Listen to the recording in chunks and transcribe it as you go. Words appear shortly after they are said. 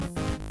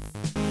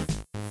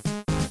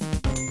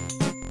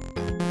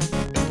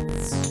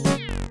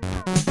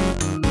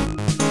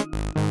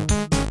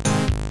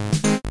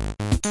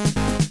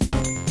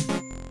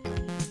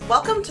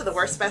Welcome to The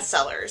Worst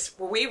Bestsellers,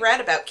 where we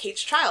read about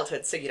Kate's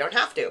childhood so you don't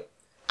have to.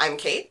 I'm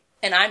Kate.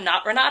 And I'm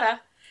not Renata.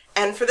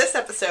 And for this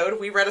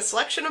episode, we read a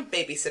selection of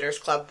Babysitter's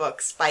Club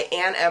books by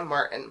Anne M.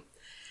 Martin.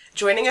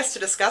 Joining us to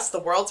discuss the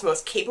world's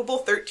most capable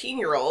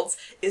 13-year-olds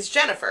is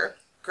Jennifer,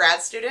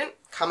 grad student,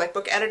 comic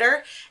book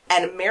editor,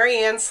 and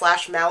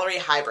Marianne/Mallory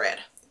hybrid.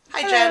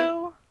 Hi, Jen.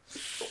 Hello.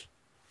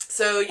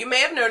 So you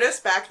may have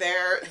noticed back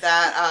there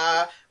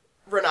that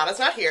Renata's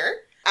not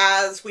here.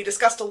 As we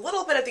discussed a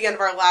little bit at the end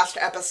of our last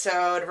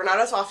episode,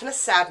 Renata's off in a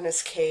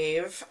sadness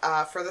cave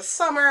for the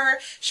summer.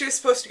 She was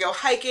supposed to go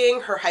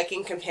hiking. Her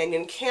hiking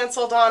companion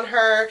canceled on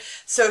her,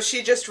 so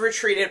she just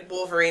retreated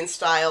Wolverine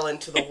style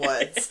into the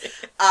woods.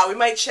 We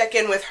might check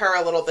in with her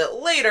a little bit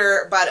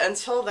later, but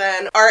until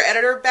then, our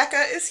editor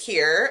Becca is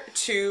here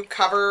to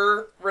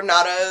cover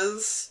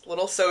Renata's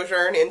little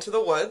sojourn into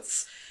the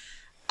woods.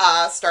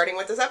 Starting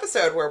with this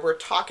episode where we're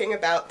talking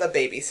about the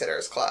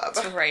Babysitter's Club.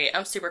 Right,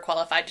 I'm super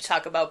qualified to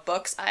talk about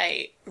books.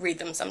 I read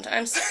them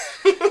sometimes.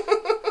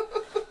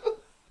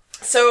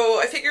 So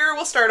I figure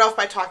we'll start off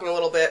by talking a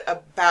little bit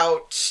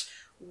about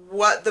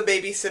what the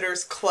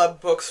Babysitter's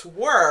Club books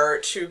were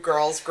to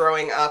girls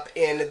growing up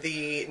in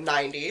the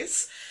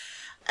 90s,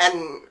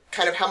 and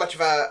kind of how much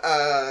of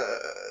a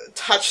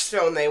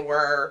touchstone they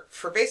were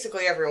for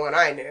basically everyone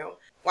I knew.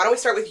 Why don't we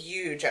start with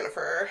you,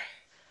 Jennifer?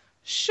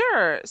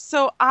 Sure.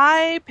 So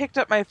I picked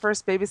up my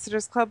first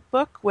Babysitter's Club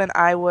book when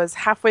I was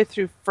halfway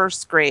through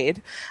first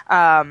grade.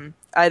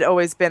 I'd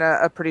always been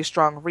a pretty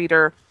strong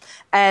reader.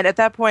 And at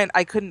that point,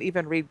 I couldn't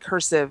even read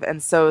cursive.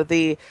 And so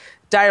the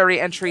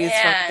diary entries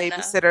from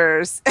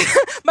babysitters,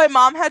 my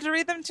mom had to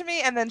read them to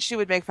me, and then she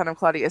would make fun of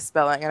Claudia's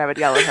spelling, and I would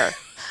yell at her.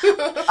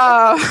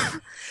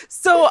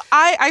 So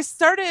I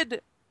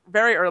started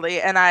very early,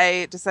 and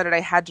I decided I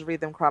had to read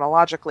them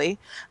chronologically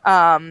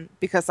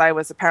because I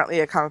was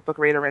apparently a comic book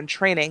reader in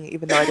training,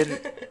 even though I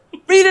didn't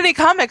read any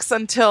comics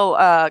until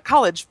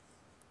college.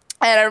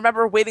 And I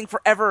remember waiting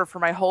forever for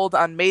my hold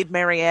on Maid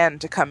Marianne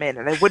to come in,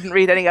 and I wouldn't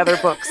read any other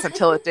books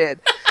until it did.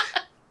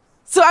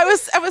 So I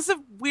was a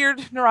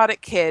weird,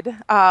 neurotic kid,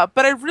 but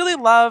I really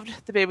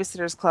loved the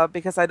Babysitter's Club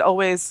because I'd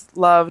always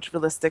loved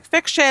realistic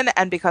fiction,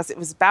 and because it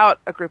was about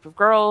a group of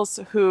girls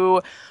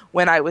who,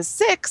 when I was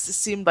 6,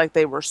 seemed like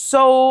they were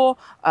so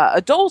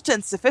adult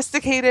and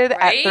sophisticated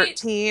Right? at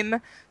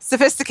 13.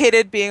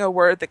 Sophisticated being a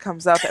word that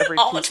comes up every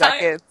All 2 the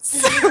time.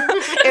 seconds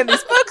in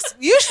these books,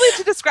 usually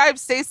to describe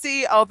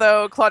Stacey,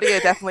 although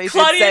Claudia definitely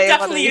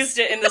used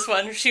it in this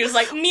one. She was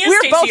like, me and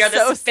We're Stacey both are the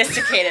so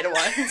sophisticated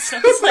ones. So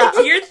I was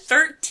like, you're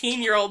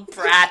 13-year-old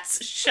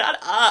brats. Shut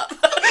up.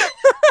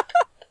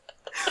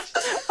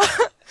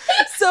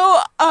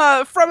 So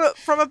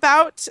from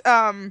about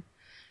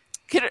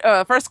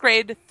first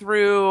grade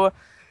through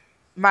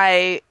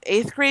my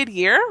 8th grade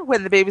year,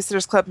 when the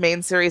Babysitter's Club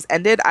main series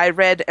ended, I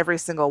read every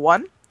single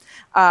one.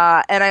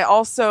 And I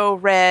also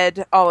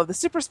read all of the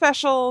super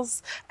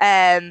specials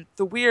and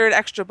the weird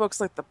extra books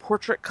like the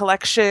Portrait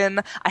Collection.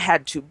 I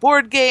had 2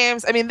 board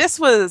games. I mean, this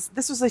was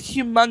a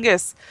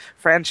humongous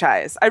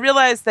franchise. I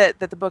realized that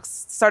the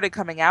books started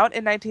coming out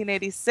in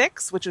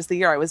 1986, which was the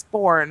year I was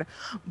born,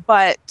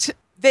 but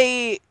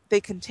they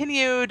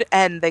continued,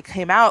 and they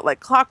came out like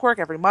clockwork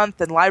every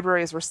month, and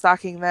libraries were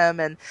stocking them,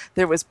 and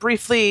there was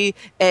briefly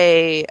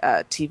a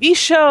TV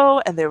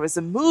show, and there was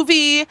a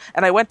movie,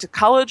 and I went to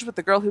college with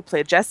the girl who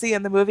played Jessie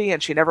in the movie,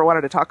 and she never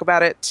wanted to talk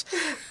about it.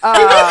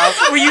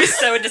 Were you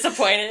so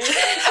disappointed?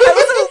 I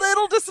was a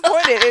little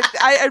disappointed.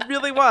 I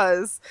really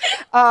was.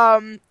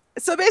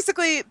 So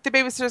basically, the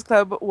Babysitter's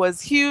Club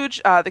was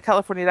huge. The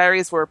California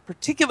Diaries were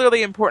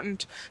particularly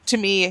important to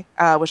me,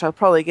 which I'll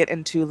probably get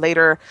into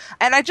later.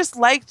 And I just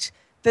liked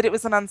that it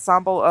was an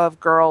ensemble of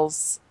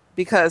girls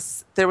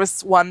because there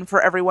was one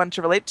for everyone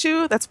to relate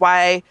to. That's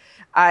why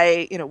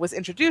I, was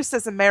introduced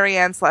as a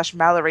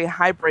Marianne/Mallory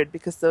hybrid,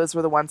 because those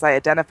were the ones I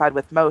identified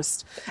with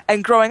most.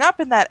 And growing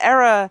up in that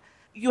era,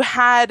 you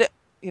had,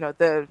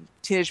 the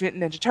Teenage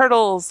Mutant Ninja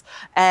Turtles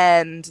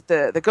and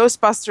the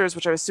Ghostbusters,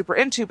 which I was super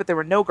into, but there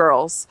were no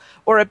girls.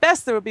 Or at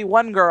best, there would be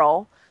one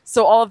girl.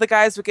 So all of the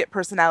guys would get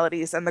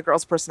personalities, and the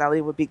girl's personality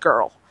would be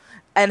girl.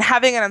 And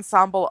having an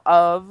ensemble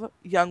of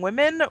young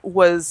women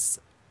was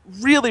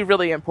really,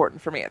 really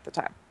important for me at the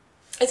time.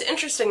 It's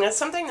interesting. That's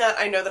something that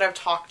I know that I've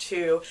talked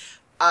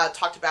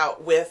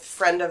about with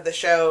friend of the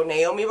show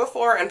Naomi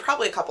before, and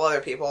probably a couple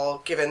other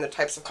people, given the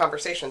types of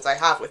conversations I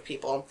have with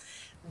people,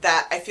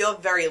 that I feel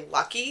very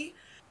lucky.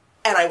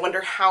 And I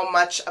wonder how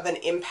much of an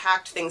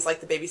impact things like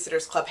the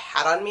Babysitter's Club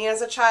had on me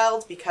as a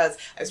child, because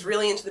I was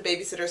really into the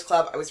Babysitter's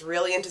Club. I was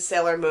really into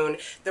Sailor Moon.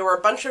 There were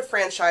a bunch of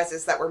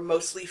franchises that were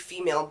mostly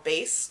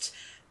female-based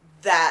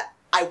that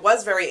I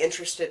was very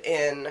interested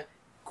in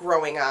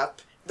growing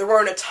up. There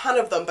weren't a ton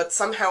of them, but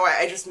somehow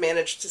I just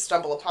managed to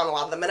stumble upon a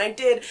lot of them. And I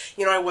did,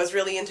 I was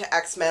really into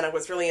X-Men. I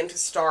was really into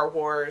Star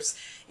Wars,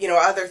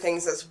 other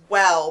things as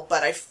well.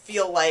 But I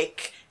feel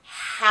like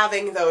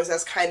having those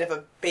as kind of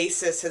a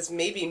basis has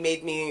maybe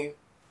made me,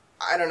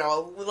 I don't know,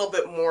 a little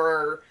bit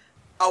more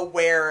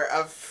aware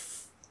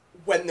of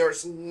when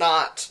there's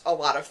not a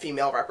lot of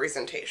female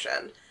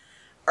representation.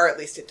 Or at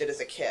least it did as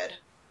a kid.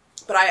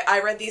 But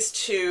I read these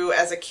two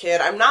as a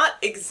kid. I'm not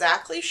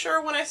exactly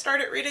sure when I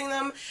started reading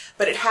them,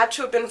 but it had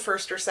to have been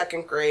first or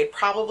second grade,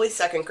 probably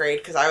second grade,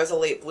 because I was a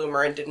late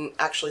bloomer and didn't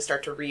actually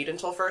start to read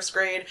until first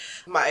grade.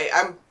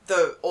 I'm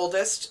the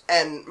oldest,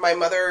 and my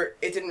mother,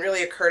 it didn't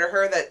really occur to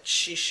her that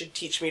she should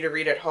teach me to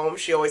read at home.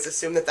 She always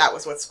assumed that that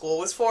was what school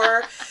was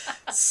for.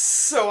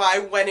 So I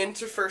went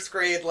into first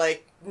grade,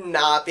 like,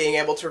 not being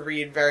able to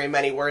read very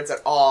many words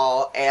at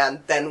all, and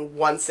then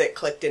once it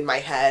clicked in my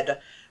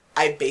head,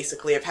 I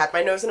basically have had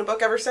my nose in a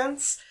book ever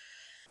since.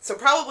 So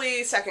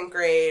probably second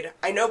grade.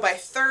 I know by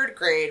third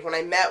grade, when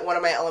I met one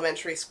of my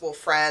elementary school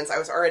friends, I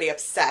was already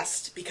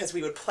obsessed because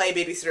we would play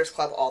Babysitter's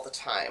Club all the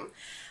time.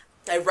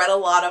 I read a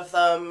lot of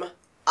them.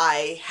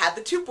 I had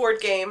the 2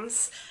 board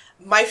games.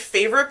 My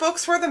favorite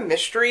books were the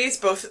mysteries,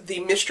 both the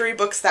mystery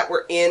books that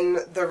were in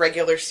the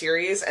regular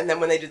series, and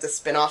then when they did the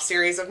spin-off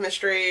series of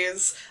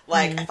mysteries,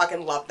 like, I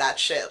fucking loved that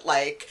shit.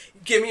 Like,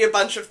 give me a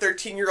bunch of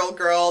 13-year-old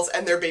girls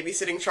and their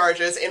babysitting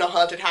charges in a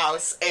haunted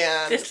house,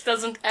 and... This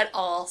doesn't at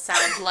all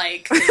sound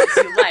like things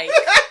you like.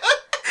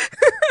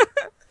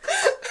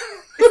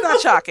 It's not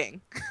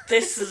shocking.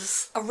 This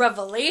is a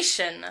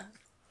revelation.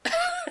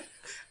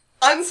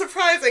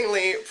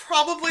 Unsurprisingly,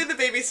 probably the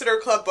Babysitter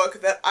Club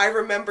book that I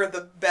remember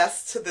the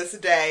best to this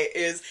day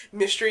is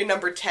Mystery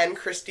Number 10,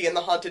 Christy in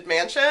the Haunted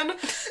Mansion.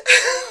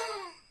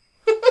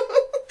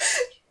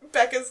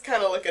 Becca's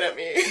kind of looking at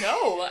me.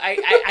 No,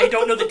 I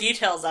don't know the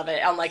details of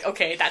it. I'm like,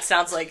 okay, that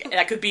sounds like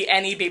that could be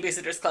any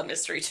Babysitter's Club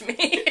mystery to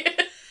me.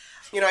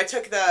 You know, I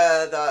took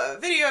the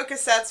video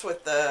cassettes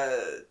with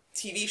the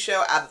TV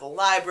show out of the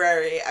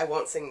library. I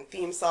won't sing the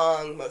theme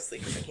song, mostly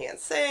because I can't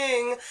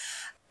sing.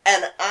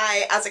 And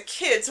I, as a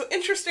kid, so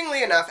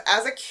interestingly enough,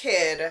 as a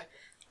kid,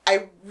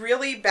 I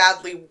really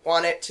badly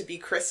wanted to be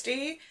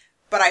Christy,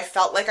 but I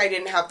felt like I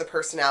didn't have the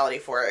personality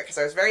for it, because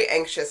I was very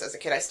anxious as a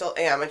kid. I still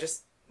am. I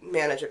just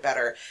manage it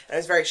better. And I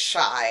was very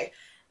shy.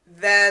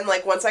 Then,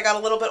 like, once I got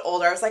a little bit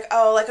older, I was like,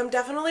 oh, like, I'm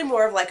definitely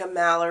more of, like, a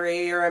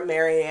Mallory or a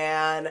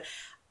Marianne.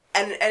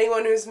 And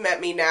anyone who's met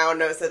me now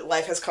knows that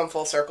life has come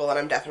full circle, and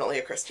I'm definitely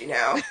a Christy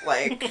now.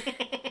 Like,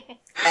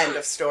 end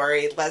of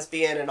story,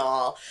 lesbian and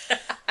all.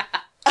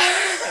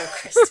 Oh,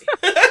 Christy.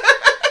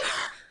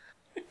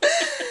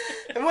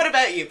 And what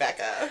about you,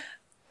 Becca?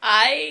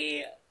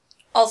 I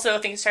also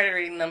think started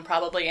reading them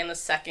probably in the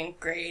second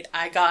grade.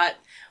 I got,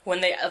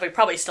 when they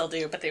probably still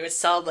do, but they would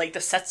sell, like,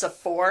 the sets of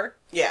 4.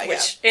 Yeah,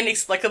 which,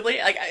 inexplicably,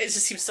 like, it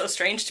just seems so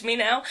strange to me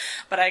now,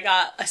 but I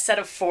got a set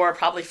of 4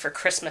 probably for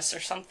Christmas or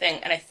something,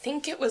 and I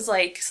think it was,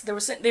 like,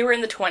 they were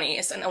in the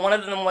 20s, and one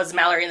of them was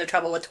Mallory and the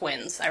Trouble with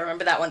Twins. I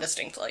remember that one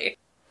distinctly.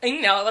 And,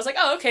 you know, I was like,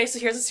 oh, okay, so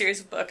here's a series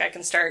of book I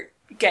can start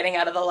getting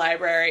out of the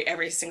library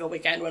every single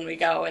weekend when we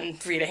go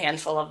and read a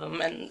handful of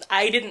them. And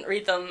I didn't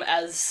read them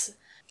as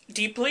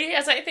deeply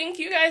as I think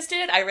you guys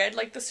did. I read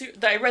like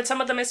I read some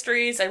of the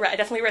mysteries. I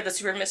definitely read the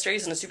super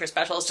mysteries and the super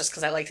specials just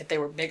because I liked that they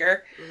were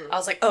bigger. Mm-hmm. I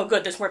was like, oh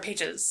good, there's more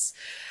pages.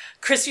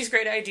 Christie's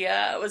Great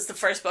Idea was the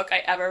first book I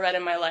ever read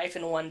in my life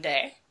in one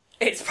day.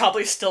 It's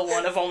probably still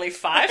one of only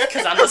 5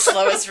 because I'm the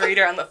slowest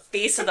reader on the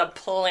face of the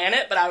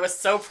planet, but I was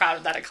so proud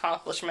of that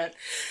accomplishment.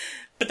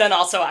 But then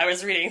also, I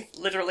was reading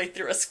literally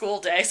through a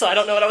school day, so I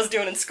don't know what I was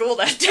doing in school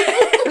that day.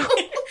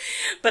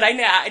 But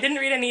I didn't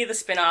read any of the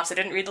spin-offs. I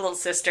didn't read The Little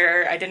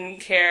Sister. I didn't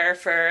care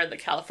for the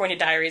California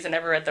Diaries. I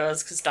never read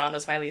those because Dawn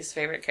was my least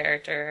favorite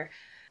character.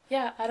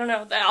 Yeah, I don't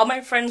know. All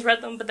my friends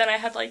read them, but then I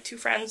had like 2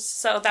 friends,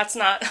 so that's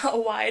not a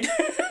wide...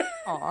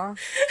 Aw.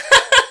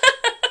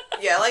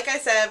 Yeah, like I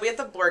said, we had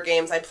the board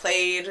games. I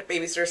played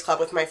Babysitter's Club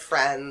with my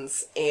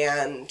friends,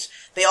 and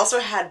they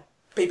also had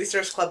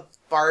Babysitter's Club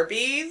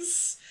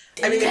Barbies.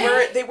 I mean,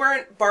 they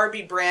weren't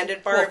Barbie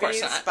branded Barbies, well, of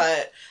course not.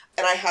 But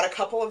and I had a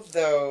couple of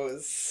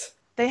those.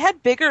 They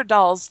had bigger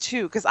dolls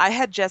too, because I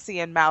had Jessie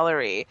and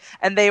Mallory,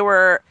 and they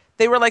were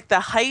like the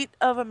height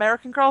of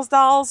American Girls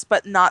dolls,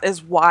 but not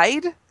as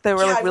wide. They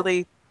were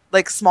really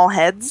like small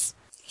heads.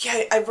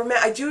 Yeah,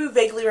 I do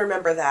vaguely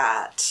remember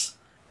that,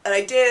 and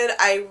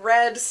I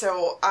read.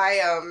 So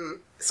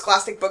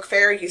Scholastic Book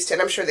Fair used to,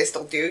 and I'm sure they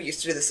still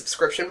used to do the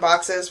subscription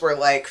boxes where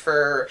like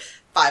for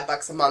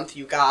 $5 a month,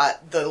 you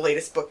got the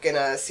latest book in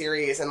a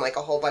series and like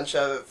a whole bunch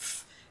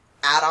of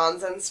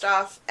add-ons and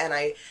stuff. And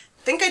I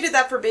think I did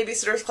that for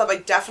Babysitter's Club. I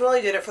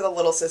definitely did it for the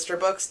Little Sister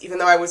books, even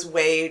though I was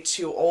way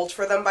too old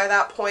for them by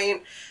that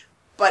point.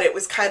 But it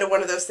was kind of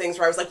one of those things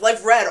where I was like, well,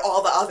 I've read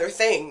all the other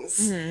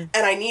things, and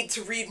I need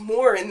to read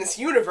more in this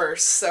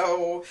universe.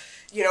 So,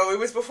 you know, it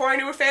was before I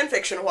knew what fan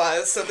fiction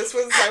was. So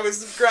I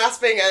was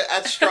grasping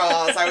at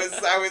straws.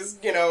 I was,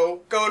 you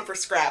know, going for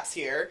scraps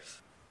here.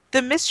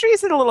 The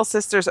mysteries and the Little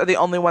Sisters are the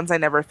only ones I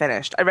never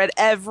finished. I read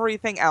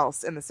everything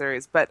else in the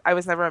series, but I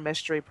was never a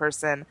mystery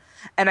person.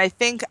 And I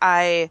think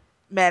I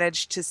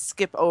managed to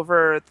skip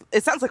over...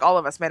 It sounds like all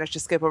of us managed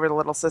to skip over the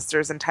Little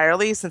Sisters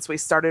entirely since we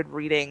started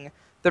reading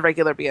the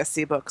regular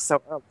BSC books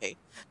so early.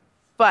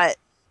 But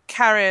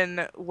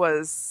Karen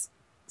was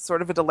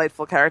sort of a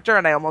delightful character,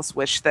 and I almost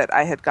wish that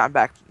I had gone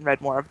back and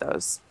read more of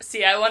those.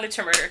 See, I wanted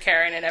to murder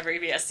Karen in every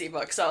VSC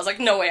book, so I was like,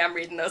 no way I'm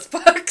reading those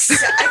books. Yeah,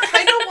 I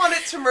kind of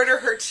wanted to murder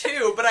her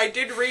too, but I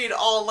did read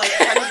all,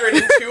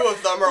 102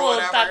 of them or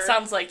whatever. That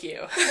sounds like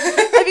you.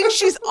 I mean,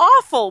 she's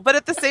awful, but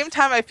at the same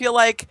time, I feel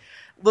like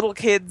little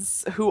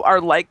kids who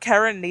are like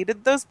Karen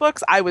needed those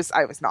books. I was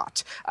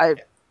not.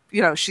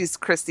 She's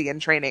Christy in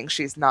training.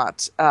 She's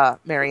not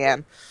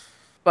Marianne.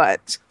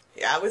 But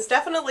yeah, it was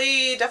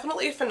definitely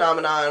a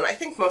phenomenon. I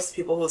think most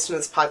people who listen to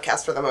this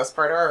podcast, for the most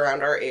part, are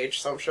around our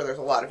age, so I'm sure there's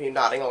a lot of you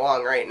nodding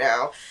along right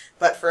now.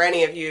 But for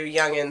any of you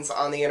youngins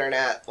on the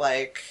internet,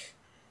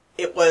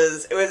 it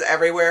was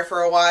everywhere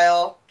for a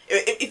while.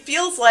 It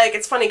feels like,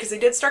 it's funny, because they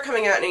did start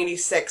coming out in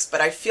 86,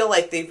 but I feel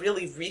like they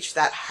really reached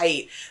that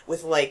height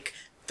with,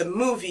 the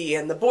movie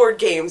and the board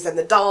games and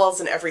the dolls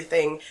and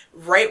everything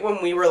right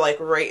when we were,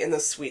 right in the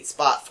sweet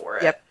spot for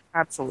it. Yep,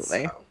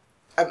 absolutely. So,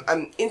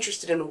 I'm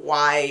interested in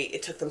why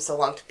it took them so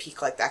long to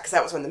peak like that, because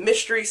that was when the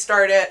mystery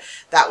started.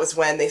 That was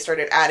when they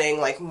started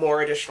adding,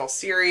 more additional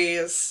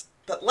series.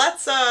 But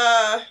let's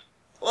dive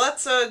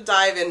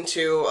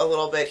into a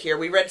little bit here.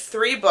 We read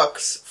 3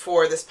 books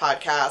for this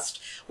podcast.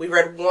 We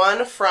read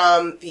one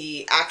from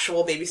the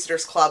actual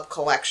Babysitters Club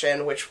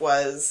collection, which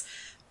was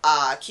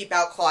Keep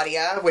Out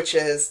Claudia, which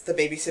is the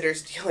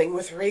babysitters dealing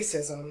with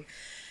racism.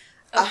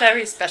 A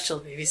very special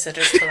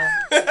Babysitters Club.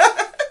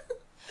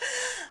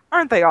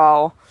 Aren't they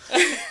all?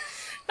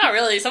 Not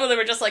really. Some of them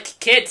are just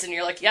kids, and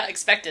you're like, yeah,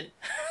 expected.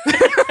 We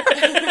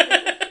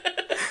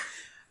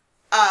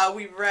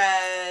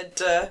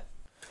read...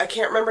 I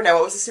can't remember now.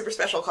 What was the super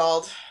special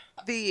called?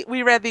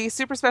 We read the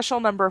super special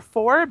number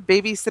 4,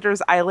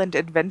 Babysitter's Island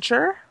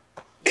Adventure.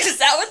 Is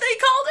that what they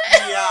called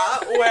it? Yeah,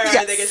 where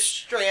Yes. they get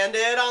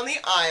stranded on the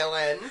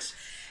island.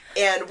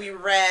 And we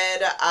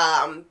read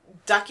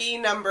Ducky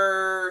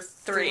number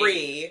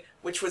 3,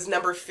 which was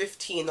number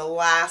 15, the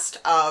last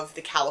of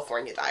the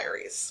California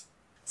Diaries.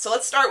 So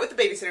let's start with the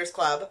Babysitters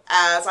Club.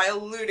 As I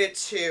alluded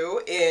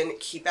to in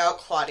Keep Out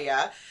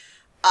Claudia,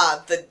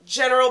 the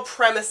general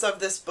premise of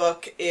this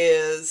book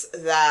is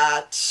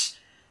that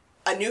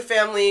a new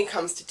family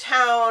comes to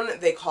town,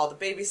 they call the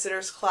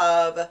Babysitters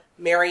Club,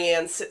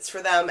 Marianne sits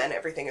for them, and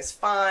everything is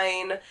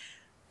fine.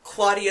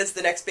 Claudia's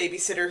the next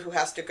babysitter who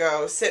has to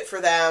go sit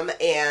for them,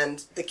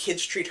 and the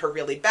kids treat her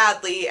really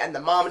badly, and the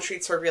mom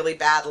treats her really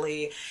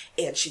badly,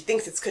 and she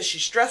thinks it's because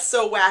she's dressed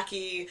so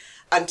wacky,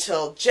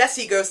 until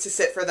Jessie goes to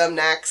sit for them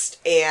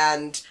next,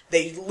 and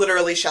they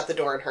literally shut the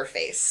door in her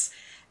face.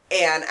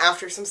 And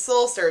after some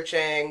soul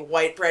searching,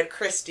 White Bread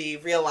Christie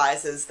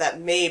realizes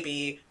that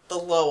maybe the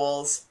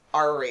Lowells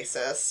are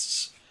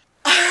racist.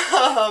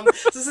 So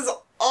this is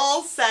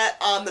all set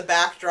on the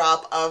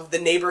backdrop of the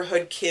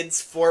neighborhood kids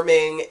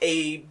forming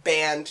a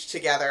band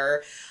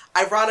together,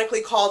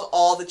 ironically called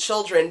All the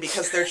Children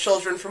because they're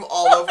children from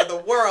all over the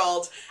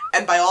world,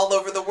 and by all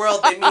over the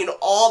world they mean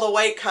all the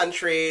white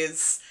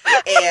countries,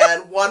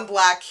 and 1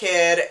 black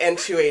kid and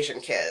 2 Asian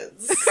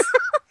kids.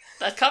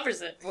 That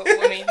covers it.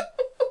 I mean...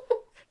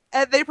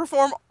 And they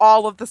perform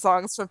all of the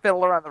songs from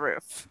Fiddler on the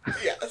Roof.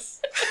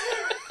 Yes.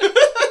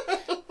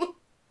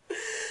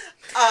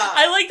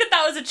 I like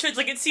that was a choice.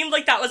 It seemed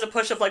like that was a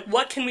push of,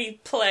 what can we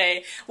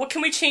play? What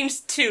can we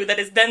change to that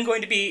is then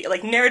going to be,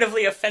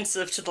 narratively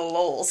offensive to the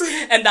Lowells?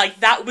 And,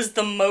 that was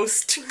the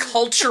most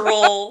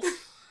cultural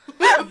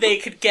they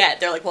could get.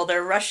 They're like, well,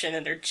 they're Russian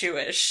and they're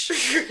Jewish.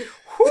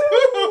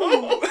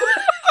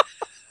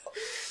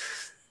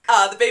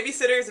 The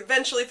babysitters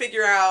eventually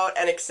figure out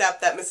and accept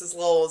that Mrs.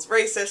 Lowell is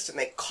racist, and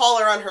they call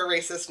her on her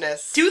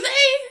racistness. Do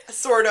they?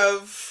 Sort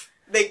of.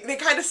 They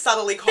kind of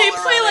subtly call They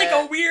her play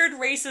on a weird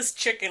racist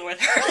chicken with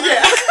her.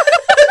 Yeah.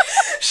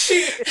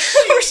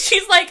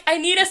 She's like, I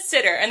need a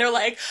sitter. And they're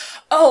like,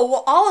 oh,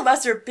 well, all of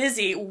us are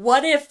busy.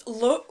 What if,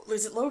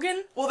 is it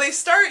Logan? Well,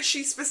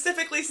 she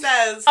specifically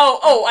says...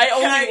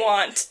 I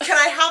want... Can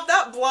I have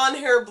that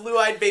blonde-haired,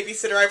 blue-eyed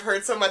babysitter I've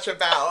heard so much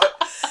about?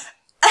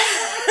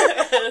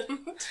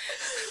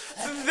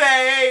 And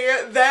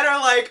they then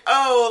are like,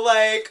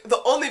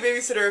 the only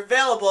babysitter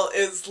available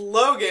is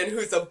Logan,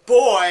 who's a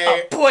boy.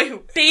 A boy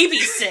who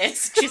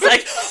babysits. She's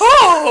like,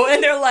 oh!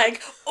 And they're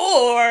like,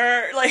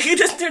 or...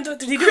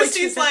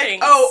 Christy's like,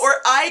 things.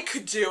 or I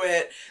could do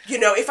it,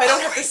 if I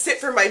don't have to sit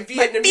for my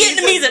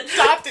Vietnamese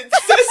adopted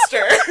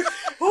sister.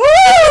 Woo!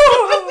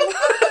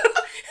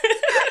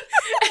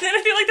 And then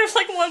I feel like there's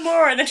one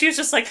more, and then she's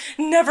just like,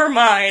 never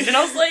mind. And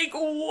I was like,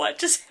 what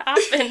just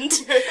happened?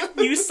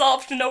 You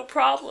solved no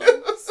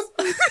problems.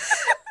 And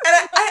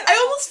I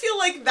almost feel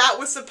like that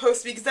was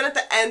supposed to be, because then at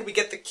the end we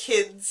get the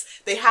kids,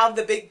 they have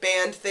the big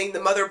band thing, the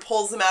mother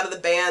pulls them out of the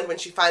band when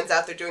she finds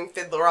out they're doing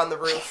Fiddler on the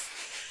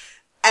Roof,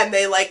 and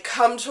they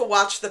come to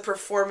watch the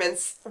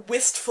performance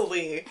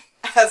wistfully,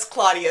 as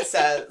Claudia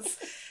says.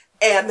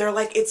 And they're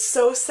like, it's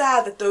so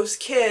sad that those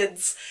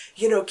kids,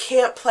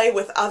 can't play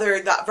with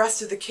the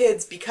rest of the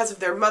kids because of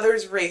their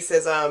mother's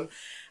racism.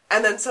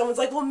 And then someone's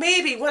like, well,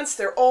 maybe once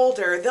they're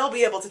older, they'll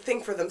be able to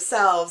think for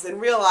themselves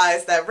and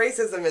realize that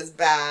racism is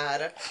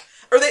bad.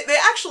 or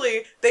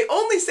they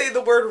only say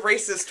the word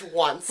racist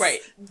once.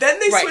 Right. Then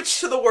they Right. switch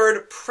to the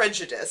word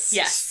prejudice.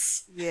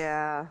 Yes.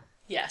 Yeah.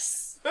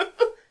 Yes.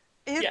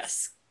 It's,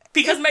 Yes.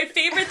 Because my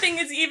favorite thing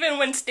is even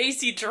when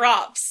Stacy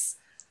drops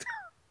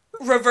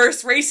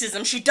reverse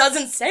racism, she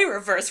doesn't say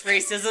reverse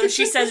racism,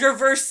 she says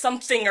reverse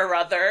something or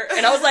other.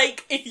 And I was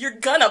like, if you're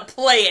gonna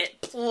play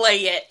it, play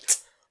it.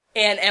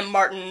 Anne M.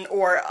 Martin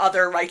or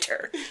other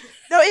writer.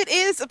 No, it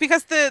is,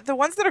 because the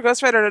ones that are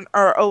ghostwritten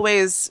are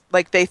always,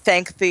 like, they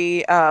thank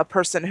the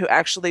person who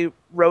actually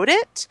wrote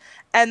it.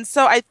 And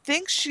so I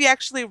think she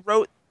actually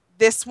wrote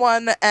this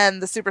one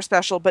and the super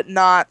special, but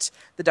not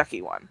the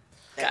Ducky one.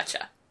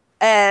 Gotcha.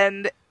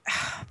 And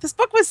this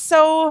book was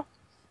so...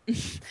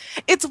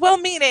 It's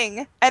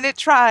well-meaning, and it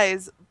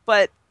tries,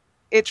 but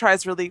it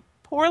tries really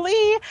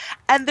poorly,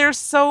 and they're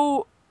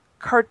so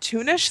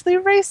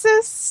cartoonishly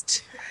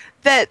racist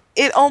that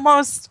it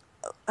almost...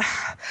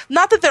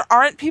 Not that there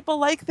aren't people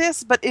like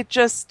this, but it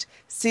just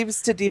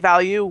seems to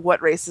devalue what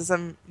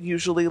racism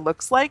usually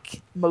looks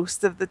like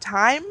most of the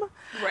time.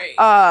 Right.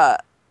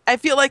 I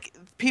feel like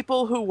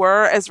people who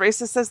were as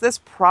racist as this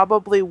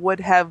probably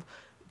would have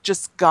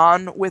just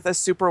gone with a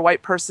super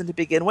white person to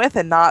begin with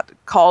and not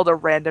called a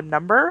random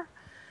number.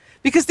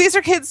 Because these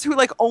are kids who,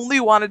 like,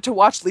 only wanted to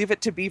watch Leave It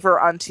to Beaver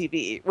on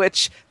TV,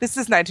 which, this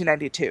is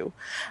 1992.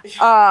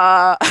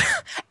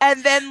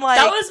 And then, like...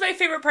 That was my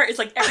favorite part. It's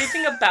like,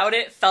 everything about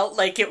it felt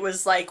like it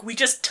was like, we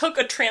just took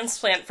a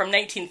transplant from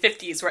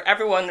 1950s where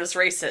everyone was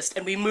racist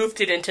and we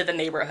moved it into the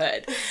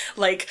neighborhood.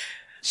 Like...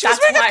 She was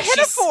wearing a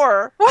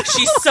pinafore.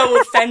 She's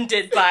so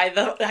offended by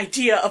the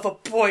idea of a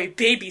boy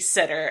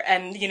babysitter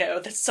and, you know,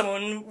 that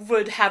someone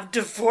would have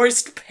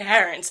divorced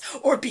parents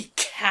or be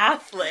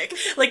Catholic.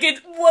 Like, it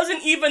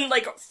wasn't even,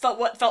 like,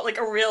 what felt like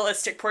a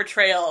realistic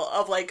portrayal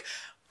of, like,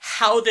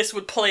 how this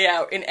would play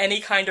out in any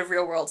kind of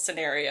real-world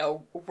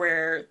scenario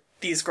where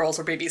these girls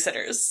were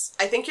babysitters.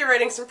 I think you're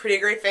writing some pretty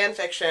great fan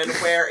fiction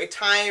where a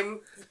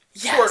time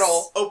Yes.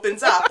 portal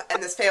opens up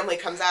and this family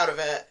comes out of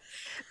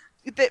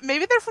it.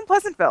 Maybe they're from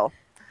Pleasantville.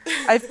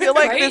 I feel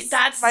like Right? this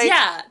That's might...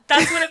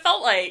 that's what it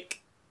felt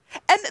like.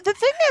 And the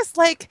thing is,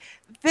 like,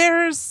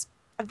 there's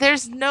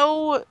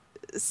no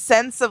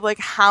sense of, like,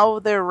 how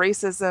their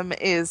racism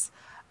is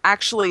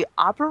actually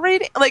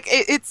operating. Like,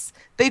 it's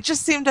they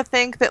just seem to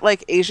think that,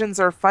 like, Asians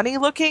are funny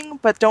looking,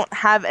 but don't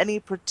have any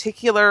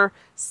particular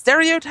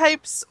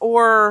stereotypes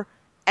or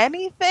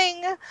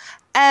anything.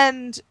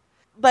 And,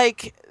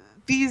 like,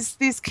 these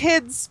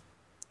kids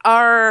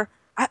are...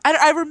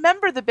 I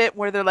remember the bit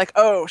where they're like,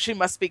 oh, she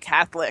must be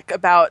Catholic,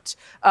 about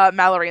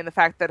Mallory and the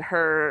fact that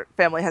her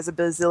family has a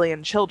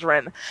bazillion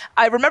children.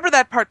 I remember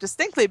that part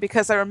distinctly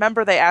because I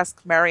remember they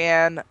asked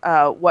Marianne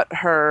what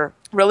her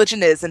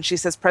religion is, and she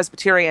says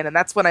Presbyterian, and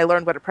that's when I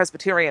learned what a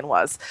Presbyterian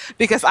was,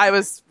 because I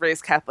was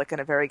raised Catholic in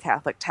a very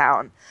Catholic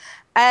town.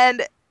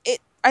 And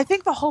I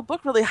think the whole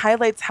book really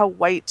highlights how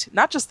white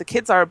not just the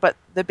kids are, but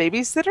the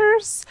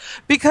babysitters,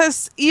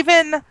 because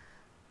even...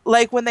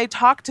 Like, when they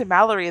talk to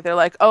Mallory, they're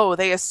like, oh,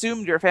 they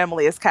assumed your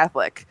family is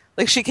Catholic.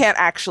 Like, she can't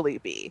actually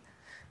be.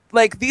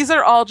 Like, these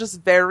are all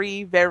just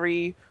very,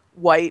 very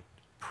white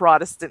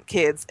Protestant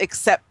kids,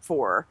 except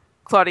for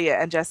Claudia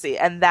and Jesse.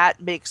 And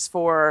that makes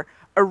for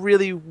a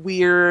really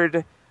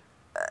weird...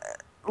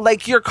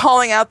 like, you're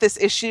calling out this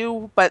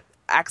issue, but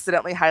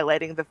accidentally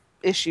highlighting the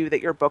issue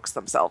that your books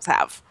themselves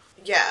have.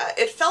 Yeah,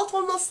 it felt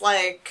almost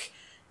like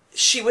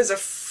she was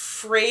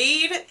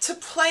afraid to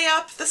play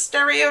up the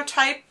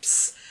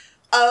stereotypes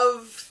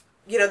of,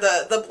 you know,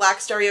 the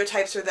black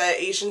stereotypes or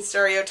the Asian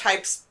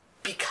stereotypes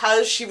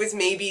because she was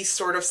maybe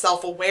sort of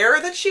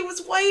self-aware that she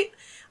was white.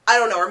 I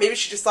don't know, or maybe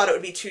she just thought it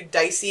would be too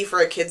dicey for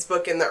a kid's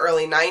book in the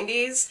early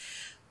 90s.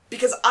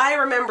 Because I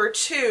remember,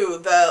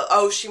 too,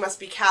 she must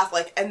be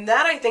Catholic, and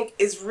that, I think,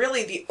 is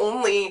really the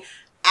only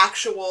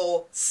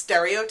actual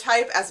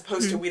stereotype, as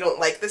opposed to we don't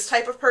like this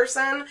type of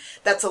person,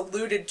 that's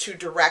alluded to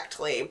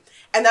directly.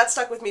 And that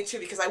stuck with me, too,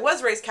 because I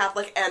was raised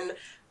Catholic, and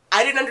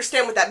I didn't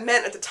understand what that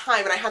meant at the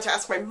time, and I had to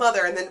ask my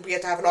mother, and then we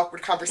had to have an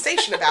awkward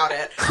conversation about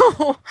it.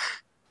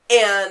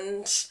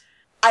 And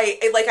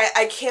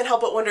I can't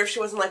help but wonder if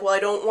she wasn't like, well, I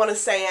don't want to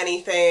say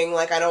anything,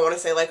 like, I don't want to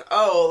say, like,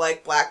 oh,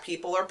 like, black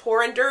people are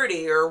poor and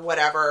dirty, or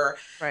whatever.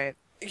 Right.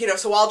 You know,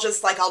 so I'll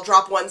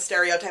drop one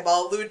stereotype,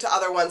 I'll allude to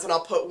other ones, and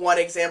I'll put one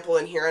example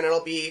in here, and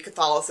it'll be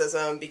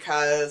Catholicism,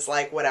 because,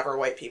 like, whatever,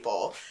 white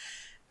people.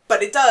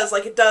 But it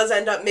does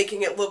end up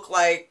making it look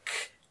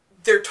like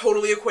they're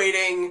totally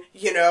equating,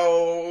 you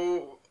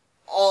know,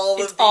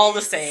 It's all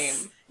the same.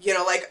 You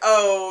know, like,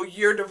 oh,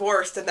 you're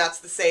divorced and that's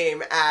the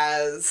same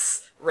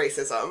as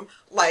racism.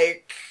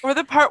 Like... Or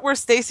the part where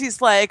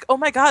Stacy's like, oh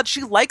my god,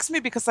 she likes me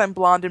because I'm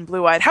blonde and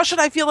blue-eyed. How should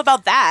I feel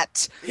about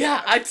that?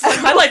 Yeah,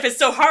 my life is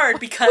so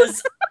hard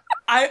because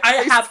I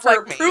have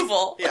her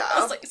approval. Yeah. I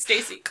was like,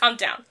 Stacy, calm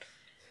down.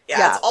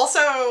 Yeah, it's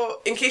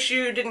also, in case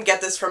you didn't get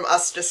this from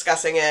us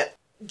discussing it,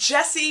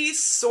 Jesse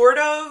sort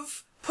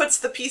of puts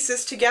the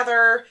pieces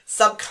together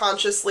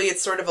subconsciously.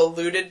 It's sort of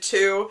alluded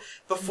to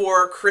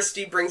before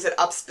Christy brings it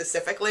up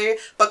specifically.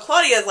 But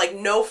Claudia has, like,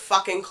 no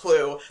fucking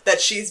clue that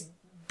she's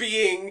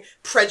being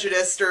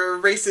prejudiced or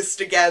racist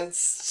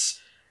against.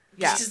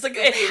 Yeah. She's like,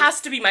 it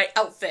has to be my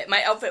outfit.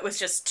 My outfit was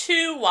just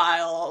too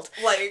wild.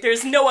 Like,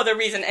 there's no other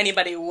reason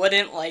anybody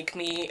wouldn't like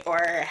me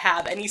or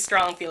have any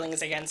strong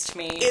feelings against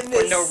me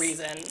for no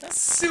reason.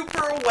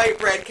 Super white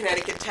bread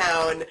Connecticut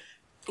town.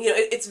 You know,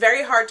 it's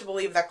very hard to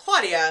believe that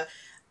Claudia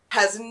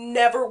has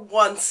never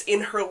once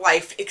in her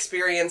life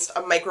experienced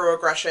a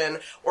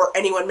microaggression or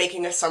anyone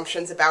making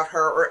assumptions about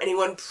her or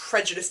anyone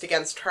prejudiced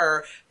against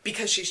her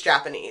because she's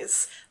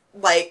Japanese.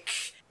 Like,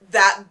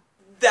 that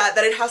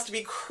it has to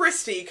be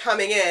Christy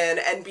coming in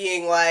and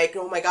being like,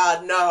 oh my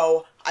god,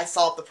 no, I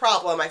solved the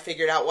problem, I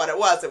figured out what it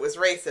was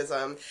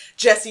racism.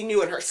 Jessie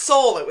knew in her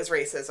soul it was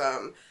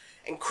racism,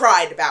 and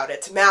cried about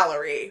it to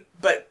Mallory,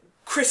 but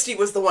Christy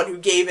was the one who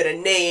gave it a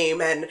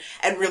name and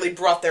really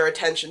brought their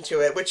attention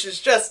to it, which is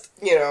just,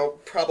 you know,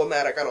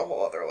 problematic on a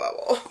whole other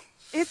level.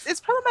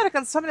 It's problematic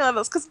on so many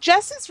levels, because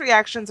Jessie's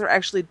reactions are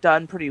actually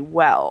done pretty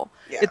well.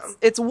 Yeah.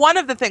 It's one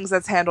of the things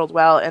that's handled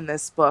well in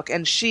this book,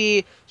 and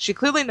she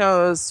clearly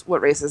knows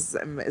what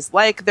racism is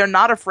like. They're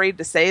not afraid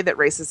to say that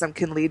racism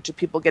can lead to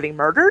people getting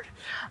murdered,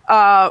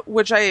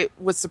 which I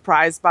was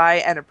surprised by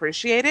and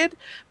appreciated.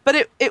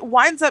 But it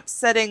winds up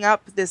setting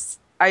up this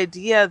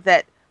idea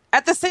that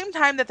at the same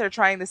time that they're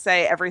trying to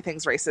say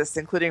everything's racist,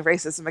 including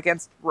racism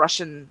against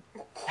Russian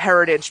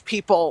heritage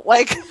people,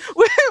 like,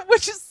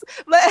 which is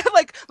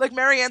like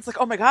Marianne's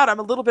like, oh my god, I'm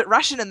a little bit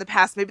Russian in the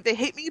past, maybe they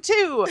hate me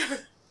too.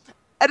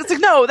 And it's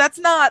like, no, that's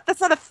not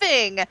a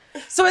thing.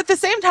 So at the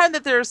same time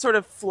that they're sort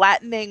of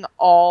flattening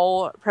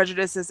all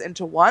prejudices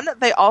into one,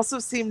 they also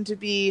seem to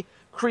be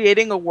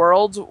creating a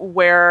world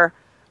where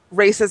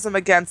racism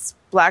against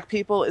Black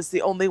people is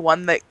the only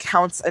one that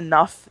counts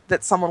enough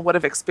that someone would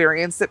have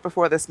experienced it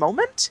before this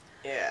moment.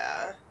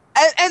 Yeah.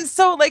 And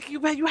so, like,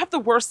 you have the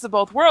worst of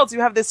both worlds. You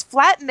have this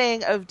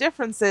flattening of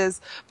differences,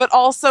 but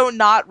also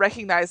not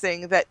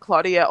recognizing that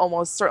Claudia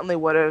almost certainly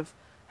would have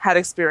had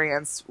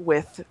experience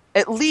with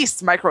at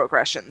least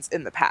microaggressions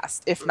in the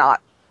past, if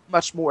not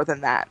much more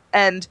than that.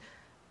 And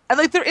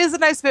like, there is a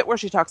nice bit where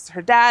she talks to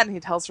her dad and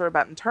he tells her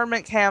about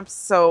internment camps.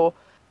 So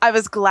I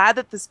was glad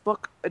that this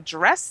book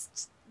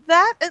addressed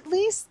that, at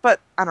least,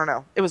 but I don't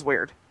know. It was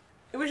weird.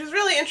 Which is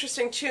really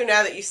interesting, too,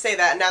 now that you say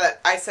that, and now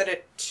that I said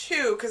it,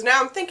 too, because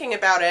now I'm thinking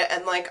about it,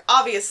 and, like,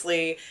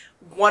 obviously,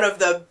 one of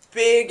the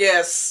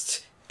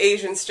biggest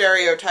Asian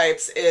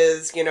stereotypes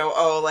is, you know,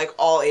 oh, like,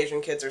 all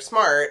Asian kids are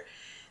smart,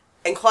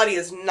 and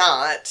Claudia's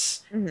not.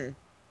 Mm-hmm.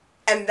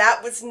 And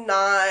that was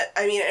not,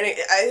 I mean,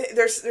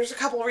 there's a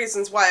couple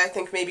reasons why I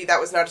think maybe that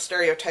was not a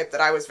stereotype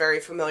that I was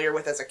very familiar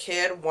with as a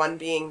kid. One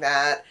being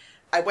that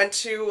I went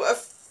to a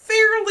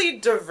fairly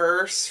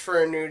diverse,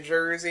 for New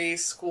Jersey,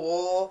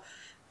 school,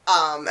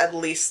 at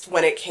least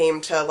when it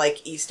came to,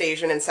 like, East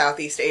Asian and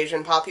Southeast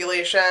Asian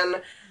population.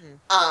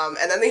 Mm-hmm.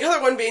 And then the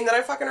other one being that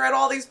I fucking read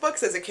all these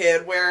books as a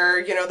kid where,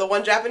 you know, the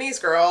one Japanese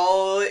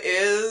girl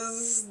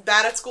is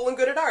bad at school and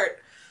good at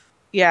art.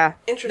 Yeah.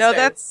 Interesting. No,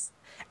 that's...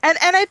 And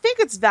I think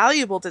it's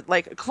valuable to,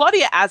 like,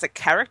 Claudia as a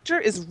character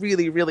is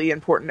really, really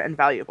important and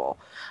valuable.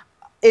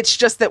 It's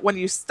just that when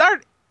you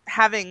start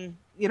having,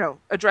 you know,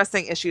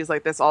 addressing issues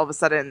like this all of a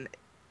sudden,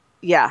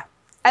 yeah.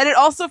 And it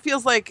also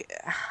feels like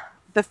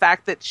the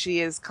fact that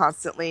she is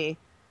constantly,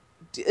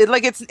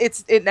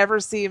 it never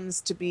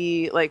seems to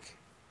be, like,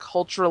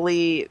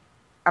 culturally,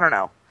 I don't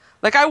know.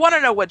 Like, I want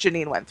to know what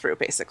Janine went through,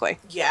 basically.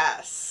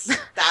 Yes.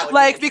 That would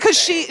like, be because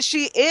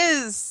she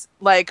is,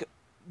 like,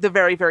 the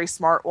very, very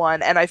smart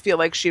one, and I feel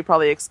like she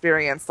probably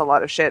experienced a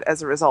lot of shit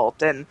as a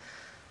result, and,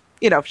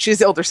 you know, she's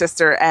the older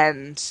sister,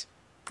 and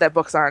that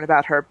books aren't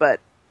about her,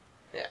 but...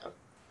 Yeah.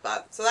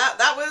 But, so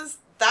that was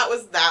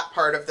that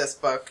part of this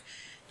book.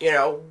 You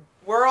know,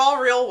 we're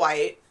all real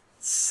white,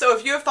 so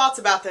if you have thoughts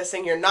about this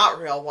and you're not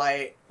real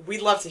white,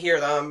 we'd love to hear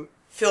them.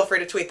 Feel free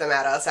to tweet them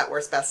at us at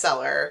Worst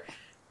Bestseller,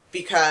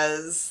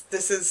 because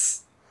this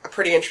is a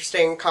pretty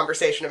interesting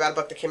conversation about a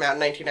book that came out in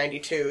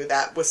 1992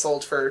 that was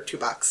sold for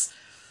 $2.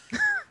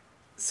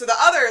 So the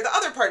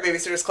other part of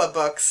Babysitter's Club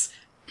books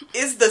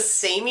is the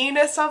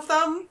sameness of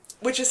them,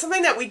 which is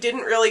something that we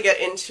didn't really get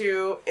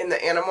into in the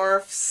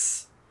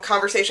Animorphs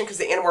conversation, because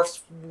the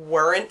Animorphs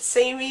weren't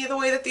samey the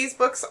way that these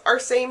books are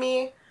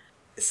samey.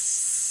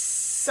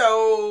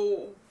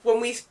 So when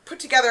we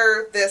put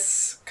together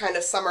this kind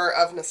of summer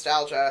of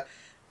nostalgia,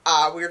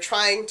 we were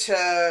trying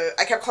to...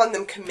 I kept calling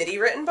them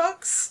committee-written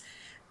books,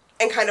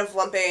 and kind of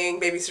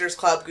lumping Babysitter's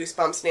Club,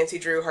 Goosebumps, Nancy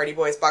Drew, Hardy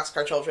Boys,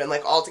 Boxcar Children,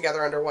 like, all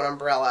together under one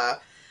umbrella.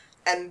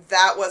 And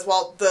that was,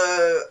 well,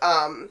 the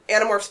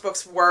Animorphs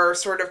books were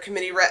sort of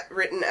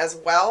committee-written as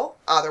well.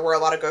 There were a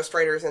lot of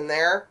ghostwriters in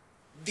there.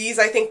 These,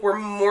 I think, were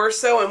more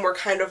so, and were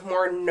kind of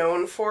more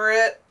known for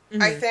it,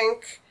 mm-hmm. I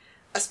think.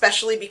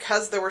 Especially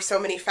because there were so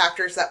many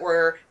factors that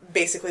were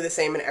basically the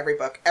same in every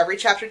book. Every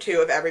chapter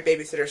 2 of every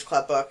Babysitter's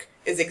Club book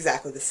is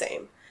exactly the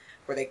same.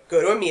 Where they go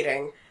to a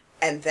meeting,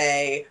 and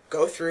they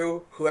go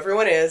through who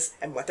everyone is,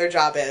 and what their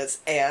job is,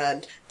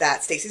 and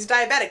that Stacy's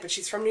diabetic, but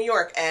she's from New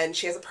York, and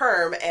she has a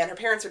perm, and her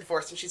parents are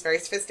divorced, and she's very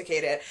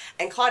sophisticated,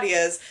 and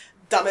Claudia's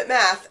dumb at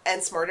math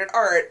and smart at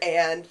art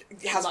and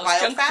has Loves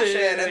wild junk fashion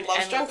food and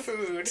loves and- junk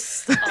food.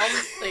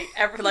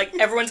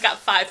 Everyone's got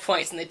 5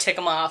 points and they tick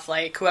them off.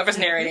 Like, whoever's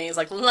narrating is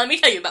like, let me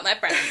tell you about my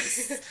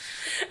friends.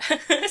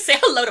 Say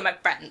hello to my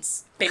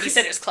friends.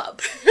 Babysitter's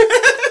Club.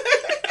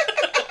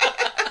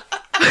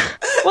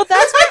 Well,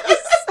 that's why it was.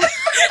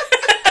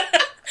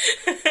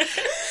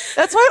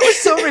 That's why it was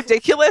so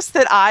ridiculous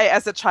that I,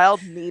 as a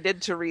child,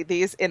 needed to read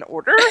these in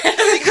order,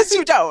 because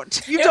you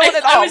don't. You don't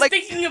at all. I was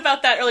thinking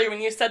about that earlier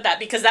when you said that,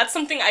 because that's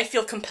something I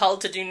feel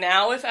compelled to do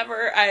now. If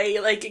ever I,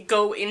 like,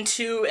 go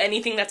into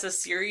anything that's a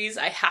series,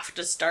 I have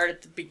to start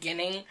at the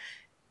beginning.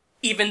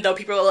 Even though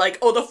people are like,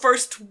 oh, the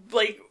first,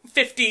 like,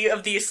 50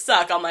 of these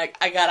suck, I'm like,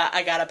 I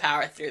gotta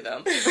power through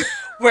them.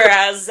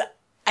 Whereas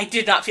I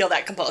did not feel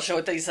that compulsion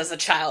with these as a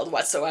child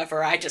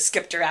whatsoever. I just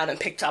skipped around and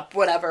picked up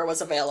whatever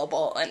was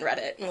available and read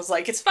it. And was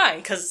like, it's fine,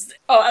 because...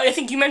 Oh, I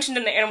think you mentioned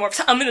in the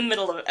Animorphs... I'm in the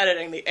middle of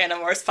editing the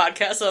Animorphs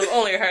podcast, so I've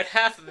only heard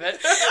half of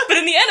it. But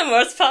in the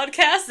Animorphs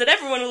podcast that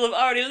everyone will have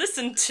already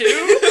listened to...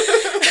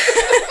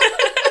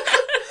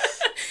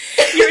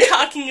 You were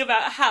talking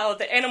about how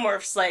the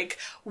Animorphs, like,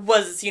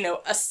 was, you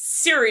know, a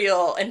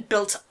serial and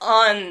built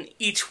on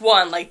each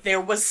one. Like, there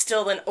was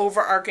still an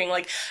overarching,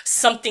 like,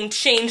 something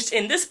changed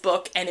in this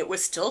book, and it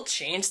was still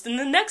changed in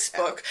the next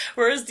book.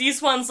 Whereas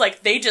these ones,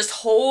 like, they just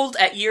hold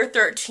at year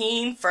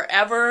 13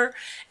 forever,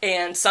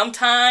 and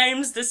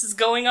sometimes this is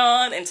going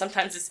on, and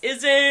sometimes this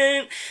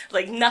isn't.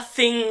 Like,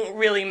 nothing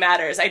really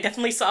matters. I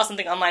definitely saw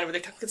something online where they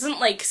talk, doesn't,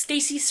 like,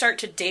 Stacy start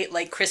to date,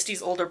 like,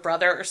 Christy's older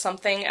brother or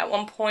something at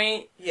one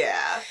point?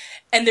 Yeah.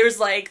 And there's,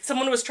 like,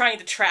 someone was trying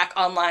to track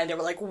online, they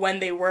were like, when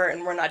they were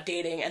and were not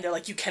dating, and they're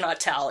like, you cannot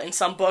tell. In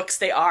some books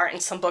they are, in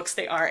some books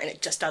they aren't, and it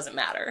just doesn't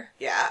matter.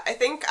 Yeah,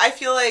 I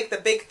feel like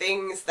the big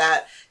things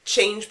that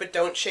change but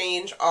don't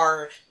change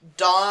are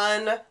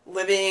Dawn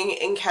living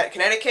in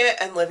Connecticut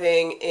and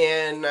living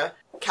in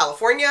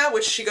California,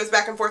 which she goes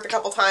back and forth a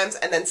couple times,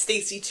 and then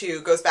Stacy, too,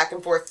 goes back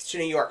and forth to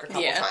New York a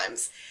couple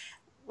times.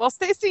 Well,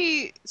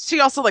 Stacy, she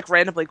also, like,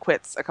 randomly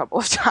quits a couple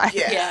of times.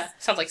 Yeah,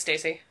 sounds like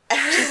Stacy.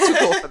 She's too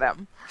cool for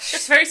them.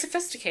 She's very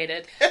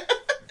sophisticated.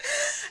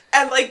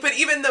 And, like, but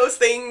even those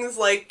things,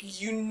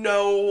 like, you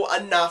know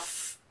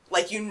enough,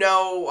 like, you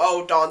know,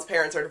 oh, Dawn's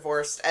parents are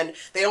divorced, and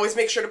they always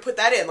make sure to put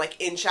that in,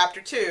 like, in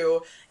chapter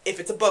 2, if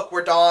it's a book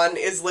where Dawn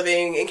is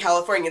living in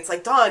California, it's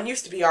like, Dawn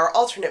used to be our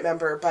alternate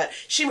member, but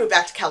she moved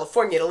back to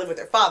California to live with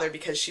her father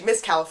because she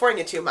missed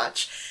California too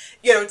much.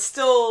 You know, it's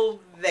still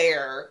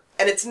there.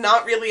 And it's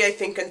not really, I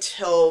think,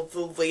 until the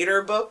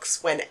later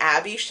books, when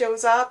Abby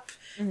shows up,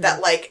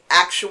 that, like,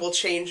 actual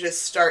changes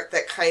start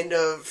that kind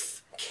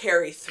of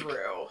carry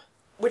through.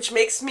 Which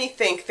makes me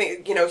think,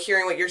 you know,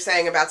 hearing what you're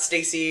saying about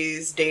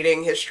Stacy's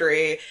dating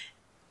history,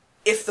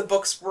 if the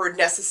books were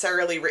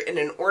necessarily written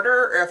in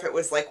order, or if it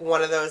was, like,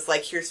 one of those,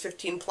 like, here's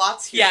 15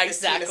 plots, here's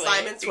 15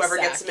 assignments, whoever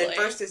gets them in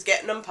first is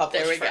getting them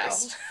published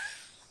first. Go.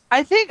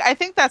 I think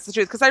that's the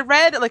truth, because I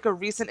read, like, a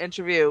recent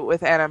interview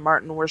with Anna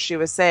Martin where she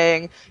was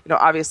saying, you know,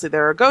 obviously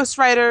there are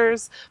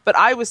ghostwriters, but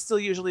I was still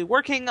usually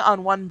working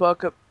on one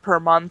book per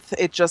month.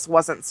 It just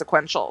wasn't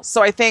sequential.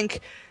 So I think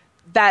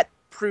that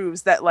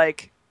proves that,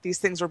 like, these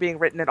things were being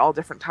written at all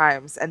different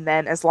times, and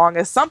then as long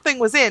as something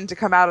was in to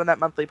come out on that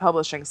monthly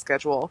publishing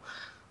schedule,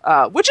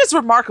 which is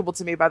remarkable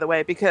to me, by the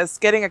way, because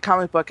getting a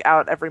comic book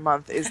out every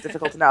month is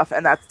difficult enough,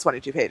 and that's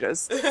 22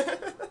 pages.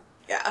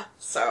 Yeah,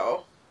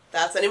 so...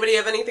 Anybody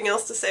have anything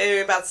else to say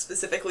about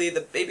specifically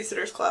the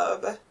Babysitter's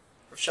Club?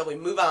 Or shall we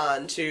move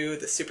on to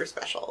the super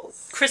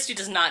specials? Christy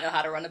does not know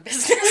how to run a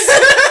business.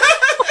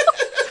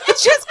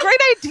 She has great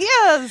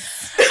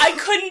ideas! I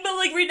couldn't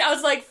believe reading. I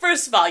was like,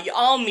 first of all, you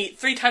all meet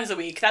 3 times a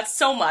week. That's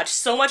so much.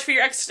 So much for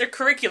your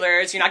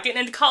extracurriculars. You're not getting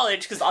into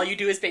college because all you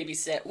do is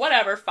babysit.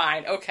 Whatever,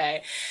 fine,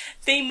 okay.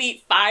 They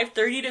meet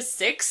 5:30 to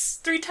 6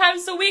 3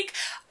 times a week.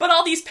 But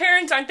all these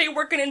parents, aren't they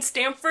working in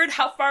Stamford?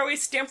 How far away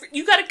is Stamford?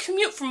 You gotta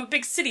commute from a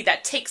big city.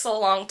 That takes a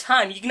long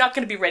time. You're not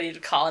gonna be ready to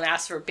call and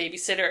ask for a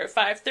babysitter at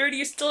 5:30.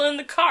 You're still in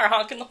the car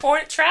honking the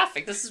horn at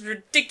traffic. This is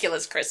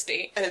ridiculous,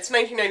 Christy. And it's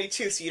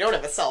 1992, so you don't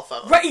have a cell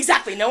phone. Right,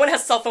 exactly. No one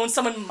has cell phones.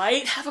 Someone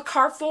might have a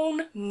car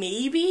phone.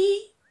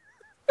 Maybe?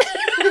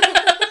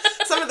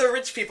 Some of the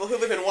rich people who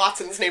live in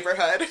Watson's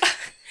neighborhood.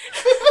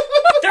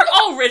 They're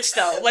all rich,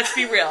 though. Let's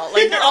be real.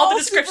 Like, They're all the all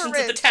descriptions super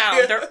of the rich. town,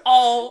 Yeah. they're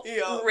all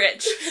Yeah.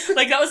 rich.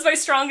 Like, that was my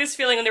strongest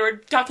feeling when they were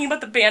talking about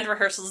the band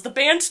rehearsals. The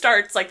band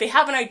starts, like, they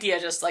have an idea,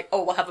 just like,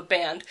 oh, we'll have a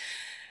band.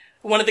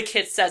 One of the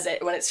kids says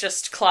it when it's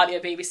just Claudia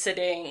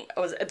babysitting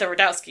the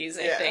Radowskis,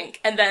 I think.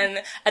 And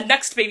then a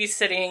next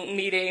babysitting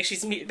meeting,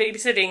 she's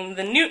babysitting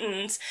the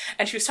Newtons,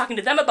 and she was talking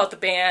to them about the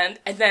band,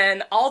 and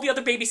then all the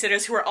other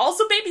babysitters who are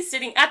also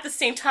babysitting at the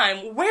same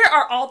time. Where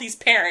are all these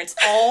parents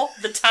all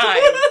the time?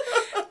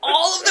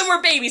 All of them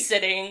were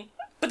babysitting,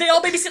 but they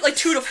all babysit like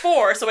 2 to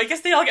 4, so I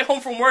guess they all get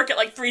home from work at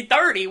like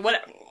 3:30,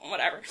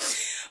 whatever.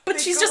 But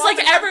she's just like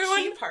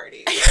everyone.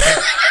 Party.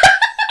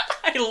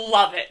 I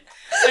love it.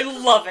 I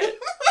love it.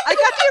 I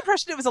got the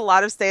impression it was a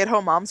lot of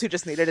stay-at-home moms who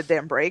just needed a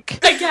damn break.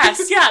 I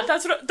guess, yeah, but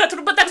that's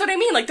what I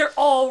mean. Like, they're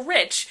all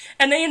rich,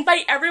 and they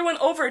invite everyone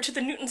over to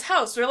the Newtons'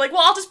 house. They're like,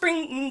 well, I'll just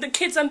bring the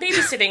kids I'm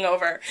babysitting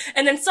over.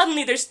 And then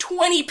suddenly there's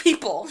 20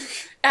 people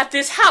at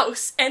this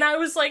house, and I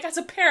was like, as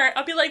a parent,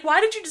 I'll be like,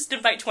 why did you just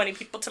invite 20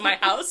 people to my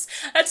house?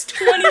 That's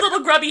 20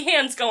 little grubby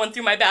hands going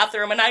through my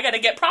bathroom, and I gotta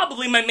get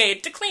probably my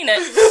maid to clean it.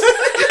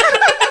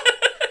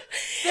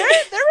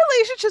 Their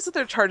relationships with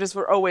their charges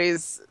were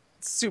always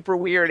super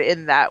weird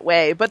in that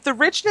way. But the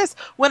richness,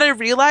 when I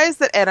realized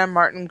that Anna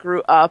Martin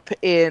grew up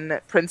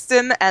in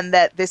Princeton and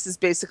that this is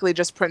basically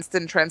just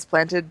Princeton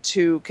transplanted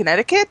to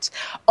Connecticut,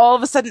 all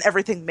of a sudden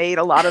everything made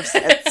a lot of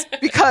sense.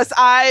 Because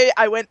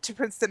I went to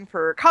Princeton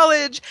for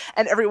college,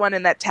 and everyone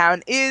in that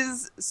town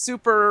is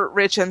super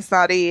rich and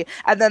snotty,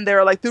 and then there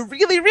are like the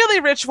really, really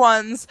rich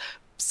ones.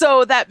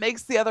 So that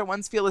makes the other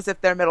ones feel as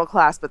if they're middle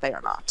class, but they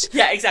are not.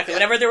 Yeah, exactly.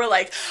 Whenever they were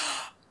like,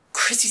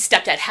 Chrissy's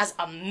stepdad has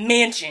a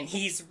mansion.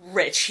 He's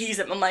rich.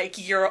 I'm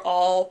like, you're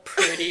all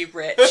pretty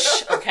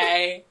rich,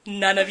 okay?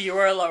 None of you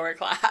are lower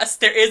class.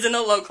 There isn't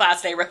a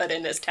low-class neighborhood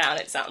in this town,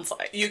 it sounds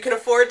like. You can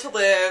afford to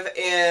live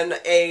in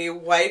a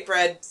white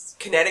bread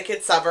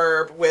Connecticut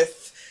suburb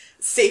with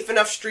safe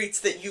enough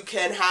streets that you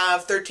can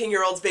have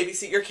 13-year-olds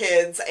babysit your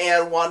kids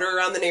and wander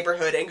around the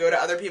neighborhood and go to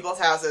other people's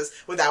houses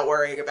without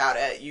worrying about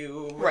it.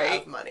 You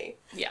have money.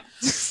 Yeah.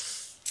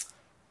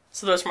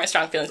 So those were my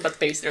strong feelings about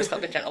the Babysitters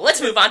Club in general.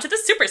 Let's move on to the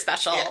super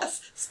special.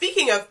 Yes.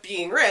 Speaking of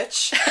being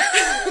rich.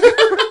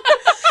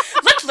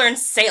 Let's learn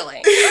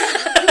sailing.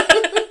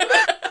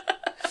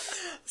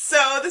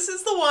 So this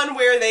is the one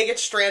where they get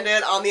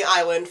stranded on the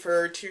island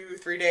for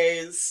 2-3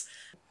 days.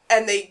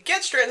 And they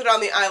get stranded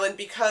on the island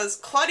because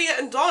Claudia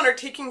and Dawn are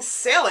taking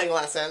sailing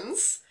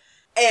lessons.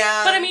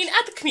 And but I mean,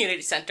 at the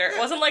community center. It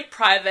wasn't like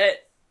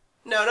private.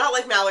 No, not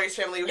like Mallory's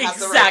family who has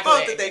the right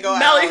boat that they go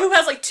Mallory, out. who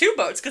has like 2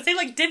 boats, because they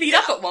like divvied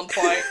up at one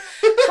point.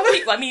 How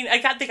many? I mean, they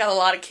got a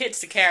lot of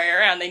kids to carry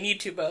around. They need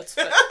 2 boats,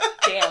 but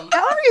damn.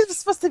 Mallory is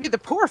supposed to be the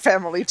poor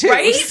family, too.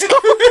 Right? So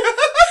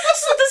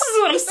this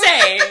is what I'm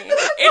saying.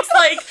 It's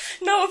like,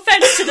 no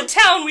offense to the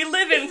town we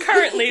live in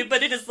currently,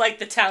 but it is like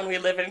the town we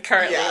live in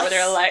currently, where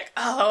they're like,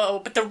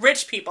 oh, but the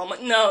rich people. I'm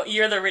like, no,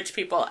 you're the rich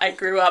people. I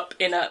grew up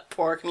in a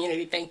poor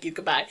community. Thank you.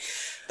 Goodbye.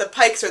 The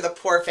Pikes are the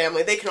poor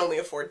family. They can only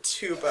afford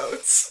 2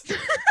 boats.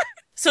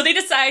 So they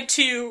decide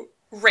to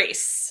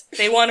race.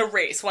 They want to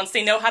race. Once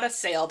they know how to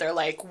sail, they're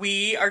like,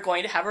 we are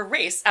going to have a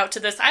race out to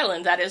this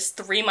island that is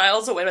 3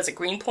 miles away. Was it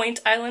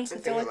Greenpoint Island?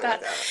 Something like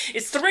that.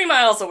 It's 3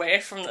 miles away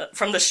from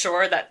the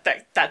shore that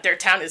their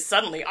town is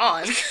suddenly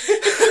on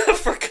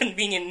for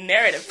convenient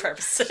narrative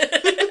purposes.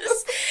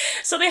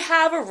 So they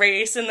have a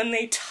race, and then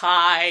they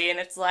tie, and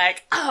it's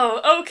like,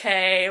 oh,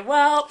 okay,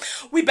 well,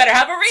 we better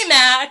have a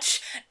rematch,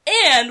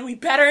 and we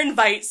better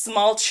invite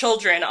small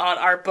children on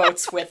our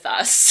boats with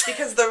us.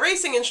 Because the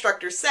racing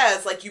instructor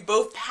says, like, you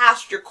both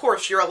passed your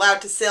course, you're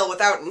allowed to sail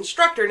without an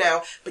instructor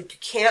now, but you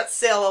can't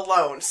sail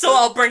alone. So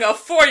I'll bring a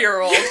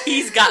 4-year-old,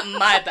 he's got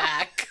my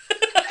back.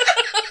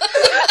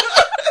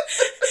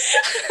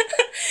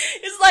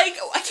 It's like,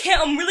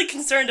 I'm really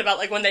concerned about,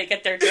 like, when they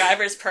get their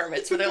driver's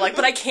permits, where they're like,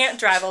 but I can't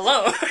drive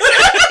alone.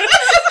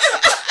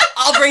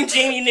 I'll bring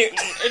Jamie Newton,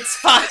 it's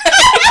fine.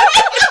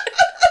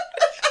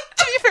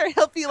 To be fair,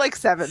 he'll be like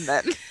 7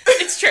 then.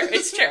 It's true,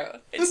 it's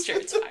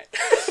fine.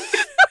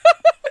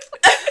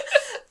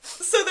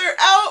 So they're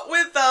out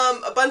with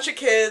a bunch of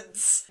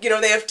kids. You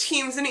know, they have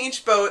teams in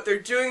each boat. They're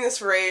doing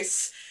this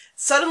race.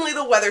 Suddenly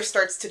the weather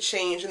starts to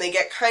change, and they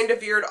get kind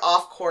of veered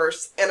off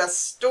course, and a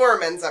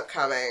storm ends up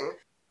coming.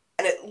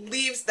 And it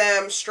leaves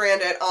them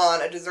stranded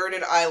on a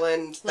deserted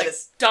island that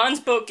is... Dawn's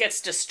boat gets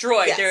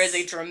destroyed. Yes. There is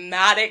a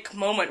dramatic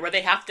moment where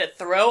they have to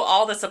throw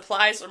all the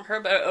supplies from her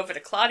boat over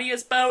to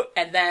Claudia's boat,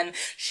 and then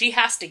she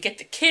has to get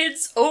the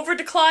kids over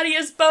to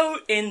Claudia's boat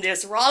in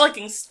this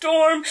rollicking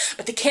storm,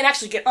 but they can't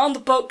actually get on the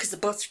boat because the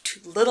boats are too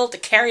little to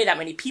carry that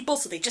many people,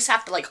 so they just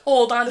have to, like,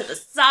 hold on to the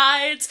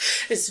sides.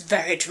 It's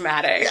very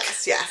dramatic.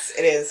 Yes,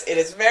 it is. It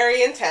is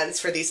very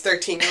intense for these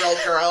 13-year-old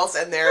girls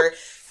and their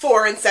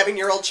 4- and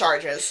 7-year-old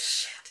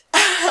charges.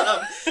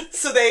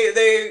 So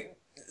they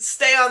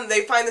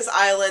find this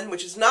island,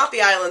 which is not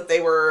the island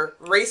they were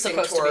racing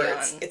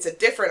towards. It's a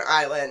different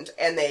island,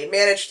 and they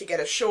manage to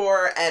get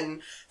ashore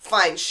and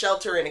find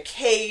shelter in a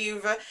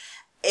cave,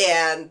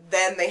 and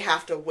then they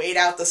have to wait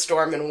out the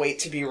storm and wait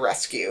to be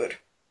rescued.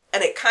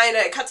 And it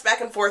cuts back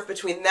and forth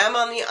between them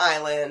on the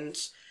island,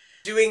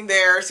 doing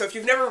so if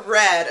you've never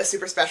read a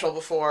super special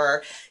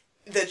before,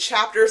 the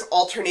chapters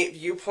alternate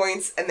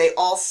viewpoints, and they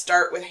all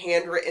start with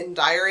handwritten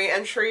diary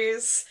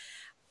entries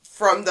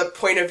from the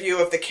point of view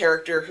of the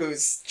character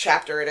whose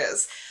chapter it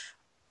is.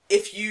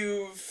 If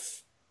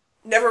you've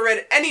never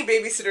read any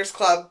Babysitter's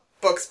Club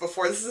books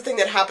before, this is a thing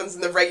that happens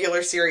in the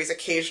regular series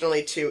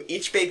occasionally too.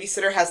 Each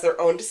babysitter has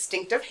their own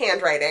distinctive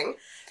handwriting.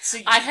 So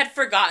I had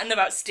forgotten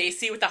about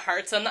Stacy with the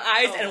hearts on the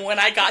eyes, and when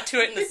I got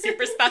to it in the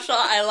super special,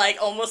 I, like,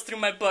 almost threw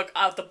my book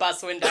out the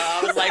bus window.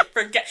 I was like,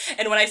 forget...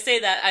 And when I say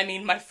that, I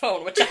mean my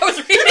phone, which I was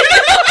reading.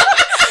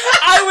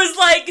 I was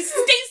like,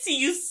 Stacy,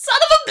 you son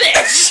of a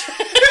bitch!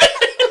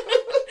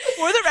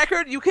 For the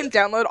record, you can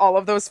download all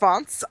of those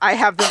fonts. I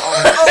have them all.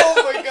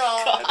 Oh my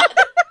god.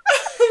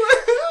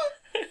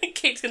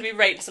 Kate's gonna be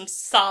writing some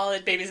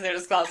solid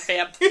Babysitter's Club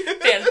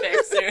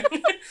fanfic soon.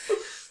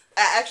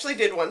 I actually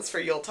did once for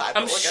Yuletide,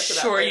 but I'm we'll get to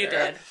that sure later. you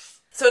did.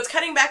 So it's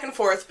cutting back and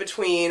forth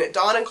between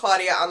Dawn and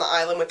Claudia on the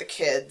island with the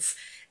kids,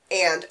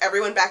 and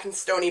everyone back in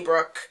Stony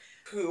Brook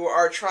who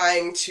are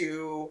trying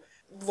to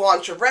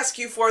launch a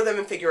rescue for them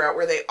and figure out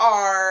where they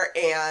are,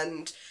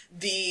 and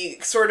the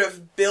sort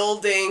of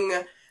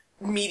building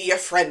media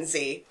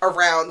frenzy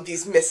around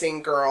these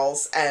missing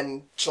girls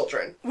and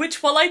children.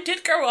 Which, while I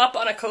did grow up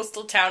on a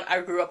coastal town, I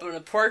grew up in a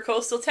poor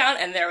coastal town,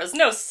 and there was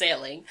no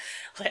sailing.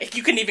 Like,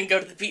 you couldn't even go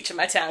to the beach in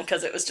my town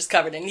because it was just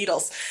covered in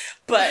needles.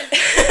 But,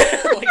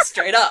 like,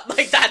 straight up,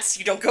 like,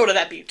 you don't go to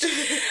that beach.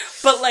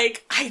 But,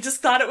 like, I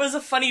just thought it was a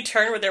funny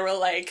turn where they were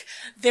like,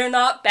 they're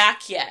not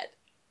back yet.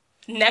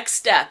 Next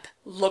step,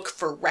 look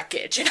for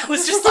wreckage. And I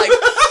was just like,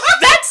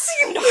 that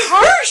seemed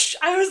harsh.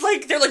 I was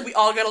like, they're like, we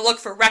all gotta look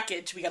for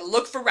wreckage. We gotta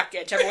look for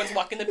wreckage. Everyone's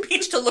walking the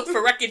beach to look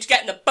for wreckage.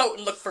 Get in a boat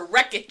and look for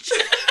wreckage.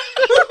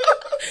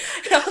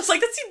 And I was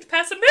like, that seemed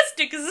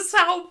pessimistic. Is this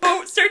how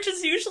boat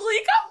searches usually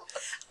go?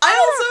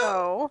 I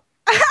also...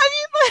 I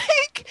mean,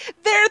 like,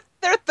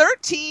 they're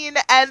 13,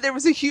 and there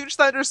was a huge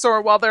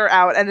thunderstorm while they're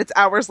out, and it's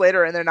hours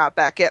later, and they're not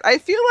back yet. I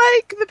feel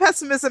like the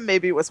pessimism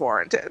maybe was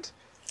warranted.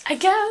 I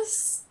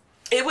guess.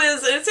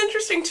 It's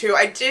interesting too.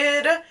 I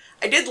did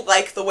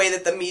like the way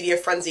that the media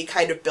frenzy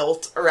kind of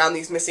built around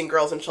these missing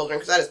girls and children,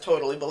 because that is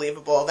totally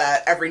believable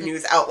that every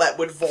news outlet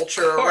would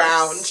vulture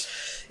around,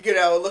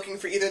 looking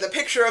for either the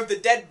picture of the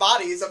dead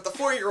bodies of the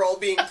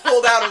 4-year-old being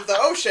pulled out of the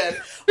ocean,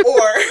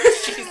 or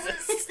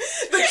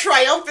Jesus, the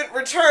triumphant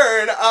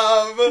return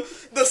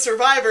of the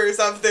survivors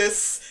of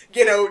this,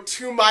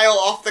 2-mile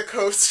off the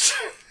coast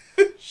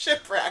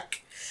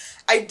shipwreck.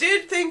 I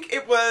did think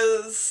there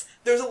was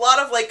a lot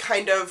of, like,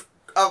 kind of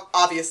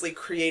obviously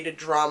created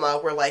drama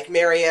where, like,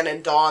 Marianne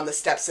and Dawn, the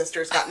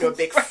stepsisters, got into a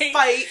big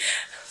fight.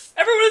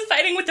 Everyone was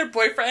fighting with their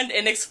boyfriend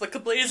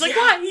inexplicably. It's like,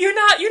 why? You're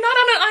not on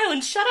an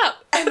island. Shut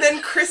up. And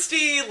then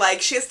Christy,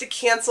 like, she has to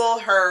cancel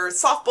her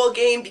softball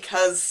game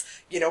because,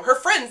 her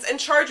friends and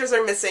Chargers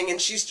are missing, and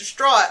she's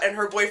distraught, and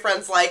her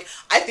boyfriend's like,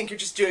 I think you're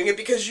just doing it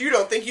because you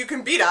don't think you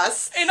can beat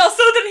us. And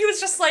also then he was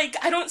just like,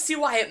 I don't see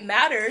why it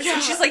matters. Yeah.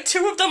 And she's like,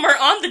 2 of them are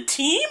on the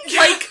team? Yeah.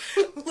 Like,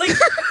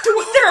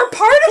 they're a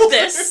part of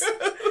this.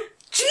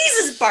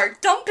 Jesus,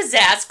 Bart, dump his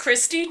ass,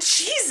 Christy.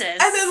 Jesus.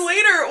 And then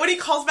later, when he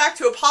calls back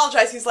to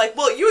apologize, he's like,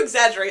 well, you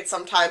exaggerate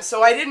sometimes,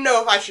 so I didn't know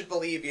if I should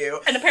believe you.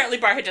 And apparently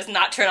Bart had just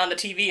not turned on the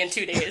TV in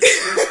 2 days. Because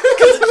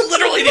it's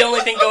literally the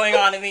only thing going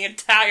on in the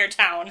entire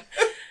town.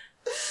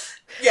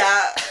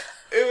 Yeah,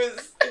 it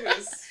was...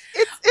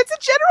 It's a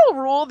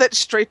general rule that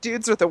straight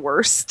dudes are the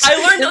worst. I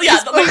learned,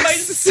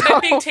 my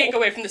big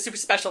takeaway from the super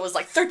special was,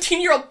 like,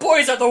 13-year-old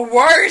boys are the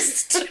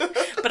worst!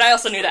 But I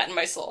also knew that in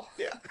my soul.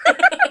 Yeah.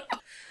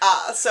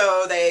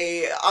 So on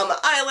the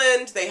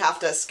island, they have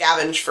to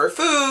scavenge for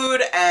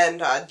food,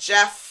 and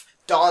Jeff,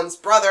 Dawn's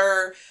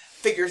brother,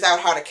 figures out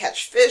how to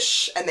catch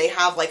fish, and they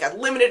have, like, a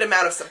limited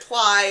amount of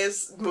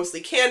supplies,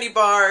 mostly candy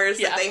bars,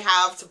 that they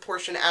have to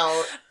portion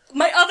out.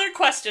 My other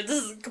question,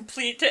 this is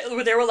complete,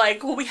 where they were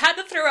like, well, we had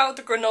to throw out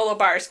the granola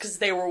bars because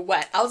they were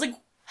wet. I was like,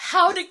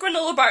 how did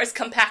granola bars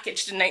come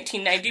packaged in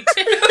 1992?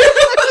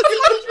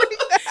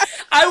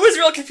 I was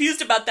real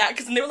confused about that,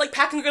 because they were, like,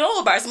 packing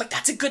granola bars. I'm like,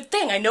 that's a good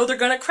thing. I know they're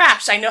gonna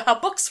crash. I know how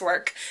books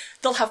work.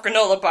 They'll have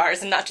granola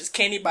bars and not just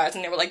candy bars.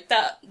 And they were like,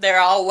 they're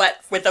all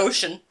wet with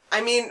ocean.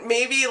 I mean,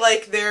 maybe,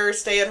 like, their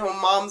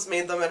stay-at-home moms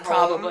made them at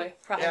home. Probably.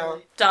 Yeah.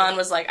 Dawn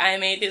was like, I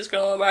made these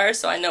granola bars,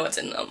 so I know what's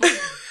in them.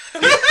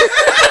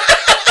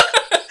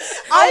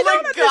 I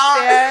don't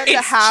understand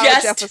it's how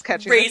just Jeff was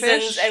catching raisins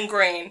the fish. and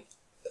grain.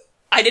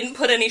 I didn't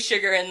put any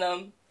sugar in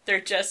them.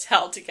 They're just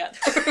held together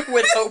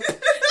with hope.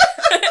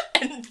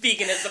 And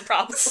veganism,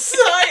 probably.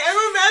 So I'm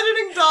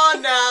imagining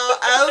Dawn now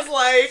as,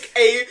 like,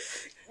 a,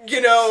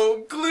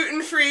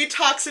 gluten-free,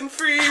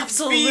 toxin-free,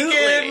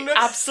 vegan.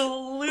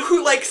 Absolutely.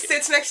 Who, like,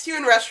 sits next to you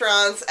in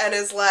restaurants and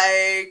is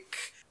like,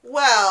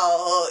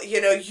 well,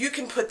 you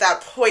can put that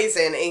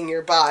poison in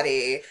your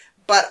body,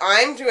 but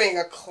I'm doing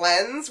a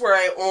cleanse where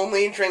I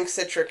only drink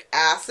citric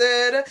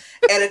acid, and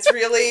it's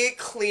really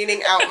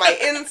cleaning out my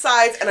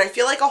insides, and I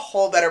feel like a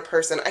whole better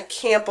person. I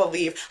can't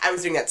believe I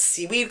was doing that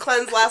seaweed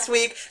cleanse last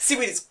week.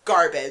 Seaweed is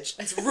garbage.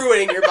 It's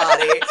ruining your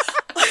body.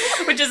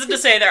 Which isn't to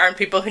say there aren't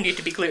people who need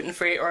to be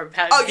gluten-free or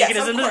have veganism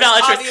yes, is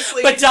valid choice.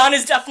 But Dawn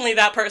is definitely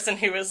that person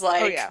who was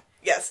like, oh, yeah.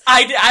 Yes.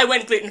 I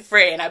went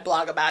gluten-free and I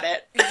blog about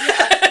it.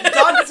 Yeah.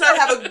 Dawn does not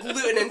have a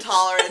gluten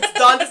intolerance.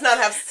 Dawn does not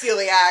have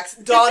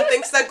celiacs. Dawn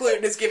thinks that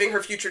gluten is giving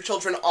her future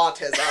children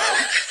autism.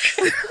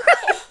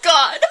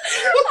 God.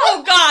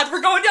 Oh, God.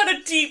 We're going down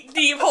a deep,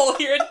 deep hole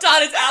here.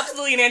 Dawn is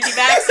absolutely an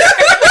anti-vaxxer.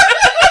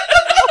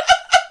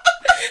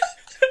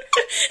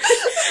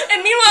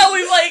 And meanwhile,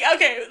 we've like,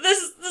 okay,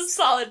 this is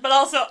solid, but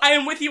also, I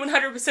am with you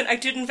 100%. I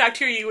did in fact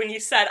hear you when you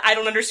said, I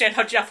don't understand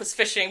how Jeff was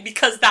fishing,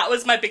 because that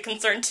was my big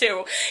concern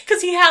too.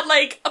 Because he had,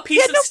 like, a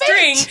piece of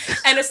string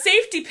and a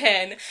safety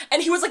pin,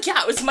 and he was like,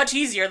 yeah, it was much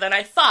easier than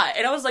I thought.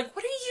 And I was like,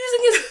 what are you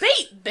using as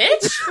bait,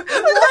 bitch? Like,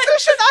 the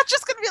fish are not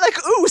just gonna be like,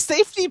 ooh,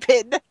 safety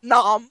pin,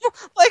 nom.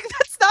 Like,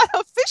 that's not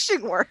how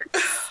fishing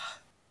works.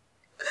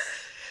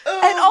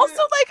 And also,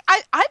 like,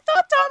 I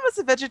thought Don was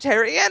a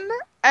vegetarian,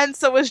 and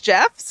so was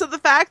Jeff, so the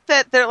fact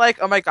that they're like,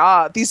 oh my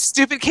god, these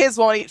stupid kids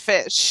won't eat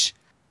fish,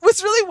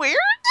 was really weird.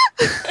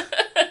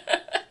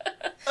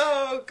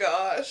 Oh,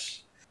 gosh.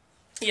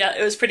 Yeah,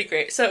 it was pretty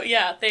great. So,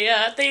 yeah,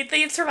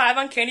 they survive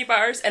on candy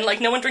bars, and, like,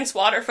 no one drinks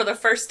water for the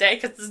first day,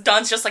 because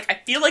Dawn's just like, I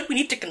feel like we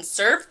need to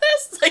conserve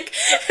this. Like,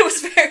 it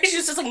was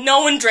she's just like,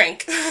 no one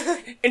drink,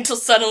 until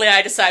suddenly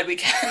I decide we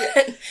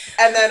can.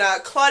 And then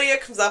Claudia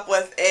comes up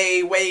with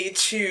a way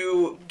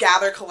to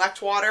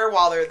collect water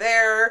while they're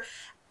there,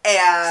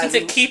 and... Since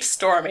it keeps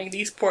storming,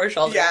 these poor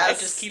children, yes. it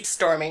just keeps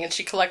storming, and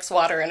she collects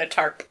water in a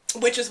tarp.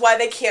 Which is why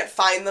they can't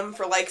find them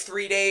for, like,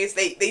 3 days.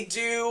 They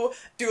do,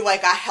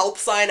 like, a help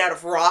sign out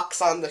of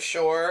rocks on the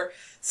shore,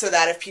 so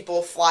that if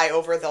people fly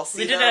over, they'll see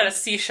them. They did it out of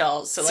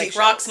seashells, so, like,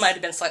 rocks might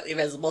have been slightly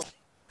visible.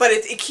 But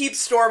it keeps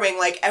storming,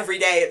 like, every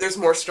day there's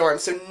more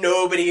storms, so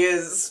nobody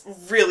is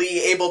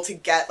really able to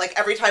get, like,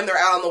 every time they're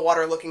out on the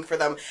water looking for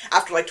them,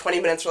 after, like, 20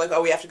 minutes, they're like,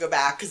 oh, we have to go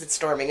back, because it's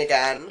storming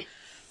again.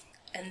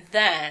 And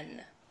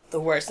then... the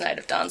worst night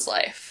of Dawn's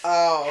life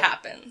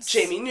happens.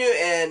 Jamie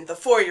Newton, the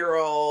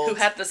 4-year-old... who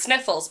had the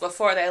sniffles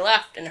before they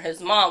left, and his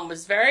mom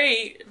was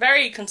very,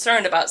 very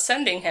concerned about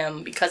sending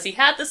him because he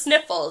had the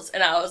sniffles,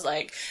 and I was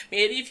like,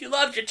 maybe if you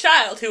loved your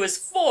child who is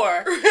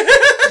 4,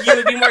 you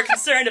would be more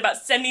concerned about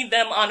sending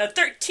them on a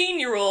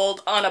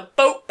 13-year-old on a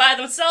boat by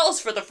themselves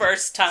for the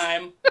first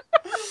time.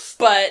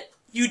 But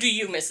you do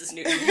you, Mrs.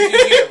 Newton. You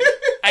do you.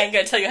 I ain't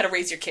gonna tell you how to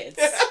raise your kids.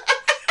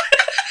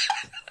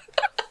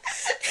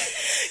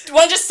 You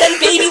want to just send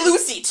baby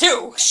Lucy,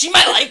 too? She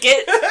might like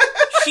it.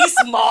 She's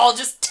small,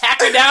 just tack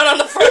her down on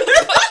the front of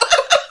the boat.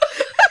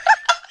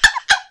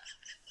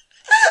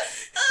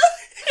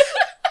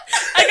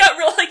 I got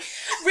real, like,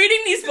 reading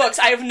these books,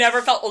 I have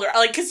never felt older.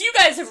 Like, because you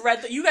guys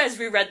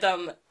reread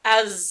them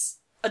as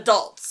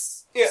adults.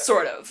 Yeah.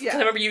 Sort of. Yeah. I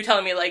remember you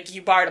telling me, like,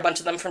 you borrowed a bunch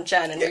of them from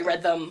Jen and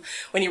reread them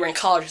when you were in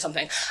college or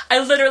something. I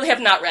literally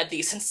have not read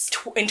these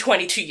in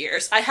 22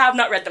 years. I have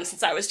not read them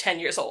since I was 10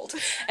 years old.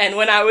 And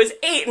when I was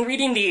 8 and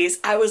reading these,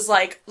 I was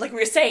like we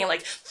were saying,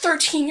 like,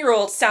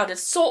 13-year-olds sounded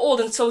so old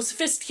and so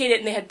sophisticated,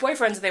 and they had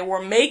boyfriends, and they wore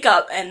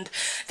makeup, and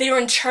they were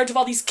in charge of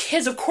all these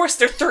kids. Of course,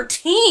 they're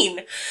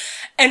 13!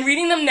 And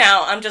reading them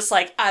now, I'm just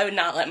like, I would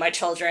not let my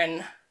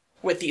children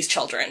with these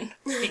children,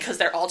 because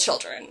they're all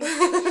children.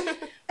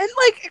 And,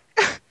 like...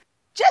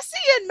 Jessie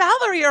and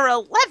Mallory are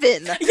 11. Yeah,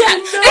 no. And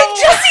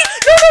Jessie,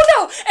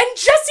 no. And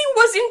Jessie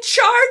was in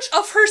charge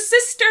of her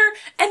sister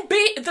and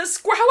the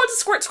Squirt. How old is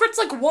Squirt? Squirt's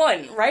like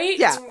 1, right?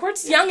 Yeah.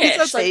 Squirt's youngish.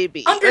 He's a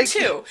baby. Like, under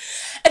 2.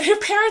 And her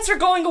parents are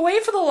going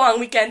away for the long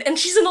weekend, and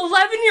she's an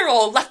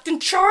 11-year-old left in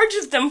charge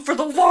of them for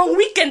the long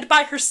weekend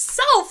by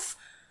herself.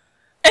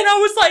 And I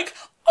was like,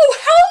 oh,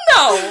 hell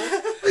no.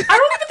 I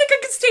don't even think I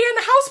could stay in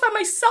the house by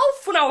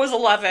myself when I was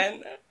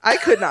 11. I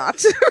could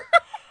not.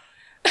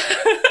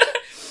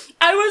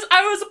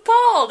 I was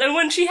appalled, and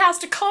when she has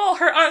to call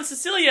her Aunt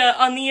Cecilia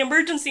on the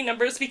emergency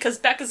numbers because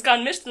Becca's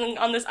gone missing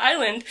on this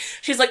island,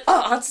 she's like,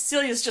 oh, Aunt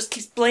Cecilia's just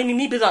keeps blaming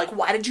me, but like,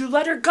 why did you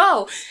let her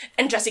go?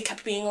 And Jessie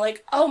kept being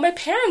like, oh, my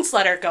parents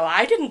let her go.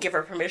 I didn't give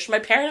her permission. My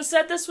parents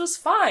said this was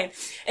fine.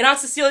 And Aunt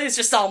Cecilia's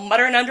just all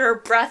muttering under her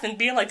breath and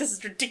being like, this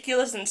is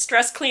ridiculous and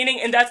stress cleaning,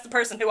 and that's the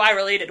person who I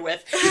related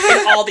with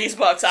in all these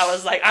books. I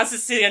was like, Aunt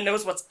Cecilia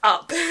knows what's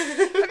up.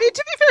 I mean,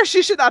 to be fair,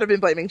 she should not have been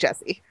blaming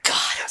Jessie.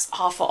 God, it was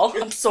awful.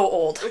 I'm so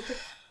old.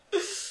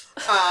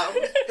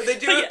 But they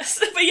do.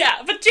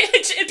 But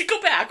to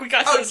go back, we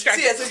got so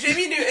distracted. So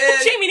Jamie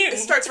Newton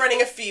starts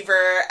running a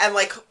fever and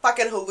like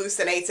fucking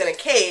hallucinates in a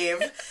cave,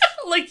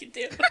 like you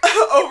do,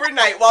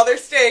 overnight while they're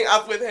staying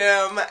up with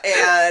him,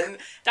 and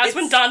that's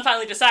when Dawn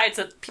finally decides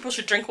that people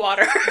should drink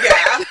water.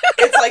 Yeah,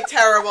 it's like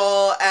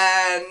terrible,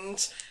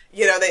 and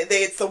you know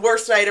it's the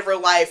worst night of her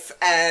life,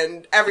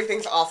 and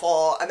everything's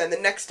awful, and then the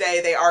next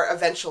day they are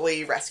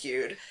eventually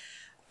rescued.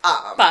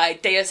 By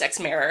Deus Ex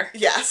Mirror.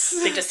 Yes.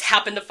 They just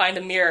happened to find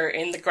a mirror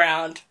in the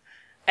ground,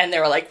 and they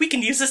were like, we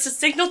can use this to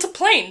signal to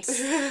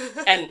planes.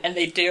 And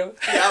they do.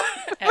 Yep.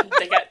 And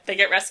they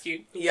get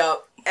rescued.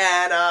 Yep.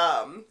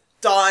 And,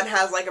 Dawn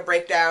has, like, a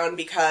breakdown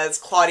because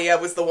Claudia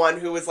was the one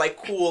who was,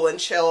 like, cool and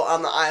chill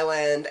on the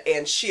island,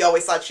 and she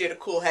always thought she had a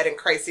cool head in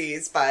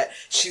crises, but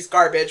she's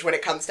garbage when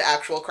it comes to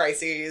actual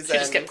crises. She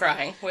just kept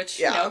crying,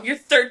 which, you know, you're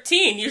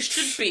 13, you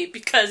should be,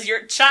 because you're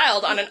a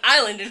child on an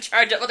island in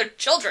charge of other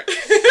children.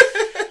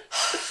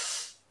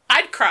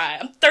 I'd cry.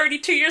 I'm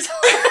 32 years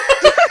old.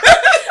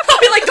 I'll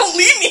be like, don't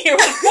leave me here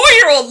with a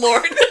 4-year-old,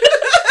 Lord.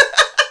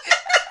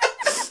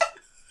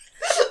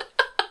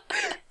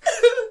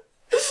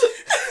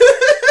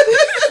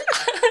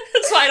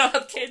 That's why I don't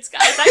have kids,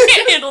 guys. I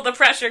can't handle the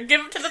pressure.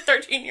 Give them to the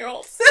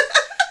 13-year-olds.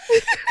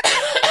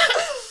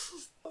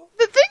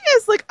 The thing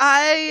is,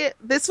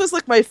 this was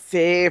like my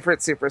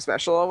favorite super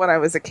special when I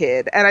was a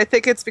kid. And I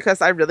think it's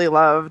because I really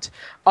loved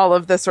all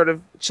of the sort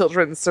of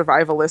children's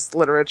survivalist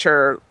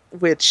literature,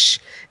 which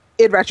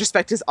in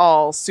retrospect is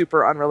all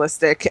super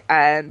unrealistic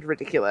and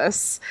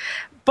ridiculous.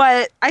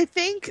 But I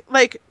think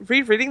like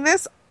rereading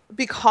this,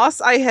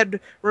 because I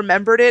had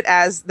remembered it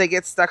as they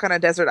get stuck on a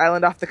desert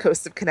island off the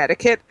coast of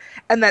Connecticut,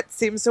 and that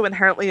seems so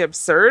inherently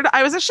absurd,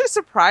 I was actually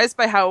surprised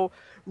by how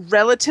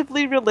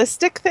relatively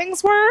realistic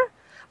things were.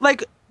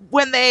 Like,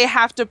 when they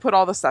have to put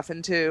all the stuff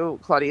into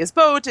Claudia's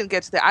boat and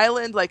get to the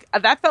island, like,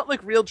 that felt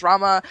like real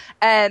drama,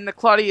 and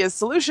Claudia's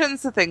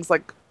solutions to things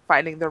like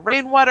finding the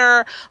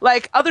rainwater,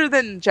 like, other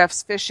than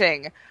Jeff's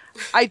fishing,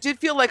 I did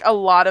feel like a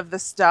lot of the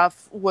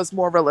stuff was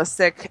more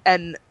realistic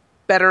and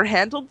better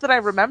handled than I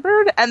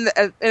remembered, and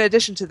in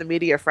addition to the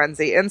media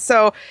frenzy. And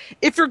so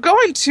if you're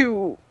going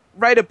to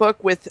write a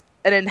book with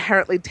an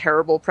inherently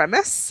terrible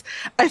premise,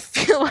 I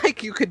feel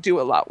like you could do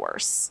a lot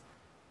worse.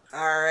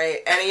 All right.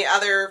 Any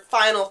other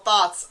final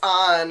thoughts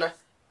on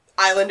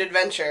Island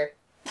Adventure?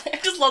 I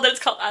just love that it's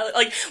called Island.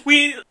 Like,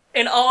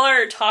 in all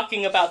our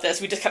talking about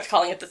this, we just kept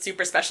calling it the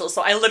Super Special,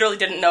 so I literally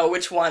didn't know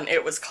which one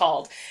it was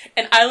called.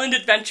 And Island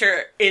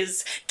Adventure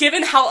is,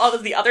 given how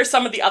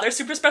some of the other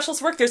Super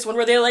Specials work, there's one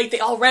where they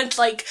all rent,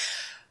 like,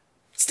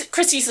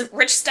 Christy's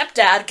rich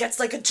stepdad gets,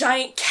 like, a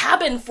giant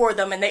cabin for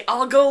them, and they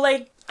all go,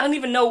 like, I don't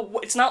even know,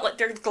 it's not like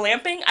they're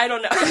glamping? I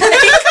don't know.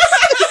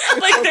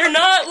 Like, they're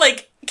not,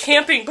 like,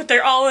 camping, but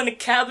they're all in a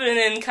cabin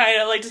and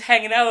kind of, like, just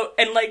hanging out,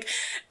 and, like,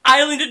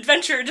 Island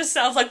Adventure just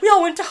sounds like we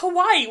all went to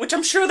Hawaii, which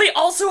I'm sure they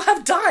also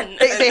have done.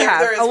 They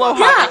have.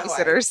 Aloha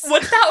babysitters.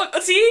 What's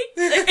that? See?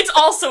 It's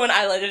also an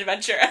Island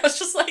Adventure. I was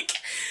just like,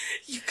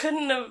 you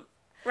couldn't have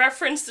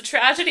referenced the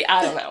tragedy?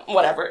 I don't know.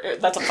 Whatever.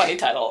 That's a funny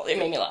title. It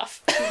made me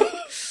laugh.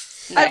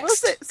 I will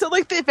say, so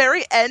like the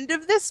very end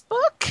of this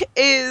book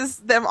is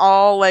them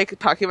all like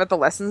talking about the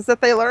lessons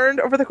that they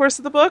learned over the course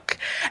of the book,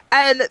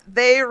 and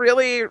they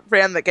really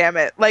ran the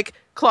gamut. Like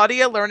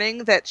Claudia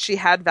learning that she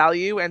had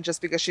value, and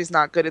just because she's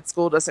not good at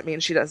school doesn't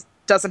mean she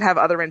doesn't have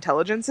other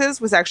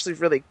intelligences, was actually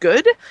really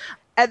good.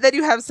 And then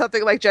you have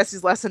something like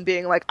Jesse's lesson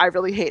being like, I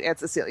really hate Aunt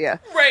Cecilia.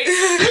 Right.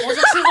 Well,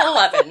 she's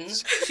 11.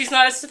 She's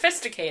not as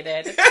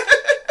sophisticated.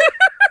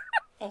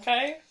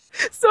 Okay.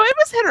 So it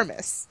was hit or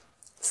miss.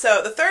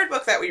 So the third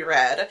book that we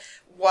read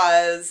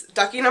was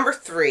Ducky Number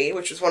 3,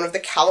 which was one of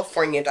the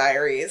California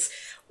Diaries,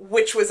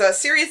 which was a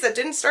series that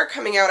didn't start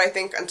coming out, I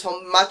think,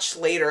 until much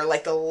later,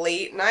 like the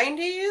late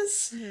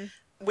 90s,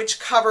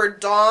 which covered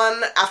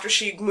Dawn after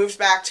she moves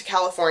back to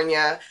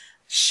California.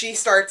 She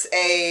starts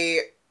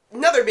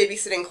another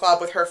babysitting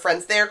club with her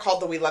friends there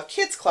called the We Love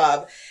Kids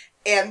Club,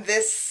 and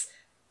this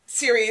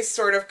series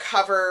sort of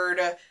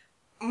covered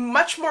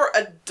much more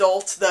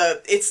adult. The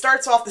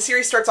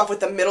series starts off with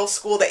the middle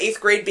school, the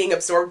 8th grade being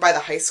absorbed by the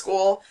high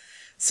school.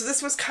 So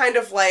this was kind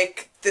of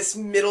like this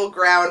middle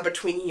ground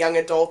between young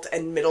adult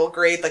and middle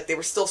grade. Like they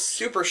were still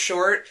super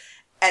short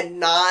and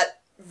not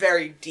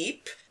very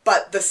deep,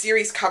 but the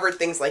series covered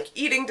things like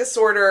eating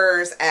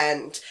disorders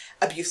and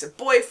abusive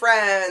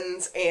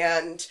boyfriends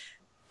and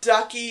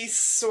Ducky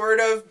sort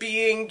of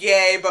being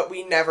gay, but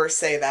we never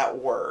say that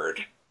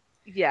word.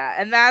 Yeah,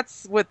 and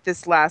that's what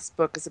this last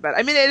book is about.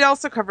 I mean, it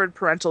also covered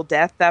parental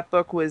death. That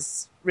book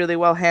was really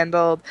well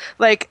handled.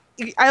 Like,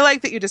 I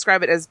like that you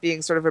describe it as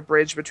being sort of a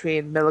bridge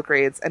between middle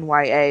grades and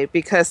YA,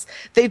 because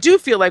they do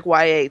feel like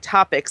YA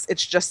topics.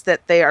 It's just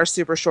that they are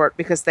super short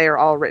because they are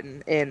all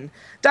written in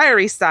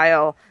diary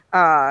style,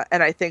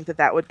 and I think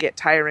that would get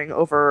tiring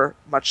over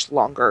much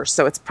longer,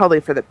 so it's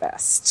probably for the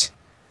best.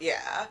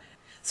 Yeah.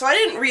 So I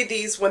didn't read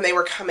these when they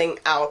were coming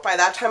out. By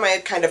that time, I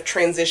had kind of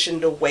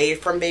transitioned away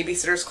from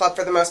Babysitter's Club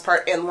for the most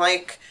part. And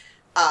like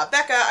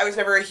Becca, I was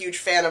never a huge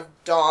fan of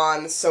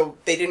Dawn, so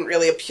they didn't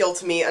really appeal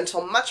to me until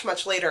much,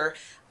 much later,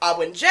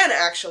 when Jen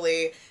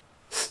actually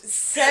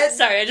said...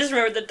 Sorry, I just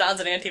remembered that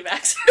Dawn's an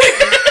anti-vaxxer.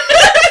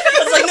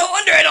 I was like, no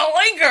wonder I don't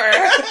like her.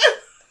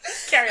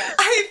 Carry on.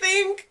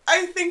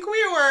 I think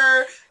we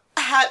were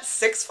at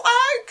Six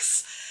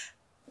Flags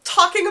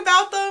talking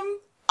about them.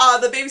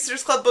 The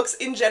Babysitter's Club books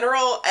in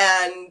general,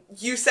 and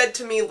you said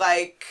to me,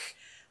 like,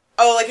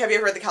 oh, like, have you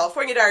ever read the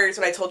California Diaries?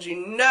 When I told you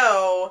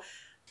no,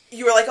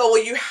 you were like, oh,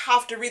 well, you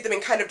have to read them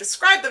and kind of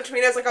describe them to me,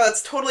 and I was like, oh,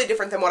 that's totally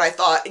different than what I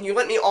thought, and you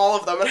lent me all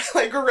of them, and I,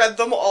 like, read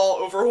them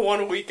all over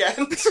one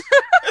weekend.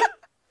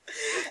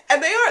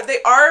 And they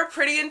are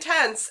pretty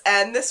intense,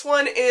 and this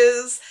one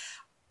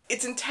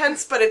it's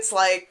intense, but it's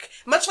like,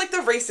 much like the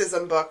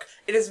racism book,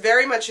 it is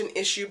very much an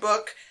issue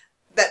book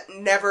that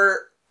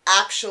never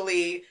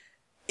actually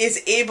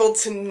is able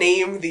to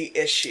name the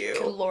issue.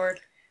 Good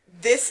Lord.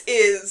 This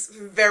is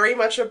very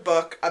much a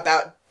book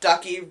about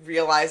Ducky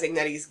realizing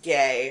that he's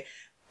gay,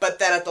 but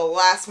then at the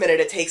last minute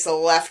it takes a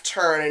left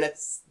turn and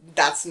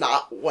that's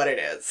not what it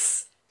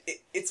is.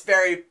 It's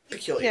very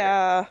peculiar.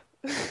 Yeah.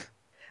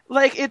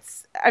 Like,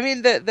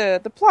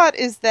 the plot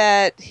is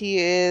that he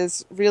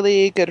is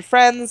really good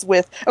friends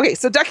with... Okay,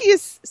 so Ducky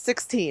is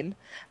 16,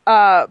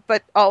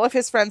 but all of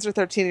his friends are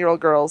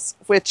 13-year-old girls,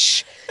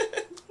 which...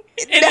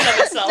 in and of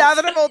itself. Now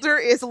that I'm older,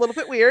 is a little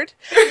bit weird.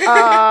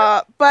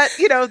 But,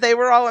 you know, they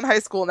were all in high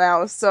school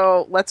now,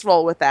 so let's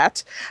roll with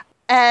that.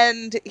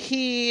 And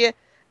he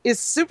is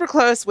super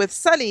close with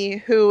Sunny,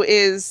 who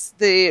is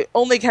the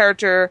only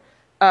character,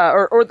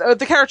 or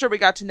the character we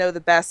got to know the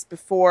best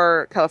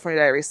before California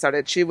Diaries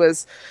started. She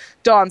was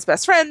Dawn's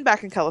best friend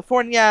back in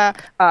California,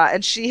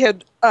 and she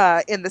had,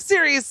 in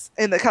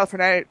the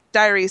California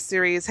Diaries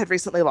series, had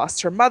recently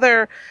lost her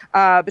mother,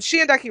 but she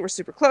and Ducky were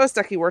super close.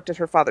 Ducky worked at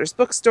her father's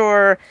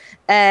bookstore,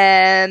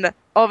 and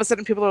all of a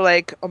sudden people are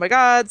like, oh my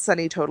god,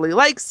 Sunny totally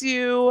likes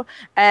you,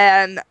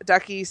 and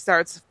Ducky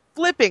starts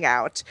flipping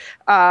out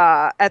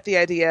at the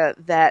idea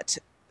that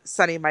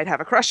Sunny might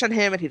have a crush on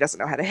him, and he doesn't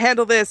know how to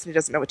handle this, and he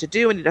doesn't know what to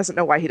do, and he doesn't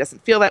know why he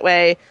doesn't feel that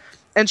way.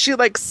 And she,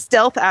 like,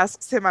 stealth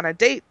asks him on a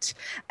date,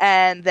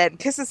 and then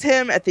kisses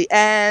him at the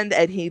end,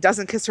 and he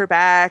doesn't kiss her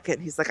back,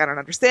 and he's like, I don't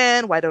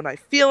understand, why don't I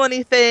feel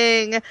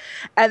anything?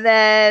 And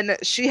then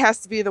she has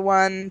to be the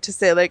one to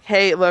say, like,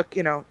 hey, look,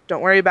 you know,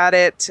 don't worry about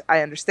it,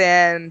 I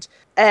understand.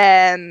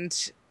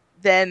 And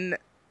then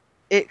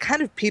it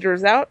kind of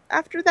peters out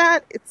after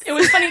that. It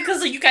was funny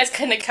because you guys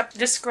kind of kept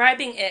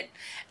describing it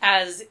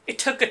as it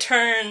took a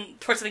turn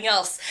towards something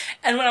else.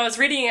 And when I was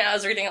reading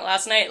it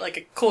last night, like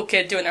a cool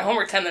kid doing their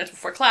homework 10 minutes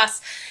before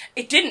class.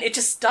 It didn't. It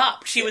just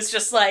stopped. She was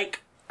just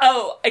like,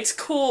 oh, it's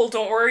cool,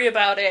 don't worry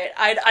about it.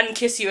 I'd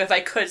unkiss you if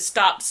I could,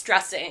 stop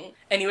stressing.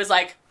 And he was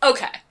like,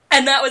 okay.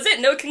 And that was it.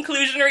 No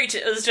conclusion reached.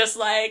 It was just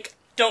like,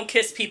 don't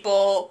kiss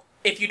people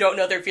if you don't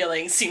know their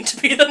feelings, seemed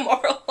to be the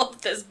moral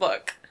of this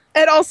book.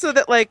 And also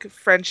that, like,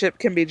 friendship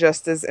can be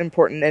just as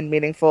important and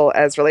meaningful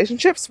as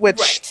relationships,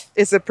 which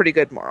is a pretty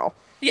good moral.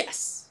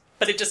 Yes.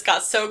 But it just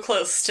got so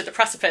close to the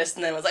precipice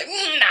and then was like,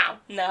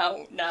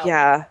 no.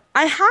 Yeah.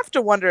 I have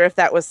to wonder if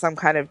that was some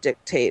kind of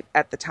dictate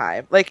at the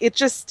time. Like,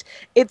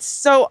 it's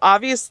so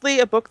obviously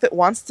a book that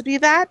wants to be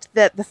that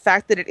the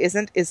fact that it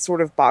isn't is sort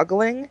of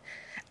boggling.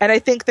 And I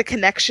think the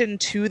connection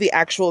to the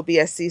actual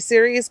BSC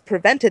series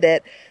prevented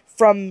it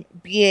from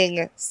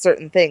being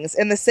certain things.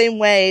 In the same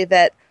way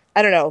that,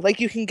 I don't know, like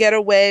you can get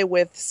away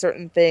with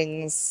certain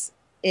things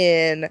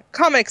in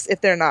comics if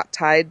they're not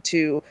tied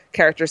to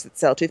characters that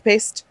sell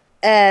toothpaste.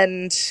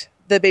 And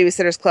the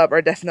Babysitters Club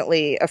are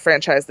definitely a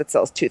franchise that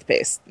sells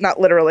toothpaste. Not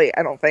literally,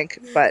 I don't think,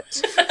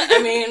 but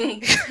I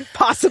mean,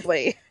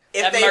 possibly.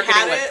 If that they marketing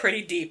had went it,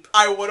 pretty deep.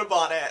 I would have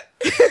bought it.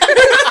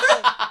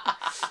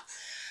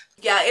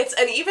 Yeah,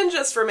 and even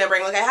just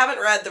remembering, like, I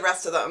haven't read the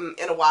rest of them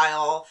in a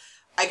while.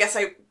 I guess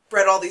I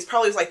read all these,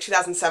 probably it was like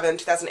 2007,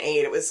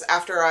 2008. It was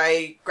after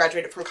I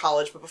graduated from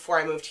college, but before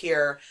I moved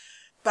here.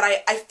 But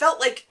I felt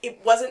like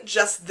it wasn't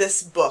just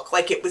this book.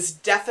 Like, it was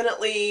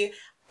definitely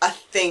a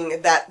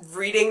thing that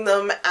reading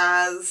them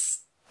as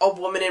a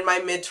woman in my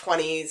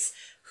mid-20s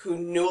who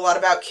knew a lot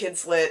about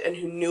kids lit and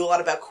who knew a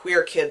lot about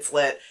queer kids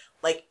lit,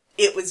 like,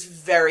 it was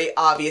very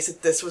obvious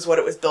that this was what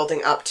it was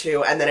building up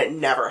to, and then it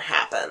never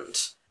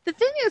happened. The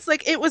thing is,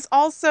 like, it was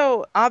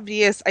also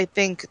obvious, I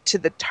think, to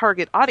the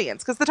target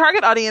audience, because the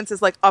target audience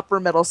is, like, upper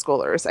middle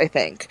schoolers, I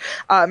think,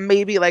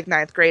 maybe, like,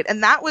 9th grade,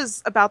 and that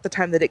was about the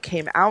time that it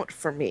came out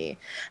for me.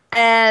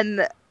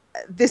 And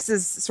this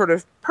is sort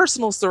of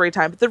personal story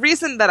time, but the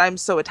reason that I'm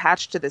so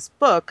attached to this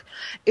book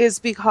is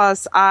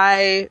because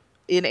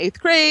in 8th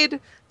grade,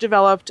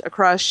 developed a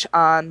crush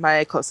on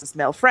my closest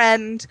male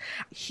friend.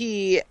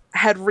 He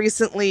had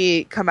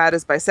recently come out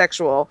as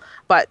bisexual,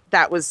 but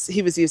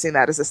he was using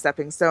that as a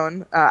stepping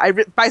stone.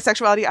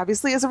 Bisexuality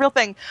obviously is a real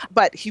thing,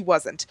 but he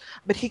wasn't.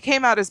 But he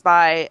came out as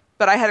bi,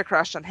 but I had a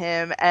crush on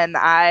him, and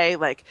I,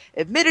 like,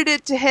 admitted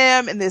it to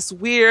him in this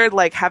weird,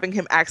 like, having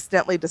him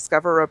accidentally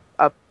discover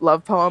a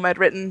love poem I'd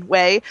written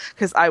way,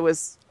 because I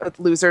was a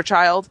loser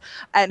child,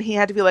 and he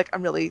had to be like,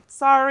 I'm really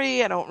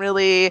sorry, I don't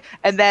really,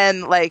 and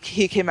then, like,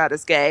 he came out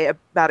as gay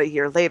about a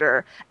year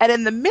later. And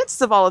in the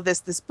midst of all of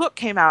this book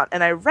came out,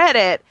 and I read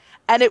it,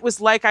 and it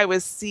was like I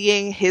was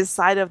seeing his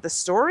side of the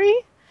story,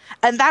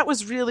 and that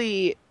was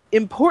really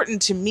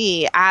important to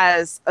me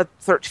as a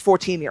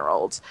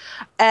 14-year-old.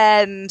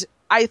 And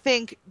I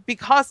think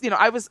because, you know,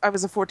 I was a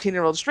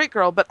 14-year-old straight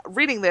girl, but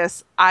reading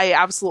this, I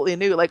absolutely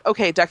knew, like,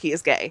 okay, Ducky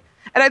is gay.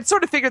 And I'd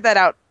sort of figured that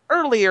out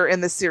earlier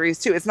in the series,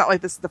 too. It's not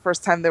like this is the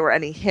first time there were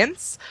any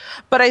hints,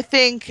 but I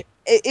think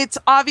it's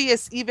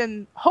obvious,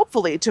 even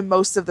hopefully to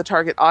most of the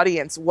target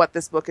audience, what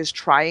this book is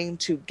trying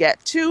to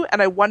get to.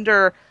 And I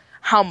wonder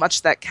how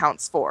much that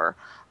counts for,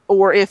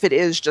 or if it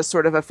is just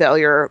sort of a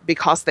failure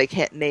because they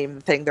can't name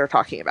the thing they're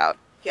talking about.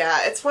 Yeah,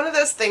 it's one of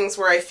those things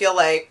where I feel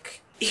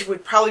like it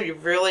would probably be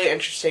really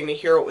interesting to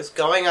hear what was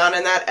going on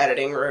in that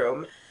editing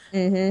room.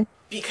 Mm-hmm.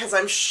 Because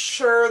I'm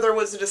sure there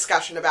was a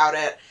discussion about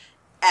it,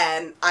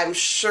 and I'm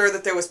sure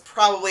that there was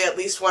probably at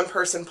least one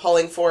person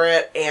pulling for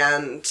it,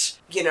 and,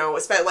 you know,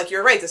 especially, like,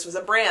 you're right, this was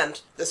a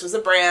brand. This was a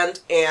brand,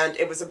 and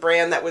it was a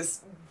brand that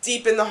was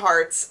deep in the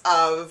hearts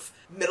of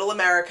middle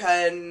America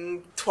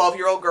and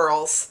 12-year-old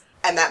girls,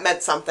 and that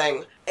meant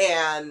something.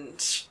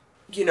 And,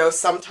 you know,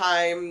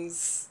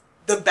 sometimes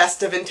the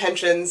best of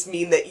intentions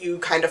mean that you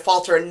kind of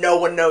falter and no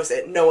one knows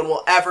it. No one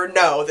will ever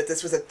know that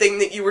this was a thing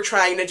that you were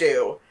trying to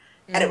do,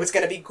 and it was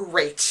going to be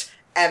great.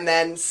 and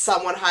then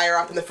someone higher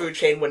up in the food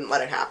chain wouldn't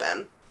let it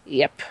happen.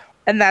 Yep.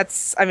 And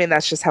that's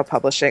just how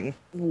publishing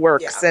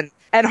works. Yeah.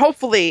 And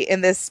hopefully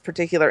in this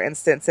particular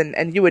instance,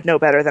 and you would know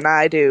better than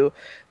I do,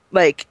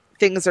 like,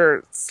 things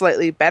are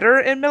slightly better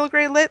in middle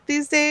grade lit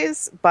these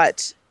days,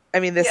 but I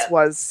mean, this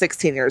was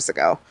 16 years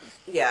ago.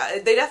 Yeah,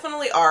 they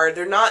definitely are.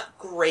 They're not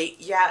great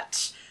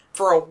yet.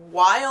 For a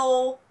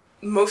while,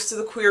 most of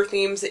the queer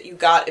themes that you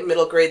got in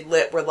middle grade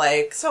lit were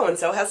like,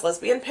 so-and-so has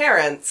lesbian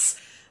parents,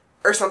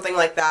 or something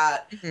like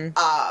that.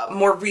 Mm-hmm.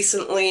 More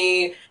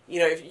recently,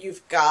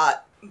 you've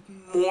got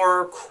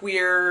more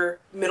queer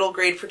middle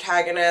grade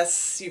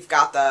protagonists. You've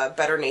got the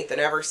Better Nate Than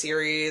Ever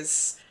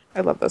series.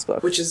 I love those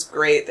books. Which is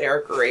great. They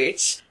are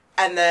great.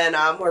 And then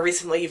more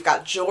recently you've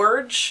got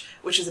George,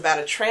 which is about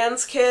a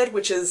trans kid,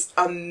 which is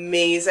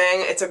amazing.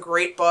 It's a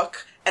great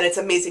book, and it's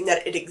amazing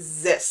that it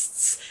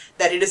exists.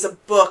 That it is a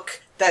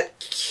book that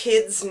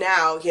kids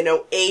now,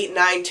 8,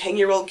 9,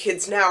 10-year-old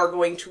kids now are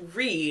going to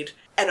read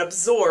and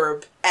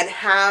absorb and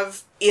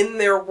have in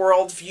their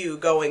worldview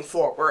going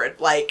forward.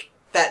 Like,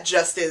 that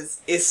just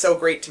is so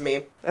great to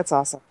me. That's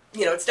awesome.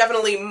 It's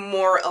definitely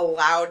more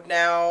allowed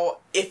now.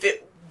 If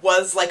it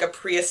was like a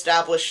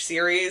pre-established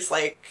series,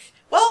 like,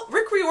 well,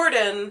 Rick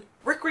Riordan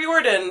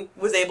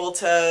was able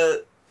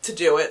to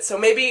do it, so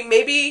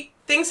maybe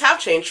things have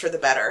changed for the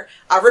better.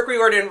 Rick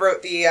Riordan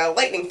wrote the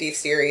Lightning Thief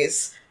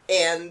series,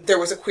 and there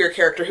was a queer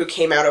character who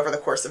came out over the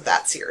course of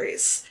that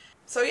series.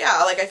 So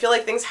yeah, like, I feel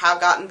like things have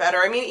gotten better.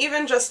 I mean,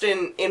 even just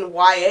in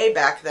YA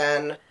back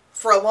then,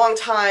 for a long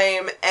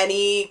time,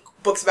 any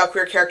books about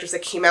queer characters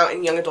that came out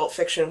in young adult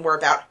fiction were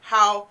about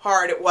how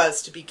hard it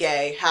was to be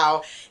gay,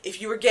 how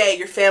if you were gay,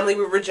 your family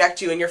would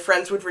reject you and your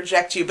friends would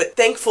reject you, but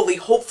thankfully,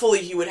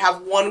 hopefully, you would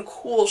have one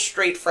cool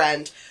straight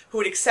friend who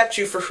would accept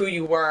you for who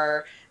you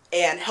were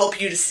and help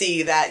you to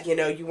see that,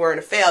 you weren't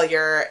a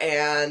failure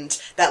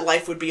and that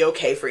life would be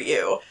okay for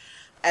you.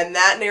 And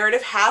that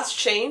narrative has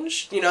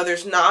changed.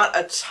 There's not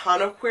a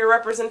ton of queer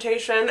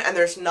representation, and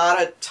there's not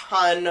a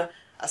ton,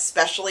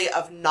 especially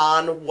of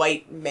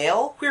non-white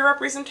male queer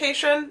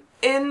representation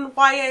in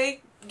YA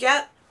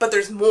yet, but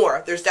there's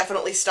more. There's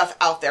definitely stuff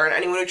out there, and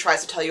anyone who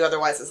tries to tell you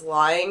otherwise is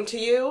lying to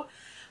you.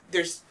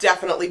 There's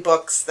definitely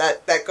books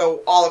that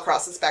go all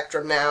across the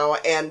spectrum now,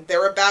 and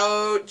they're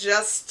about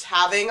just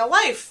having a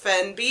life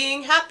and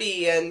being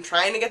happy and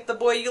trying to get the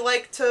boy you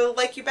like to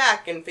like you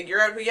back and figure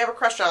out who you have a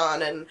crush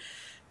on and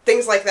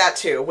things like that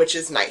too, which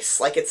is nice.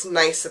 Like, it's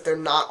nice that they're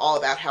not all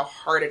about how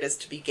hard it is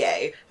to be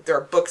gay. There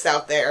are books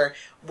out there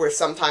where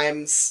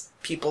sometimes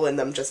people in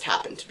them just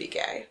happen to be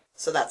gay.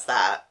 So that's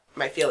that.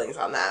 My feelings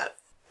on that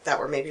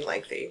were maybe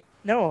lengthy.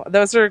 No,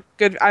 those are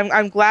good.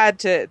 I'm glad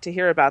to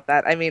hear about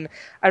that. I mean,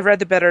 I've read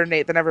the Better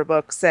Nate Than Ever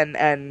books,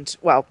 and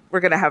well, we're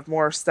going to have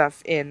more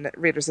stuff in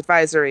Reader's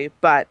Advisory,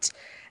 but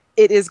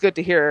it is good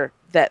to hear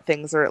that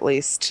things are at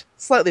least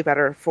slightly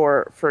better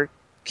for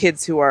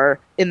kids who are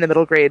in the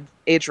middle grade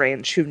age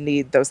range who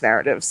need those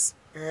narratives.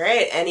 All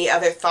right. Any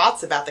other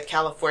thoughts about the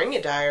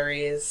California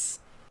Diaries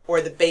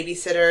or the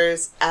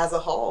Babysitters as a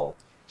whole?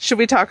 Should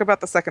we talk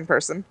about the second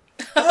person?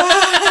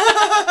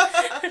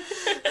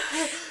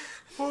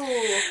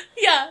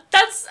 Yeah,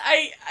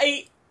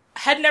 I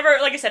had never,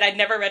 like I said, I'd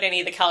never read any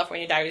of the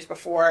California Diaries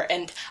before,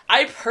 and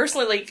I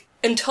personally,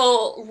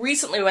 until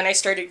recently when I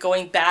started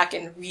going back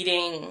and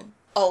reading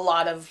a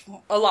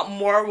lot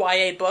more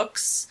YA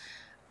books,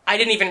 I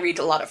didn't even read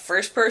a lot of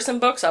first-person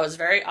books. I was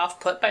very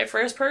off-put by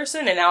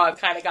first-person, and now I've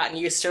kind of gotten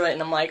used to it,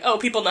 and I'm like, oh,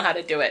 people know how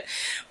to do it.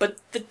 But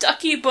the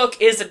Ducky book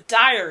is a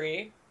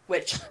diary,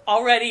 which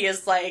already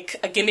is like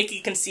a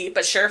gimmicky conceit,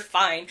 but sure,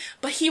 fine.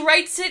 But he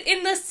writes it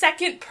in the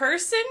second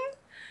person?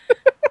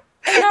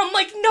 And I'm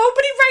like,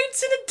 nobody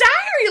writes in a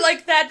diary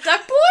like that,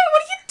 Duck Boy.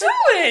 What are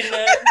you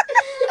doing?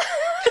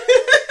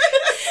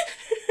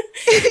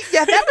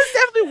 Yeah, that was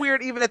definitely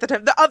weird even at the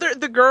time.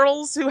 The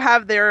girls who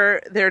have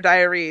their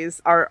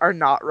diaries are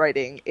not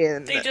writing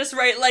in. They just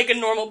write like a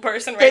normal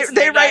person writes in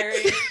their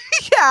diary.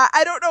 Yeah,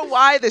 I don't know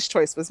why this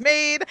choice was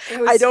made.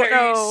 I don't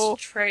know.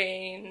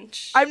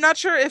 Strange. I'm not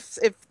sure if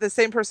the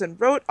same person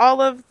wrote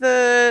all of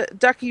the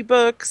Ducky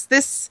books.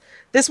 This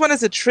one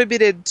is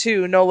attributed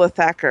to Nola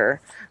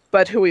Thacker,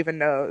 but who even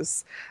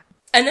knows?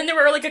 And then there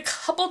were like a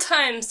couple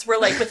times where,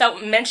 like,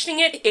 without mentioning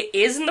it, it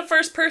is in the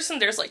first person.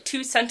 There's like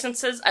 2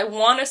 sentences. I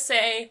want to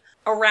say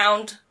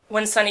around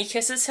when Sonny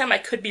kisses him. I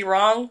could be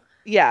wrong.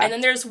 Yeah. And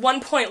then there's one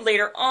point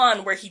later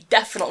on where he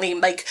definitely,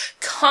 like,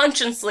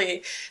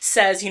 consciously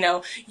says,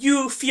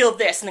 you feel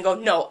this. And they go,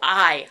 no,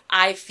 I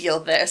feel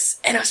this.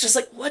 And I was just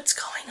like, what's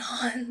going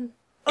on?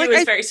 It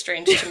was very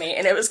strange to me.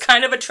 And it was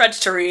kind of a trudge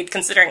to read,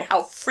 considering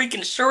how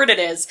freaking short it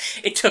is.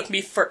 It took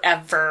me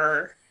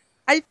forever.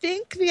 I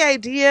think the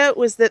idea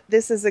was that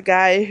this is a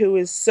guy who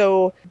is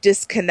so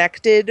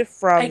disconnected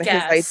from his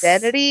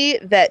identity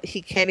that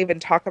he can't even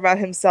talk about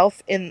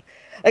himself in...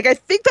 Like, I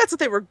think that's what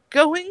they were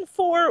going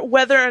for,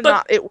 whether or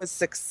not it was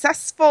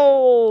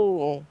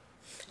successful.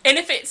 And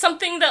if it's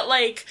something that,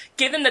 like,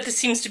 given that this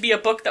seems to be a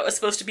book that was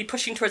supposed to be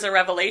pushing towards a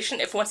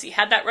revelation, if once he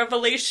had that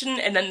revelation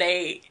and then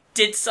they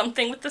did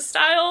something with the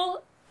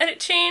style and it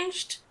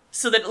changed,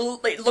 so that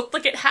it looked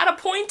like it had a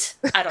point?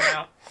 I don't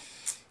know.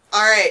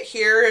 All right,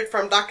 here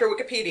from Dr.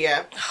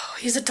 Wikipedia. Oh,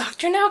 he's a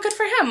doctor now? Good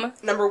for him.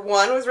 Number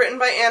 1 was written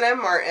by Anna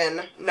M.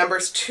 Martin.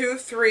 Numbers 2,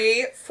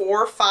 3,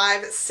 4,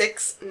 5,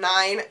 6,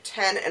 9,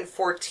 10, and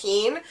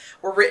 14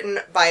 were written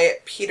by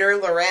Peter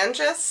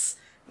Larangis.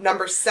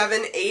 Number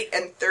 7, 8,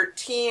 and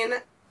 13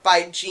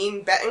 by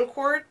Jean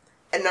Betancourt.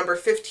 And number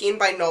 15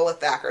 by Nola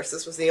Thacker. So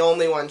this was the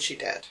only one she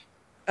did.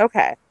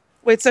 Okay.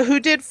 Wait, so who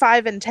did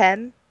 5 and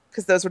 10?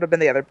 Because those would have been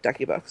the other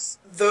Ducky books.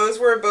 Those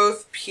were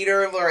both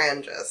Peter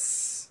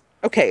Larangis.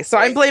 Okay, so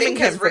I'm blaming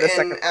him for the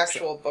second written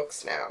actual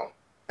books now.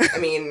 I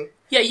mean...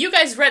 Yeah, you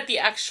guys read the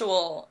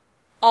actual...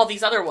 all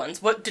these other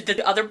ones. What, did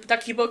the other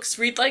Ducky books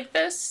read like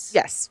this?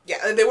 Yes.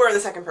 Yeah, they were in the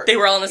second person. They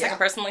were all in the second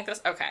person like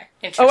this? Okay,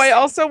 interesting. Oh, I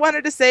also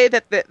wanted to say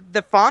that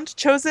the font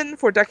chosen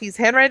for Ducky's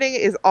handwriting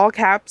is all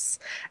caps,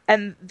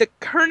 and the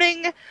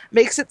kerning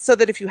makes it so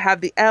that if you have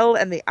the L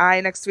and the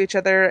I next to each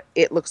other,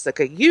 it looks like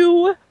a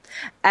U,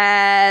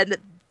 and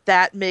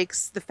that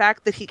makes the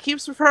fact that he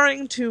keeps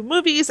referring to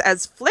movies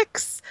as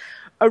flicks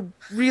a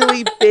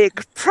really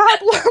big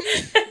problem.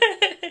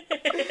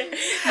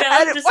 Now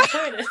I'm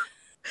disappointed.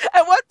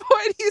 At one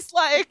point, he's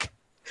like,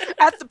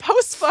 at the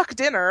post-fuck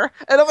dinner,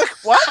 and I'm like,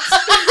 what?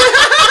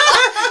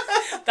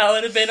 That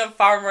would have been a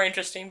far more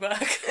interesting book.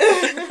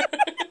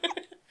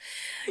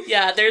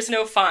 Yeah, there's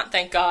no font,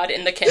 thank God,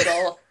 in the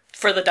Kindle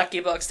for the Ducky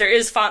books. There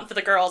is font for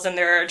the girls and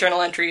their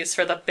journal entries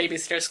for the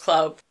Babysitters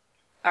Club.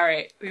 All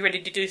right, we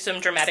ready to do some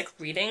dramatic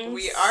readings?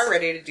 We are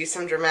ready to do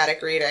some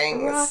dramatic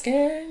readings.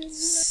 Rockin'.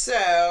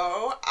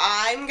 So,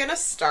 I'm gonna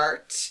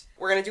start.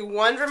 We're gonna do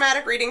one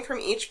dramatic reading from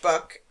each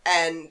book,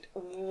 and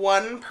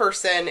one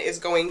person is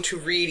going to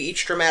read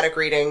each dramatic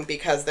reading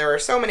because there are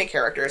so many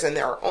characters and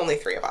there are only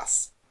 3 of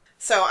us.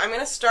 So, I'm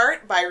gonna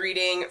start by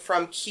reading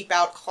from Keep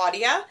Out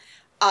Claudia.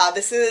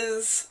 This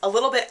is a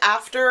little bit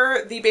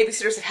after the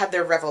babysitters have had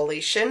their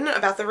revelation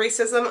about the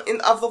racism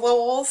of the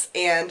Lowells,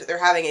 and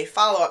they're having a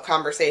follow-up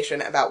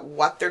conversation about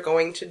what they're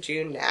going to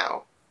do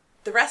now.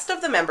 The rest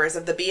of the members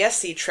of the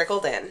BSC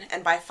trickled in,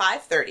 and by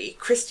 5:30,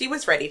 Christy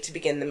was ready to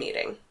begin the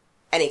meeting.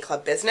 "Any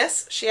club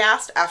business?" she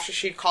asked after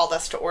she'd called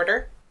us to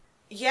order.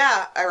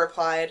 "Yeah," I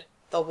replied.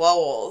 "The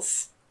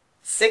Lowells."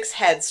 6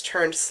 heads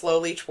turned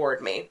slowly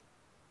toward me.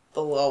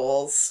 "The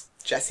Lowells,"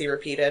 Jessie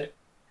repeated.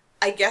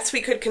 "I guess we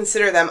could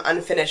consider them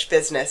unfinished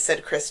business,"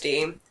 said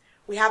Christy.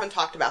 "We haven't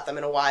talked about them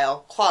in a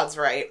while. Claude's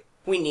right.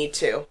 We need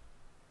to."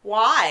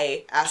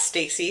 "Why?" asked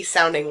Stacy,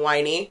 sounding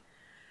whiny.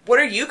 "What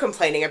are you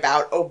complaining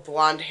about, oh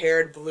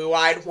blonde-haired,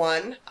 blue-eyed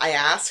one?" I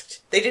asked.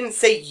 "They didn't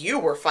say you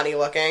were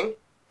funny-looking."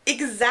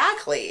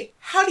 "Exactly.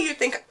 How do you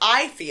think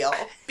I feel?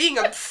 Being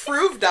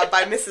approved of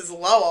by Mrs.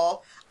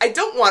 Lowell. I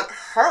don't want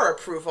her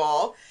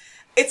approval.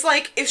 It's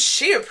like, if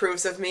she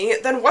approves of me,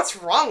 then what's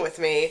wrong with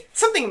me?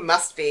 Something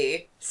must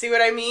be. See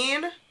what I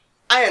mean?"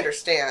 "I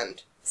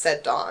understand,"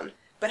 said Dawn.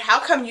 "But how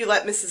come you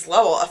let Mrs.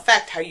 Lowell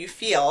affect how you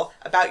feel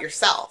about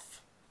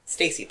yourself?"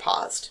 Stacy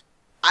paused.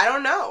 "I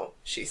don't know,"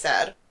 she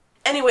said.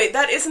 "Anyway,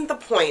 that isn't the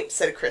point,"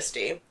 said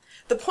Christy.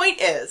 "The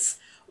point is,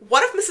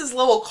 what if Mrs.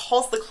 Lowell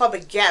calls the club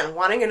again,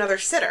 wanting another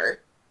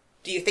sitter?"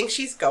 "Do you think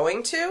she's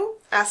going to?"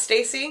 asked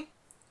Stacy.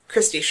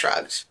 Christy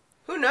shrugged.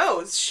 "Who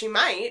knows? She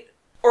might.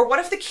 Or what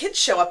if the kids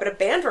show up at a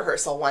band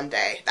rehearsal one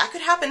day? That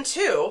could happen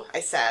too,"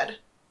 I said.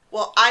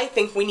 "Well, I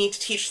think we need to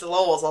teach the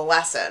Lowells a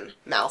lesson,"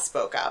 Mal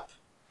spoke up.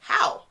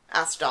 "How?"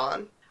 asked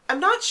Dawn.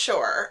 "I'm not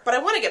sure, but I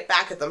want to get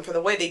back at them for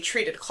the way they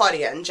treated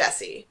Claudia and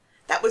Jessie.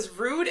 That was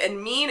rude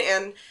and mean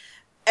and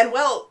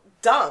well,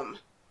 dumb."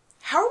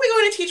 "How are we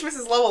going to teach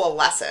Mrs. Lowell a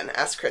lesson?"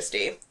 asked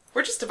Christy.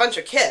 "We're just a bunch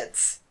of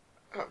kids."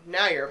 "Oh,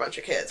 now you're a bunch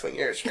of kids when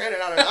you're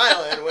stranded on an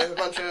island with a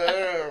bunch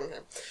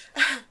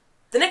of...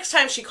 "The next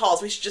time she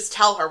calls, we should just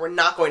tell her we're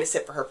not going to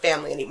sit for her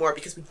family anymore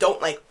because we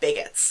don't like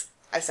bigots,"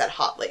 I said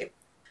hotly.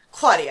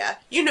 "Claudia,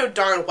 you know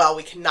darn well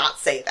we cannot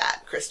say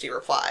that," Christy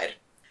replied.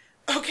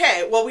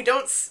 "Okay, well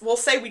we'll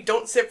say we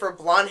don't sit for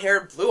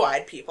blonde-haired,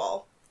 blue-eyed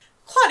people."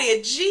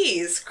 "Claudia,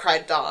 geez,"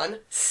 cried Dawn.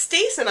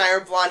 "Stace and I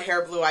are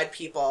blonde-haired, blue-eyed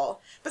people.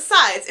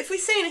 Besides, if we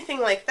say anything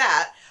like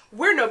that,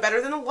 we're no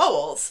better than the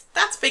Lowells.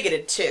 That's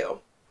bigoted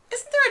too."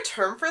 "Isn't there a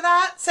term for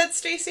that?" said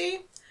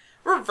Stacy.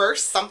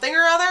 "Reverse something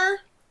or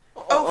other?"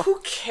 "Oh,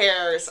 who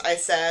cares?" I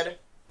said.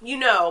 "You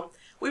know,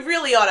 we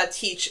really ought to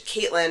teach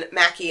Caitlin,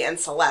 Mackie, and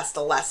Celeste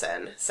a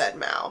lesson," said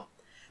Mal.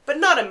 "But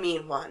not a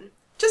mean one.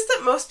 Just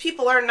that most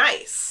people are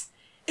nice.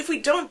 If we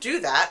don't do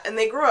that, and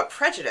they grow up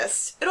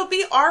prejudiced, it'll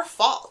be our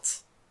fault."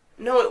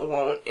 "No, it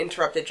won't,"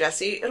 interrupted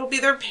Jessie. "It'll be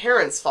their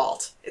parents'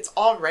 fault. It's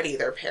already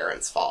their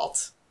parents'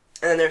 fault."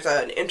 And then there's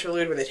an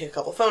interlude where they take a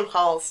couple phone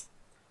calls.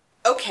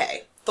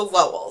 "Okay, the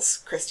Lowells,"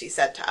 Christy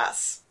said to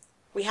us.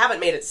 "We haven't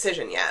made a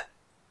decision yet."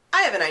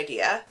 "I have an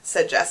idea,"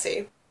 said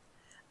Jessie.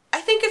 "I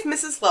think if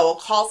Mrs. Lowell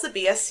calls the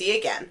BSC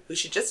again, we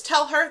should just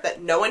tell her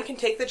that no one can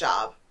take the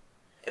job.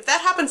 If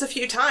that happens a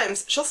few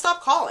times, she'll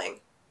stop calling."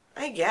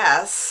 "I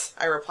guess,"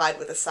 I replied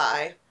with a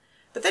sigh.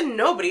 "But then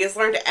nobody has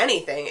learned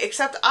anything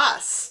except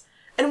us,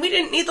 and we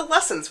didn't need the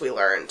lessons we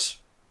learned."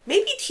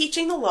 "Maybe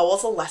teaching the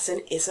Lowells a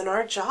lesson isn't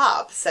our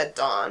job," said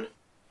Dawn.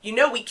 You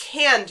know we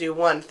can do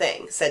one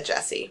thing, said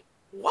Jessie.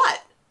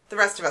 What? The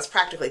rest of us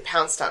practically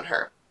pounced on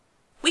her.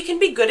 We can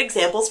be good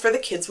examples for the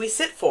kids we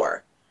sit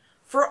for.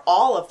 For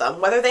all of them,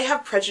 whether they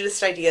have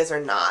prejudiced ideas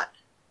or not.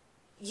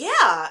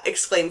 Yeah,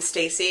 exclaimed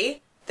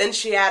Stacy. Then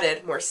she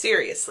added, more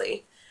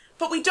seriously,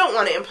 but we don't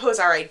want to impose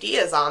our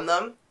ideas on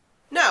them.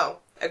 No,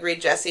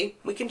 agreed Jessie.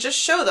 We can just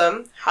show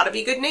them how to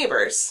be good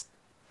neighbors.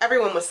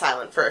 Everyone was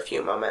silent for a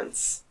few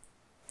moments.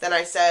 Then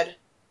I said,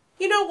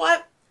 you know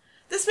what?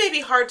 This may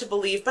be hard to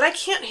believe, but I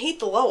can't hate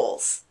the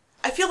Lowells.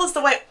 I feel as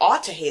though I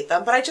ought to hate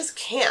them, but I just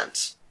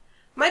can't.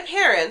 My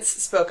parents,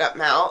 spoke up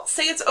Mal,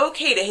 say it's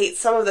okay to hate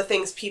some of the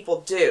things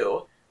people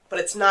do, but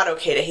it's not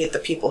okay to hate the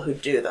people who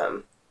do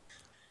them.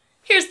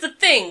 Here's the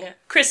thing,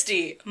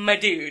 Christy, my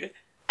dude.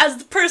 As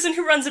the person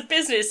who runs a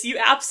business, you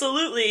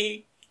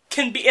absolutely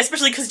can be,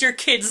 especially because your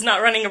kid's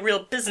not running a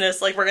real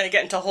business, like we're gonna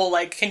get into a whole,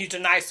 like, can you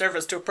deny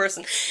service to a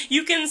person?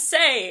 You can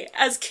say,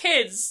 as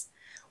kids,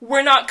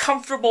 we're not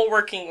comfortable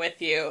working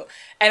with you.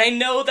 And I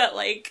know that,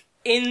 like,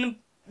 in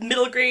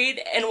middle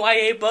grade and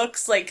YA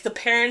books, like, the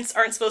parents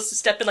aren't supposed to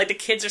step in, like, the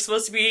kids are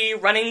supposed to be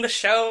running the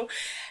show.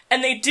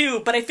 And they do,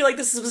 but I feel like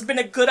this has been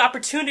a good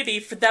opportunity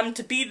for them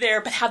to be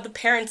there, but have the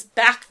parents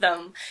back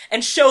them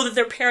and show that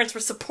their parents were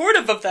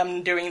supportive of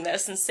them doing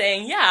this and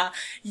saying, yeah,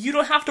 you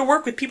don't have to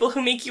work with people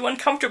who make you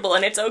uncomfortable,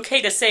 and it's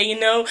okay to say, you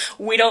know,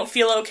 we don't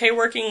feel okay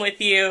working with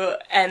you,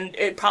 and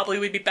it probably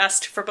would be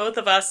best for both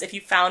of us if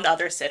you found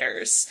other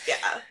sitters.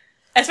 Yeah.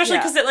 Especially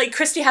because, like,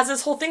 Christy has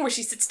this whole thing where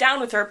she sits down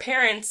with her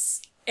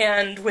parents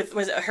and with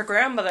her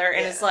grandmother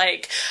and is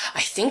like, I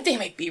think they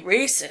might be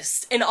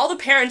racist. And all the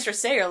parents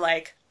are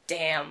like,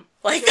 damn.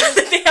 Like,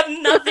 they have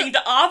nothing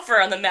to offer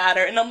on the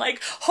matter. And I'm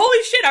like,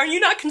 holy shit, are you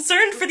not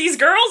concerned for these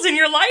girls in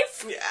your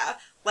life? Yeah.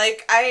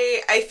 Like,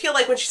 I feel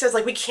like when she says,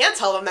 like, we can't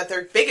tell them that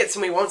they're bigots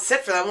and we won't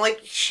sit for them, I'm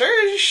like, sure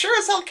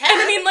as hell can.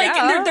 And I mean, like,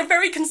 and they're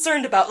very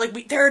concerned about,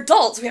 like, they're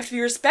adults, we have to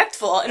be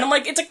respectful. And I'm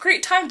like, it's a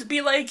great time to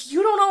be like,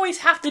 you don't always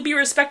have to be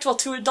respectful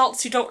to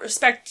adults who don't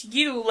respect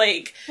you,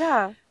 like.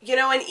 Yeah. You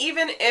know, and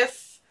even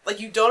if, like,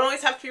 you don't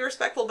always have to be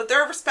respectful, but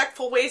there are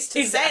respectful ways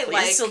to say,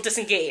 like, still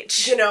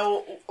disengage. You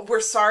know,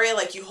 we're sorry,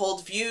 like, you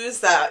hold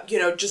views that, you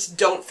know, just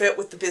don't fit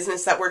with the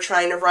business that we're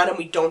trying to run, and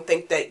we don't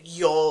think that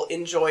you'll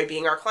enjoy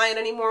being our client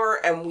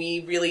anymore, and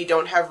we really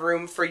don't have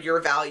room for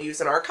your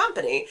values in our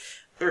company.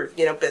 Or,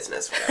 you know,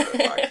 business, whatever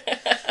the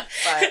fuck.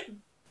 But...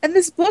 And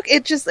this book,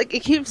 it just, like,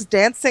 it keeps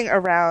dancing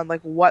around,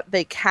 like, what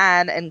they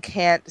can and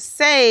can't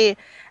say.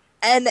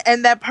 And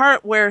that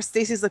part where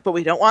Stacy's like, but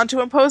we don't want to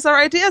impose our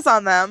ideas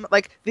on them.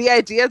 Like, the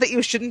idea that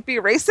you shouldn't be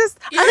racist,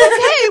 I'm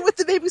okay with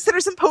the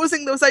babysitters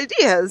imposing those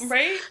ideas.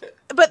 Right?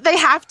 But they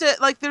have to,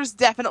 like, there's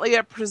definitely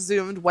a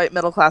presumed white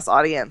middle class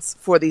audience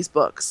for these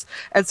books.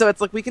 And so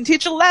it's like, we can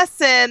teach a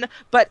lesson,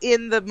 but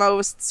in the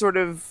most sort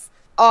of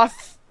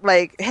off,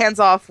 like,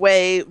 hands-off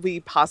way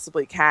we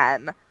possibly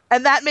can.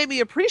 And that made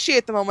me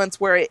appreciate the moments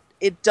where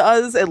it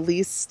does at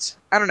least,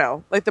 I don't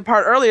know, like the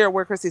part earlier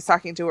where Chrissy's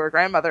talking to her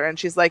grandmother and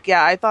she's like,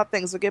 yeah, I thought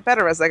things would get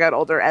better as I got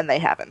older, and they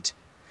haven't.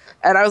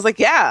 And I was like,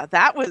 yeah,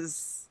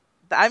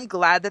 I'm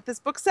glad that this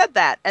book said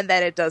that. And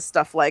then it does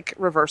stuff like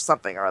reverse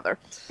something or other.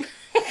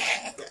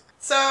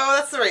 So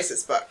that's the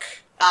racist book.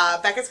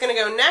 Becca's going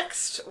to go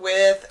next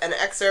with an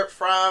excerpt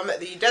from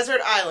the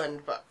Desert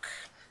Island book.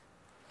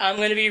 I'm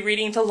going to be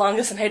reading The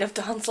Longest Night of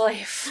Dawn's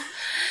Life.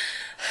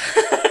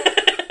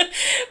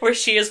 Where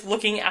she is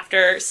looking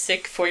after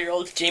sick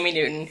 4-year-old Jamie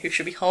Newton, who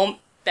should be home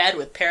bed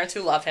with parents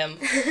who love him,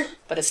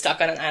 but is stuck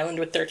on an island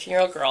with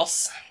 13-year-old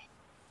girls.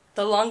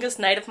 The longest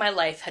night of my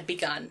life had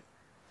begun.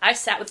 I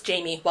sat with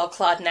Jamie while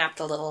Claude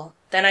napped a little.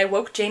 Then I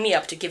woke Jamie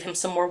up to give him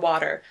some more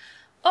water.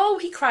 Oh,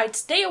 he cried,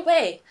 stay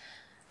away!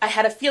 I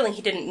had a feeling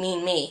he didn't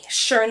mean me.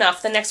 Sure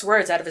enough, the next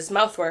words out of his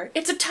mouth were,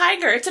 it's a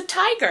tiger! It's a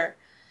tiger!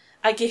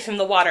 I gave him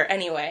the water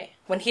anyway.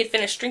 When he had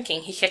finished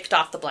drinking, he kicked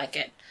off the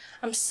blanket.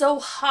 I'm so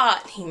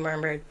hot, he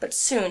murmured, but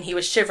soon he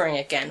was shivering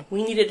again.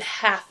 We needed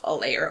half a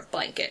layer of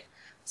blanket.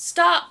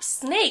 Stop,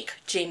 snake,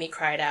 Jamie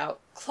cried out.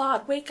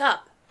 Claude, wake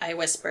up, I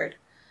whispered.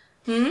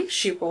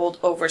 She rolled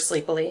over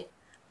sleepily.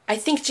 I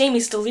think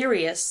Jamie's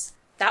delirious.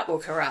 That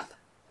woke her up.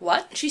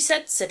 What? She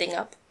said, sitting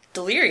up.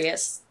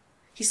 Delirious?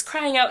 He's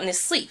crying out in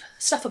his sleep.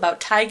 Stuff about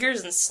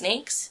tigers and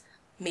snakes.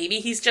 Maybe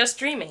he's just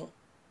dreaming.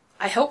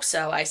 I hope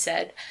so, I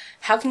said.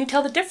 How can you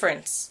tell the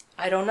difference?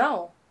 I don't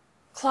know.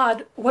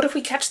 Claude, what if we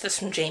catch this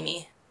from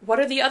Jamie? What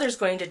are the others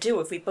going to do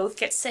if we both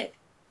get sick?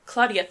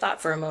 Claudia thought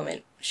for a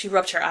moment. She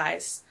rubbed her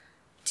eyes.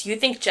 Do you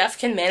think Jeff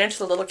can manage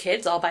the little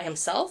kids all by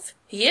himself?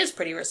 He is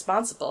pretty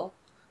responsible.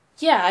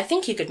 Yeah, I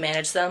think he could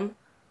manage them.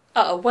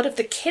 What if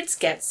the kids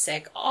get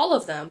sick? All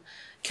of them?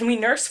 Can we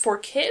nurse 4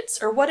 kids?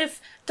 Or what if...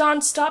 Dawn,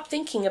 stop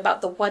thinking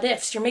about the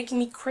what-ifs. You're making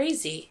me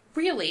crazy.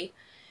 Really.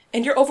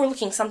 And you're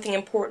overlooking something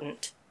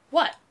important.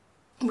 What?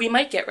 We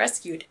might get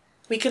rescued.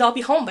 We could all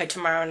be home by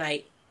tomorrow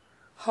night.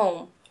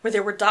 Home, where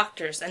there were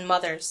doctors and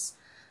mothers.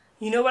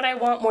 You know what I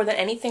want more than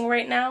anything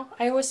right now?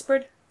 I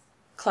whispered.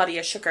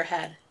 Claudia shook her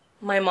head.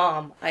 My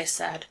mom, I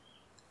said.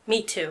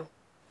 Me too.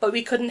 But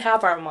we couldn't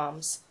have our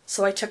moms,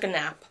 so I took a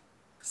nap.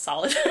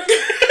 Solid.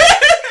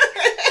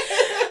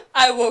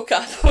 I woke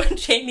up when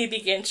Jamie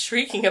began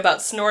shrieking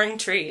about snoring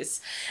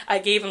trees. I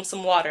gave him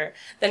some water.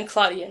 Then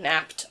Claudia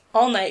napped.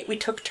 All night we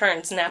took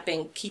turns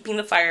napping, keeping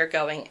the fire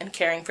going, and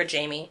caring for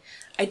Jamie.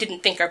 I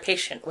didn't think our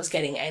patient was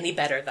getting any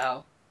better,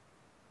 though.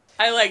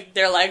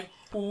 They're like,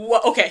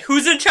 okay,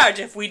 who's in charge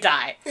if we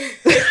die?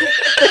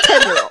 The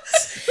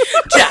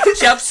 10-year-olds.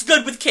 Jeff's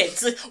good with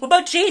kids. Like, what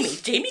about Jamie?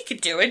 Jamie could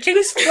do it.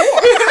 Jamie's 4.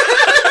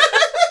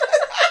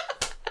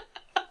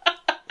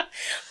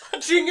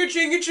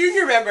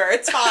 Junior member.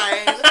 It's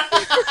fine.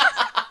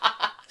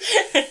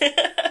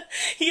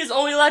 He is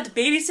only allowed to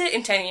babysit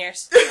in 10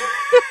 years.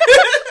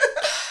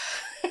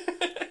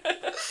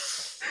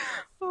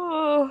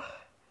 Oh.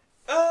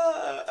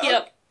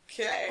 Yep.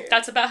 Okay.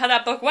 That's about how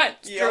that book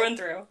went, through and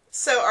through.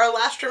 So our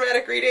last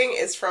dramatic reading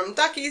is from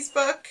Ducky's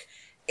book,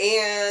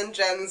 and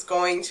Jen's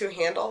going to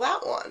handle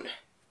that one.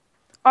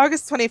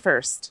 August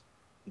 21st.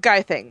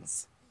 Guy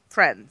things.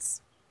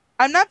 Friends.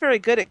 I'm not very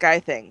good at guy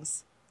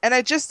things, and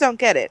I just don't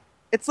get it.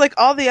 It's like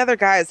all the other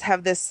guys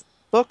have this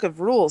book of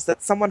rules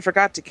that someone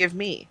forgot to give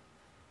me.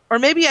 Or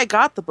maybe I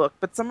got the book,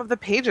 but some of the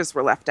pages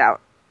were left out.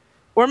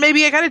 Or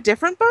maybe I got a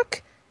different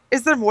book?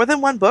 Is there more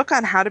than one book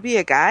on how to be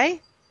a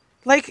guy?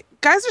 Like,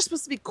 guys are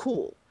supposed to be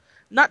cool,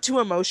 not too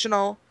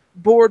emotional,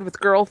 bored with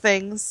girl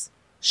things.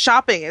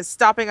 Shopping is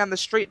stopping on the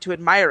street to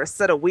admire a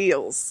set of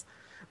wheels.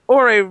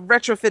 Or a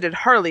retrofitted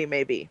Harley,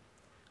 maybe.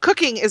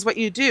 Cooking is what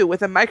you do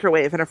with a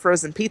microwave and a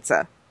frozen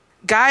pizza.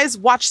 Guys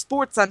watch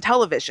sports on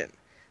television.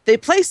 They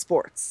play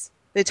sports.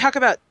 They talk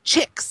about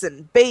chicks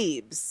and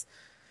babes.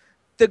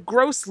 The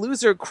gross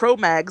loser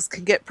Cro-Mags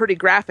can get pretty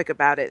graphic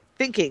about it,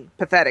 thinking,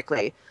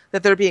 pathetically,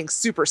 that they're being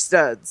super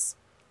studs.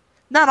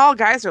 Not all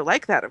guys are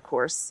like that, of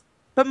course,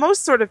 but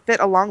most sort of fit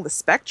along the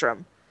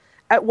spectrum.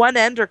 At one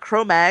end are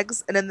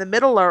Cro-Mags, and in the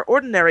middle are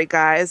ordinary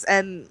guys,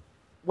 and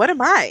what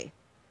am I?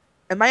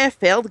 Am I a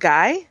failed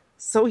guy?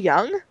 So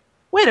young?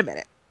 Wait a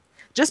minute.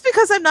 Just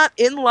because I'm not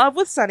in love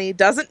with Sunny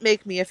doesn't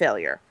make me a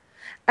failure.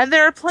 And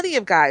there are plenty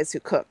of guys who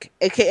cook,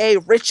 aka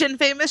rich and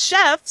famous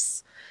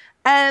chefs,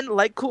 and,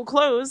 like cool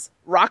clothes,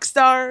 rock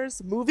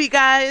stars, movie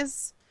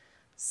guys.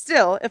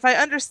 Still, if I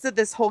understood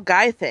this whole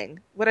guy thing,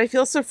 would I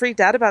feel so freaked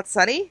out about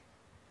Sunny?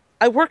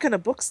 I work in a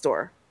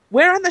bookstore.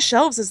 Where on the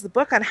shelves is the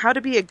book on how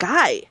to be a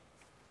guy?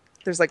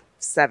 There's like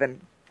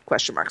 7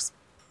 question marks.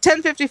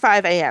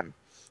 10:55 a.m.,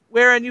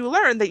 wherein you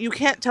learn that you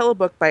can't tell a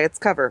book by its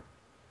cover.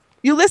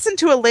 You listen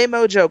to a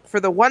lame-o joke for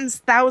the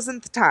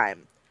 1,000th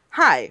time.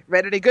 Hi,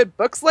 read any good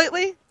books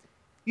lately?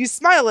 You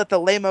smile at the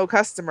lame-o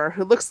customer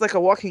who looks like a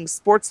walking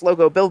sports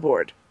logo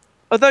billboard.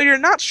 Although you're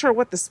not sure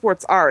what the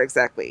sports are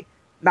exactly.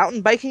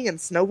 Mountain biking and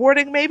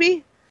snowboarding,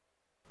 maybe?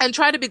 And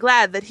try to be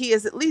glad that he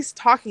is at least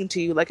talking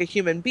to you like a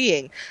human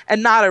being,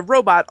 and not a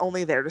robot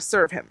only there to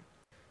serve him.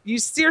 You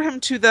steer him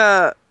to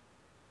the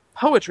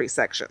poetry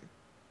section.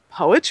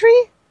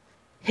 Poetry?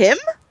 Him?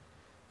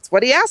 It's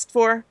what he asked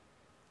for.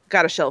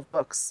 Gotta shelve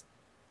books.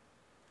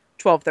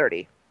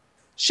 12:30.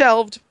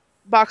 Shelved.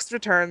 Boxed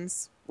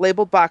returns.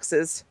 Labeled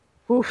boxes.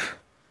 Oof.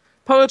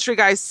 Poetry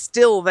guy's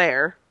still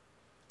there.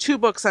 2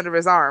 books under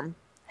his arm.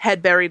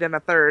 Head buried in a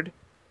third.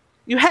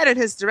 You head in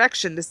his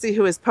direction to see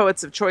who his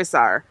poets of choice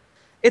are.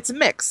 It's a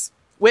mix.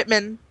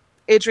 Whitman,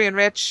 Adrian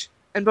Rich,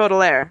 and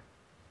Baudelaire.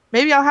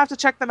 Maybe I'll have to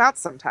check them out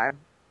sometime.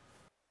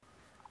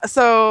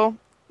 So,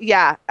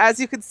 yeah, as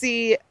you can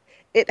see,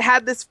 it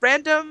had this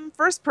random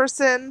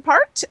first-person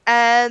part,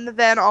 and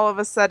then all of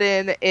a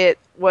sudden it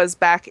was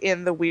back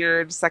in the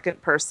weird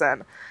second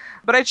person.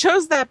 But I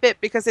chose that bit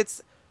because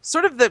it's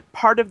sort of the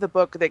part of the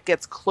book that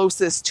gets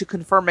closest to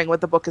confirming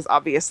what the book is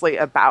obviously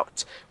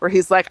about, where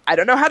he's like, I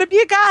don't know how to be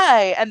a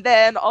guy, and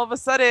then all of a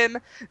sudden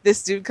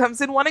this dude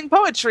comes in wanting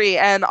poetry,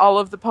 and all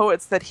of the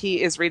poets that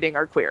he is reading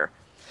are queer.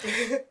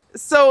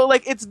 So,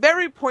 like, it's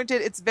very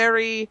pointed, it's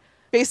very,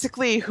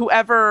 basically,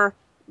 whoever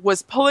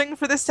was pulling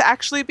for this to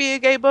actually be a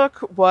gay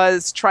book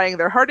was trying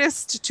their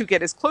hardest to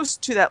get as close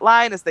to that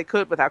line as they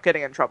could without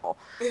getting in trouble.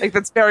 Like,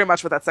 that's very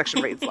much what that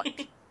section reads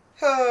like.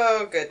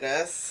 Oh,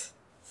 goodness.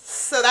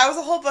 So that was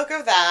a whole book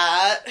of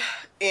that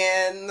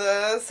in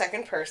the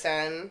second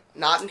person.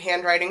 Not in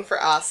handwriting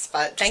for us,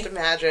 but just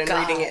imagine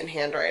reading it in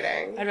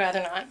handwriting. I'd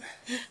rather not.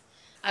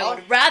 I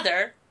would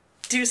rather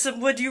do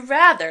some would you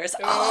rathers.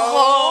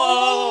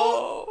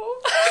 Oh.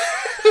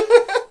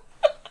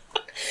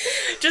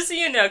 Just so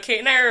you know, Kate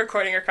and I are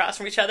recording across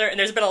from each other, and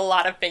there's been a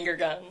lot of finger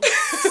guns.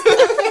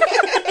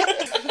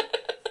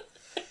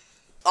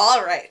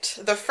 All right.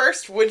 The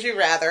first would you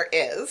rather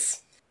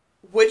is,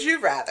 would you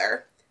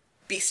rather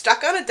be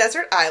stuck on a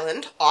desert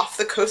island off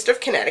the coast of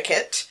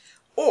Connecticut,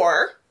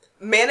 or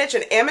manage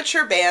an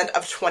amateur band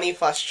of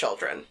 20-plus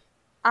children?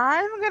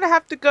 I'm going to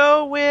have to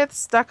go with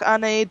stuck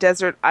on a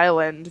desert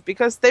island,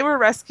 because they were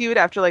rescued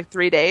after like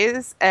 3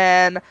 days,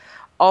 and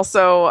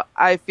also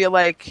I feel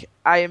like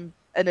I'm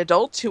an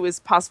adult who is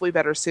possibly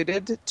better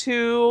suited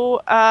to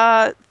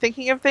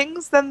thinking of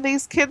things than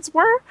these kids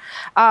were.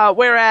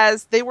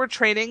 Whereas they were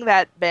training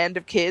that band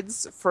of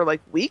kids for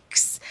like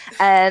weeks,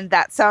 and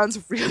that sounds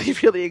really,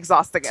 really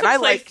exhausting. And I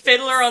like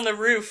Fiddler on the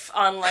Roof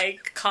on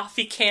like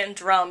coffee can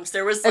drums.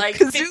 There was like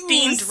kazoos.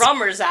 15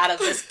 drummers out of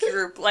this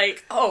group.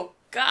 Like, oh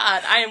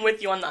God, I am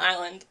with you on the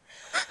island.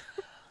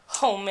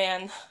 Oh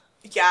man.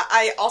 Yeah,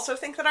 I also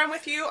think that I'm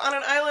with you on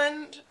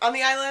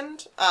the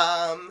island.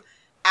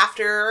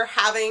 After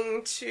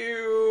having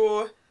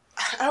to,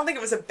 I don't think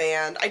it was a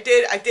band. I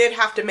did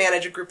have to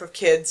manage a group of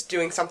kids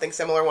doing something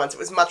similar once. It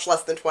was much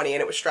less than 20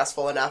 and it was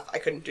stressful enough. I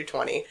couldn't do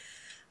 20,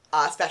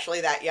 especially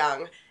that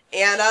young.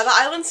 And the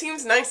island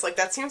seems nice. Like,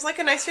 that seems like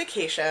a nice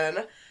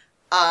vacation.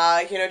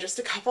 Just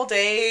a couple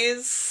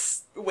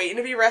days, waiting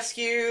to be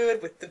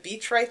rescued with the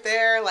beach right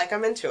there. Like,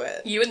 I'm into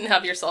it. You wouldn't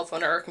have your cell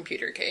phone or a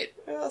computer, Kate.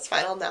 Oh, that's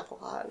fine. I'll nap a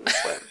lot and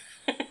swim.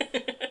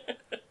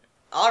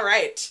 All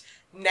right.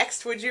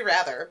 Next, would you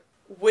rather?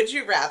 Would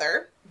you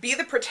rather be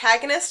the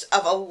protagonist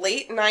of a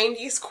late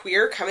 90s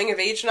queer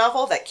coming-of-age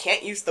novel that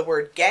can't use the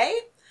word gay,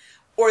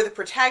 or the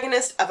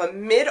protagonist of a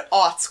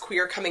mid-aughts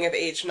queer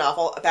coming-of-age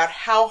novel about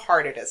how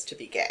hard it is to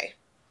be gay?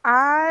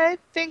 I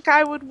think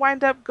I would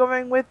wind up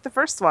going with the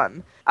first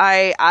one.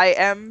 I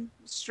am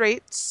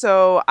straight,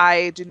 so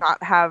I do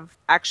not have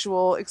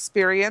actual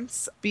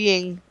experience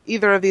being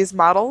either of these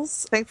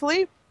models,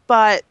 thankfully,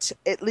 but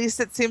at least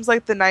it seems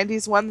like the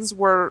 90s ones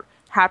were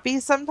happy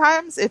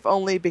sometimes, if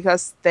only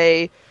because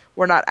they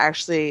were not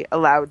actually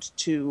allowed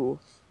to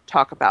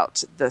talk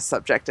about the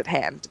subject at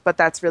hand. But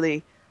that's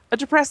really a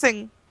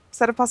depressing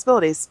set of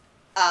possibilities.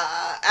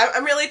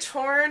 I'm really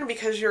torn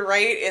because you're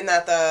right in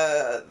that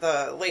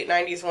the late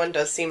 90s one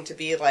does seem to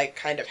be like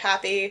kind of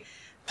happy,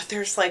 but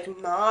there's like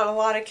not a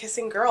lot of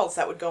kissing girls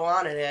that would go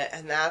on in it,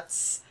 and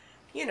that's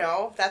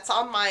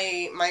on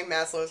my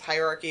Maslow's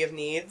hierarchy of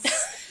needs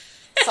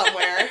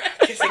somewhere.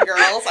 Kissing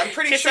girls, I'm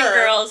pretty sure. Kissing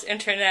girls,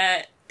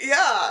 internet.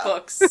 Yeah.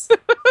 Books.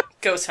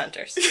 Ghost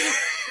hunters.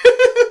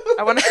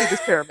 I want to see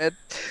this pyramid.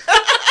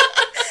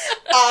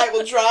 I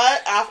will draw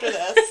it after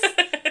this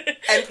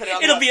and put it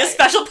on the website. It'll be a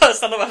special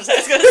post on the website, I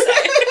was going to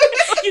say.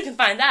 You can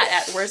find that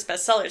at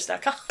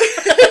worstbestsellers.com.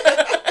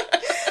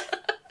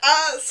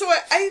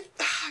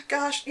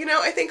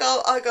 I think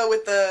I'll go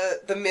with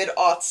the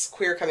mid-aughts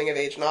queer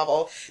coming-of-age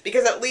novel,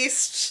 because at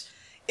least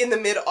in the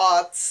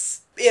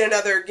mid-aughts, in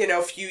another,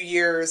 few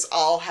years,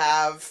 I'll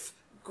have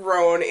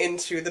grown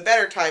into the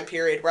better time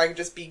period where I can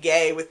just be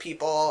gay with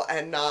people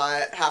and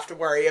not have to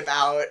worry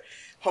about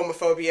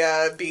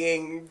homophobia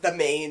being the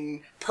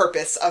main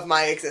purpose of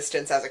my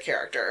existence as a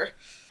character.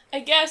 I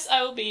guess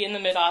I will be in the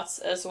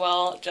mid-aughts as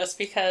well, just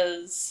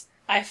because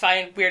I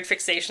find weird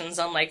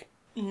fixations on, like,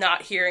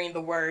 not hearing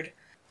the word.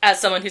 As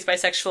someone who's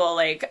bisexual,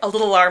 like, a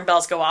little alarm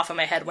bells go off in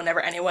my head whenever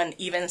anyone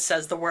even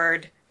says the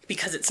word,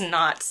 because it's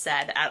not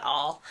said at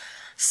all.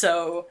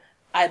 So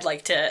I'd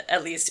like to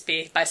at least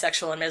be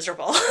bisexual and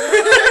miserable.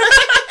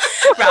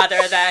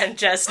 Rather than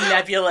just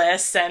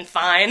nebulous and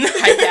fine,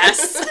 I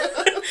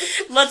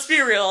guess. Let's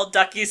be real,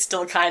 Ducky's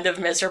still kind of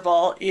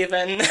miserable,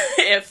 even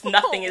if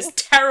nothing is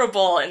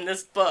terrible in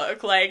this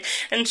book. Like,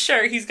 and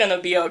sure, he's gonna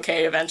be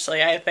okay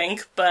eventually, I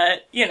think,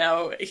 but,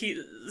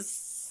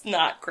 he's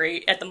not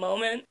great at the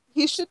moment.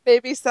 He should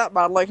maybe stop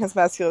modeling his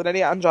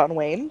masculinity on John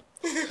Wayne.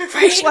 Right?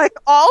 Which, like,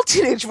 all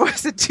teenage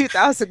boys in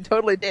 2000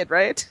 totally did,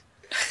 right?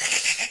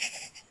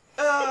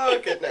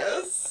 Oh,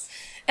 goodness.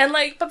 And,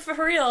 like, but for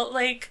real,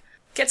 like,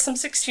 get some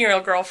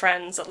 16-year-old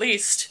girlfriends, at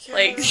least. Yeah.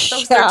 Like,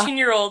 those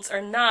 13-year-olds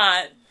are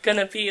not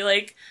gonna be,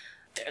 like,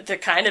 they're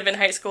kind of in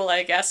high school,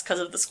 I guess,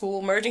 because of the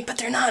school merging, but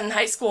they're not in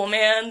high school,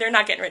 man. They're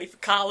not getting ready for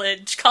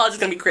college. College is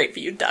gonna be great for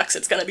you, ducks.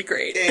 It's gonna be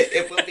great.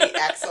 It will be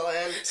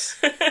excellent.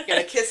 You're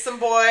gonna kiss some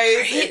boys.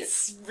 Right?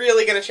 It's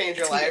really gonna change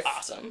your life.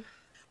 Awesome.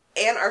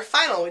 And our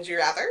final Would You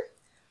Rather.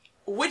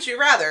 Would you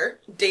rather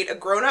date a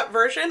grown-up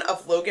version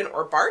of Logan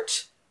or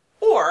Bart,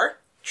 or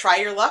try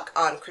your luck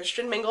on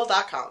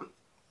ChristianMingle.com?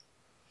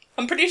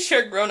 I'm pretty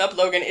sure grown-up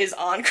Logan is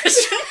on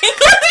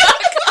ChristianMingle.com.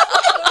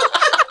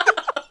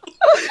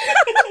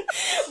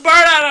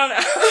 Bart, I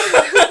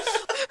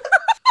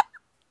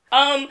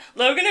don't know.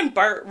 Logan and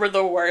Bart were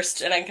the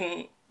worst, and I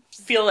can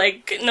feel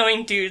like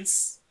knowing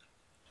dudes,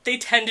 they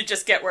tend to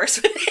just get worse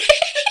with age.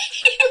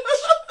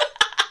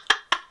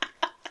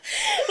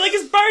 Like,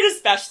 as Bart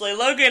especially.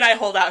 Logan I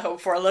hold out hope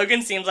for.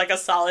 Logan seems like a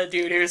solid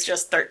dude who's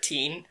just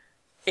 13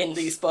 in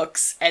these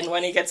books, and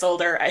when he gets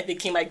older, I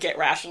think he might get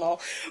rational.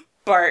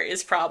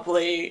 Bart's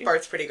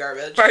pretty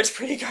garbage.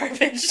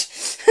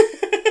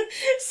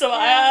 So,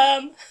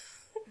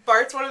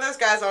 Bart's one of those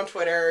guys on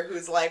Twitter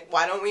who's like,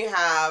 why don't we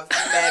have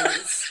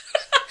Men's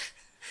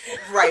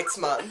Rights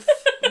Month?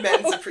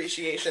 Men's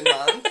Appreciation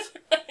Month.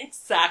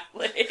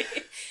 Exactly.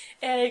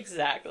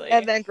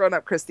 And then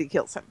grown-up Christy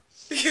kills him.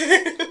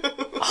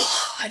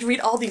 Oh, I'd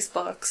read all these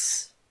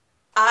books.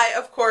 I,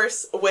 of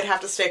course, would have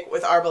to stick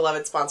with our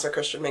beloved sponsor,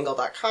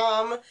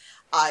 ChristianMingle.com.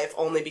 If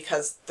only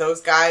because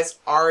those guys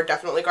are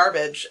definitely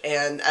garbage,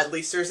 and at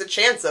least there's a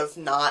chance of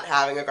not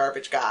having a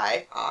garbage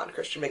guy on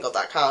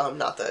ChristianMingle.com.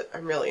 Not that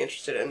I'm really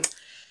interested in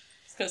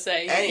gonna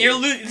say, Any.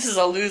 this is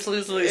a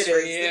lose-lose-lose for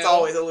you. It's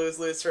always a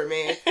lose-lose for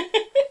me.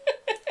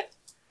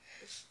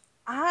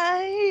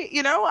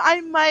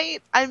 I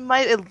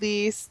might at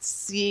least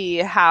see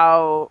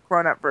how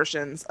grown-up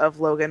versions of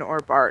Logan or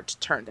Bart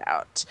turned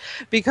out,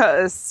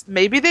 because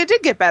maybe they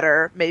did get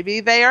better. Maybe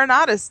they are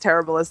not as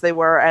terrible as they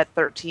were at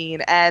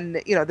 13, and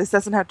this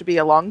doesn't have to be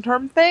a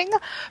long-term thing,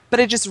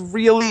 but I just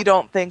really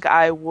don't think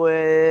I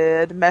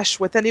would mesh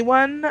with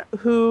anyone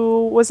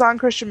who was on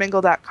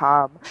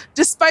ChristianMingle.com,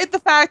 despite the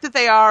fact that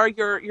they are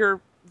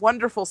your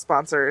wonderful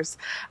sponsors.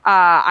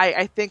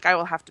 I think I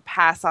will have to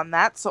pass on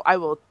that, so I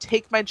will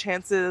take my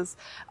chances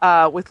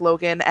with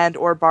Logan and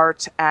or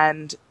Bart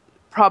and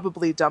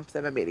probably dump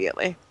them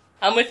immediately.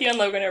 I'm with you on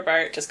Logan or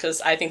Bart, just because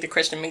I think the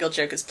Christian Mingle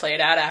joke is played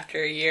out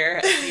after a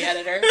year as the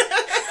editor.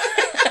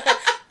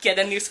 Get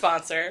a new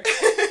sponsor.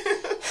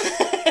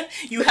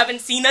 You haven't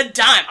seen a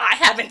dime. I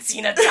haven't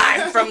seen a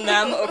dime from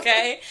them,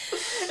 okay?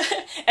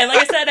 And like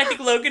I said, I think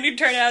Logan would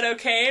turn out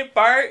okay.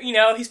 Bart,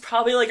 he's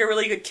probably like a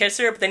really good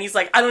kisser, but then he's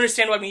like, I don't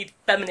understand why we need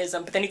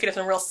feminism, but then you could have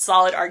some real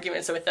solid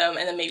arguments with him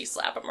and then maybe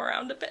slap him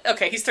around a bit.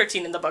 Okay, he's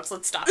 13 in the books,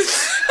 let's stop.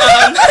 That's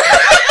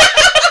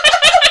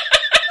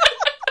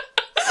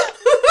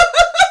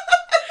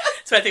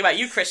what I think about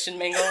you, Christian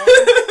Mingle.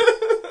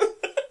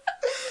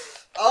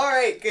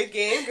 Alright, good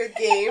game.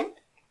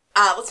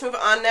 Let's move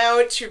on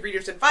now to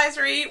Reader's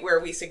Advisory, where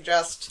we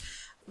suggest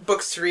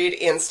books to read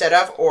instead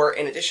of or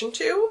in addition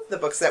to the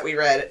books that we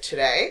read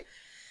today.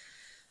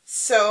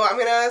 So I'm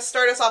going to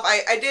start us off.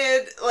 I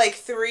did like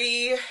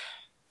 3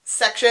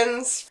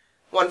 sections,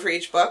 one for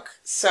each book.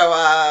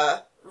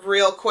 So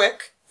real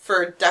quick,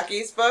 for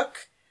Ducky's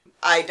book,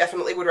 I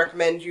definitely would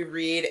recommend you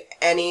read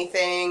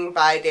anything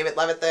by David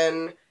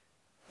Levithan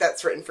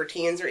that's written for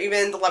teens, or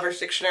even The Lover's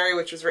Dictionary,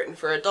 which was written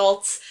for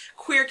adults.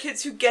 Queer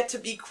kids who get to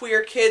be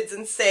queer kids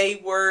and say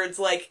words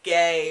like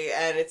gay,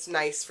 and it's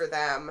nice for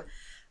them.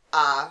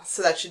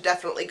 So that should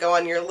definitely go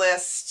on your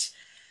list.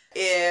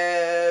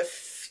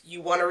 If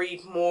you want to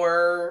read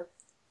more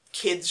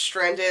Kids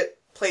Stranded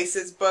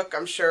Places book,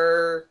 I'm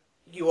sure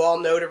you all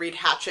know to read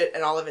Hatchet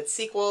and all of its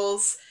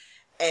sequels.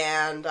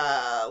 And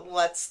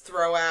let's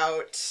throw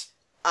out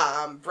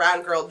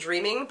Brown Girl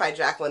Dreaming by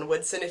Jacqueline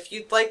Woodson if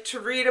you'd like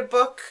to read a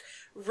book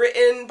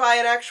written by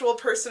an actual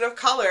person of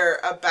color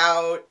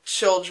about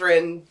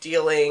children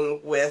dealing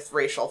with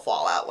racial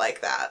fallout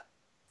like that.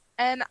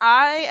 And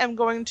I am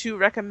going to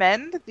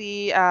recommend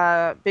the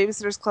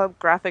Babysitters Club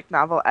graphic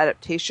novel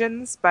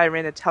adaptations by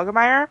Raina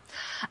Telgemeier.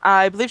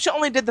 I believe she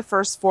only did the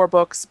first 4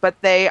 books, but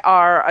they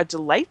are a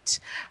delight.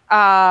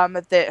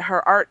 That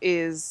her art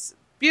is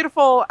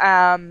beautiful,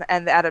 and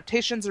the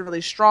adaptations are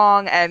really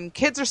strong, and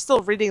kids are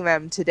still reading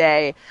them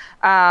today.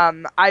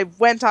 I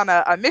went on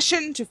a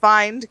mission to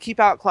find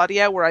Keep Out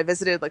Claudia, where I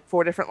visited like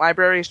 4 different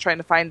libraries trying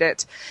to find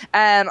it,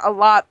 and a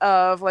lot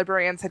of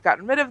librarians had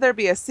gotten rid of their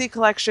BSC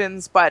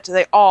collections, but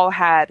they all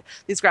had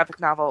these graphic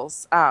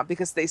novels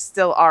because they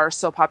still are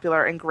so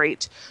popular and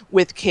great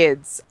with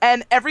kids.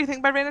 And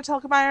everything by Raina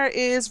Telgemeier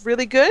is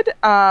really good,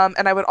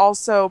 and I would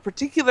also,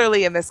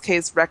 particularly in this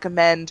case,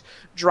 recommend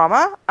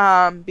Drama,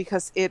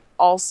 because it's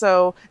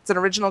an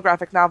original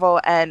graphic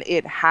novel, and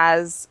it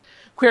has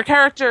queer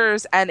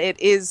characters, and it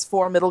is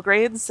for middle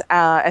grades.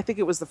 I think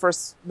it was the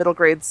first middle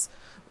grades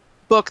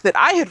book that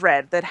I had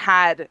read that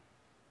had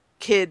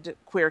kid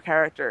queer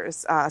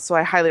characters, so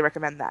I highly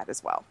recommend that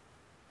as well.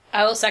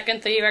 I will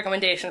second the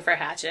recommendation for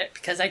Hatchet,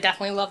 because I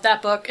definitely love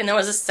that book. And there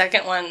was a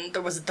second one,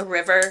 there was The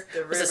River.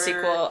 It was a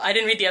sequel. I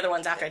didn't read the other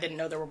ones after. I didn't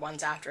know there were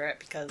ones after it,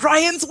 because...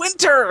 Brian's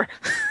Winter!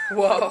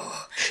 Whoa.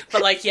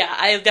 But, I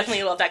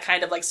definitely love that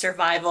kind of,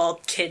 survival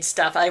kid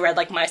stuff. I read,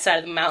 My Side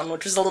of the Mountain,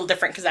 which was a little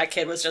different, because that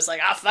kid was just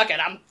like, fuck it,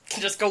 I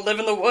can just go live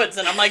in the woods.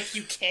 And I'm like,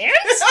 you can't?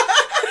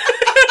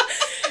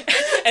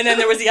 And then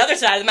there was the other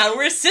side of the mountain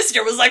where his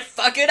sister was like,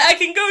 fuck it, I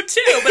can go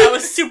too. But I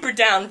was super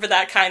down for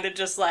that kind of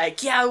just I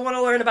want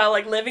to learn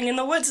about living in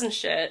the woods and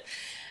shit.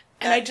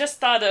 And I just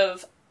thought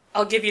of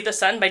I'll Give You the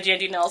Sun by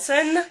Jandy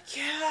Nelson.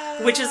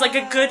 Yeah. Which is a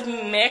good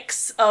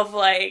mix of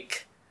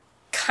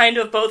kind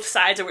of both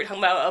sides that we're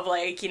talking about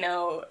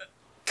of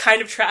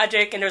kind of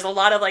tragic. And there's a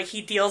lot of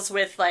he deals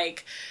with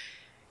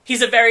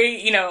he's a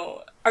very,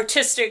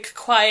 artistic,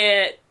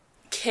 quiet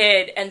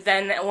kid, and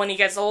then when he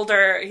gets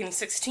older, he's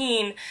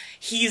 16,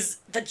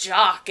 he's the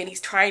jock, and he's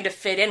trying to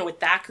fit in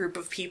with that group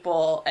of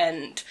people,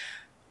 and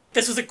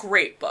this was a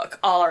great book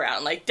all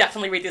around.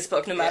 Definitely read this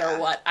book no matter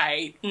what.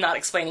 I'm not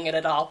explaining it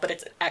at all, but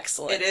it's an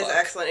excellent book. It is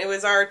excellent. It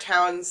was our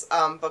town's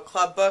book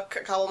club book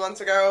a couple months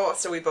ago,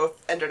 so we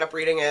both ended up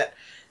reading it,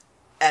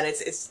 and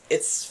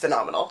it's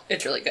phenomenal.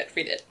 It's really good.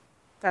 Read it.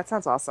 That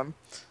sounds awesome.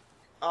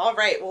 All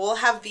right, well, we'll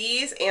have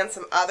these and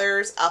some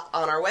others up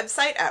on our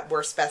website at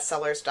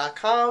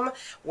worstbestsellers.com,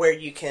 where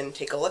you can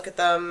take a look at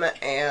them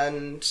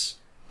and,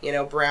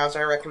 browse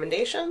our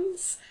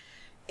recommendations.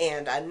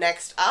 And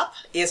next up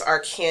is our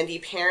candy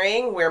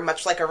pairing, where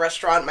much like a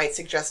restaurant might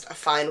suggest a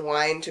fine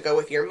wine to go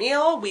with your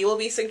meal, we will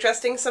be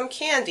suggesting some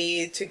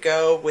candy to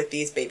go with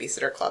these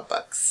Babysitter Club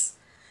books.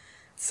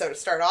 So to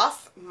start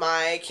off,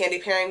 my candy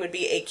pairing would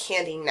be a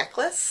candy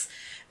necklace.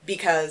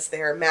 because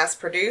they're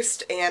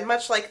mass-produced, and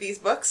much like these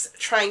books,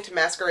 trying to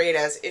masquerade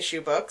as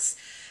issue books,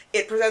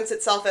 it presents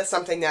itself as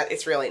something that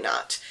it's really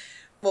not.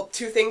 Well,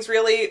 two things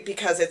really,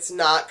 because it's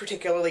not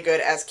particularly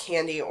good as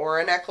candy or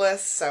a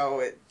necklace,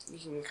 so you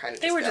can kind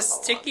of They were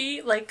just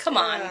sticky. Like, come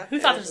on. Who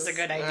thought this was a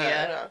good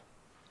idea?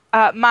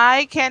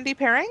 My candy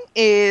pairing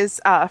is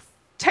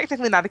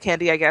technically not a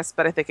candy, I guess,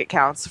 but I think it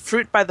counts.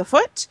 Fruit by the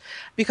Foot,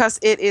 because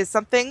it is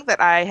something that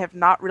I have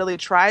not really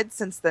tried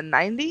since the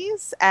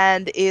 90s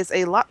and is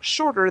a lot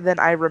shorter than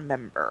I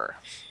remember.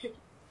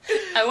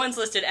 I once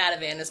listed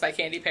Ativan as my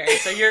candy pairing,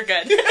 so you're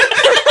good.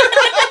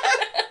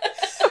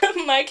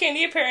 My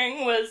candy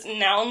pairing was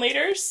Now and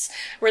Laters,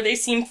 where they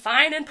seem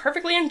fine and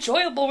perfectly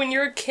enjoyable when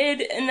you're a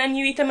kid, and then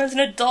you eat them as an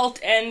adult,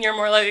 and you're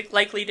more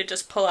likely to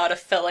just pull out a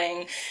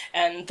filling,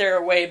 and there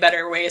are way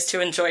better ways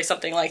to enjoy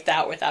something like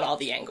that without all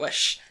the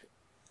anguish.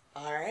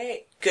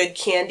 Alright, good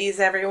candies,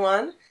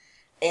 everyone.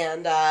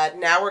 And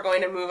now we're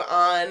going to move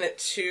on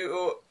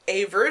to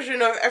a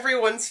version of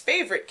everyone's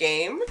favorite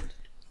game,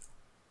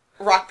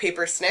 Rock,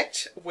 Paper,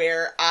 Snikt,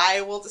 where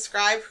I will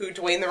describe who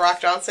Dwayne "The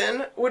Rock"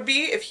 Johnson would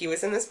be if he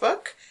was in this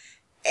book.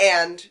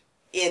 And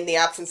in the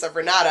absence of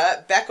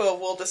Renata, Becca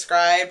will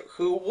describe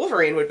who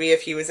Wolverine would be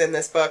if he was in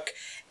this book.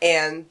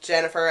 And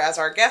Jennifer, as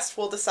our guest,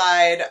 will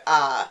decide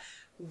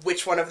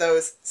which one of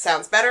those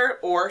sounds better,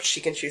 or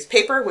she can choose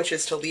paper, which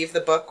is to leave the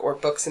book, or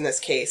books in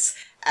this case,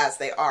 as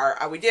they are.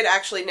 We did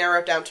actually narrow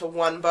it down to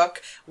one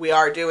book. We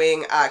are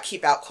doing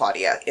Keep Out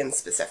Claudia in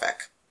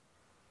specific.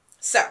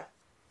 So,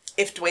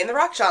 if Dwayne "The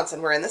Rock"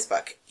 Johnson were in this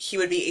book, he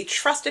would be a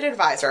trusted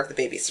advisor of the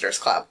Babysitters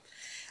Club.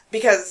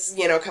 Because,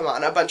 come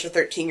on, a bunch of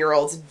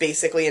 13-year-olds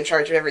basically in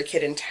charge of every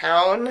kid in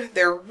town.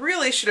 There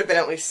really should have been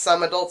at least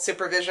some adult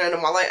supervision,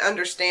 and while I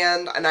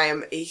understand, and I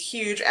am a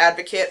huge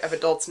advocate of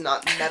adults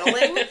not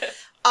meddling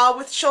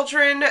with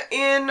children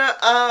in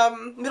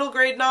middle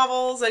grade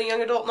novels and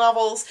young adult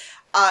novels,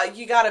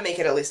 you gotta make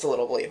it at least a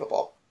little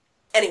believable.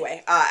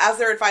 Anyway, as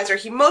their advisor,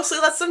 he mostly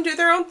lets them do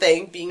their own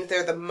thing, being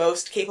they're the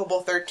most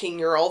capable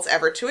 13-year-olds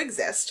ever to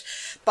exist,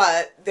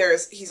 but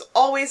he's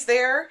always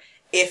there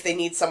if they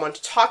need someone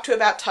to talk to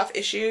about tough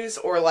issues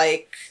or,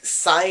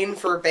 sign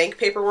for bank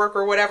paperwork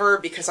or whatever,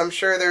 because I'm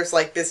sure there's,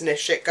 business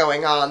shit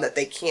going on that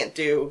they can't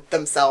do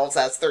themselves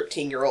as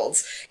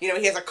 13-year-olds. He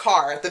has a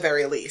car at the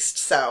very least,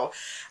 so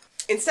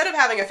instead of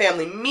having a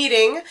family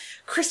meeting,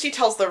 Christy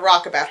tells The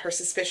Rock about her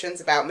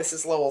suspicions about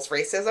Mrs. Lowell's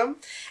racism,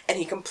 and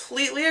he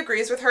completely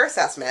agrees with her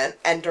assessment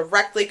and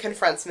directly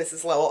confronts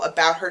Mrs. Lowell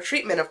about her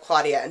treatment of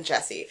Claudia and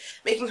Jesse,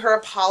 making her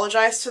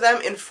apologize to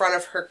them in front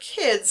of her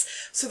kids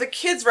so the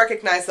kids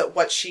recognize that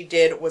what she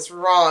did was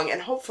wrong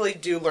and hopefully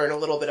do learn a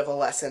little bit of a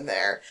lesson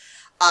there.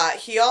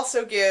 He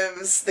also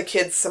gives the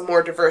kids some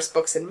more diverse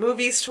books and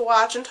movies to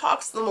watch and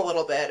talks to them a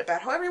little bit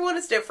about how everyone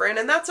is different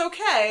and that's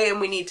okay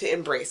and we need to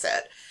embrace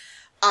it.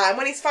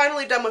 When he's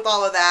finally done with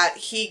all of that,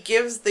 he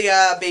gives the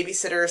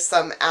babysitters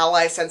some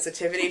ally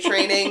sensitivity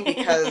training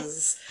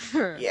because,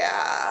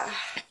 yeah.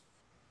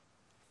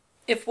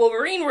 If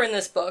Wolverine were in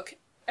this book,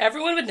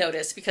 everyone would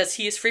notice because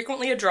he is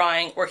frequently a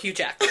drawing or Hugh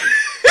Jackman.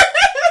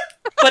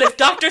 But if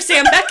Dr.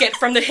 Sam Beckett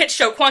from the hit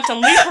show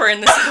Quantum Leap were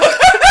in this book,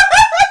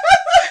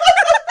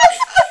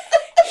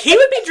 he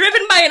would be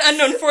driven by an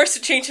unknown force to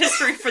change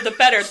history for the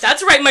better.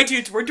 That's right, my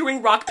dudes, we're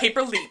doing Rock,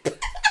 Paper, Leap.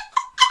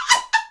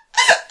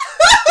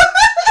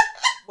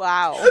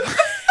 Wow.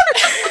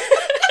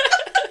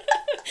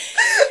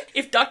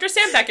 If Dr.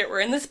 Sam Beckett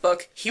were in this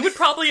book, he would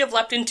probably have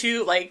leapt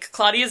into,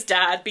 Claudia's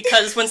dad,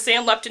 because when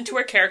Sam leapt into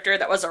a character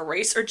that was a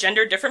race or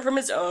gender different from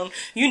his own,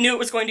 you knew it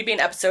was going to be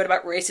an episode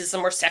about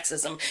racism or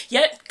sexism,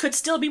 yet could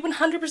still be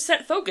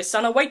 100% focused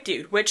on a white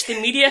dude, which the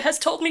media has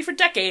told me for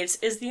decades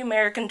is the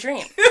American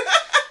dream.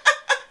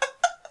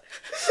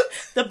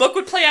 The book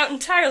would play out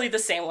entirely the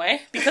same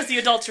way, because the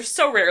adults are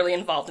so rarely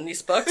involved in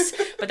these books,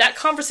 but that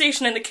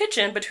conversation in the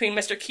kitchen between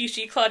Mr.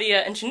 Kishi,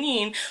 Claudia, and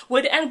Janine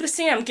would end with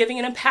Sam giving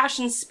an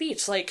impassioned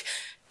speech like,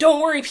 "Don't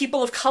worry,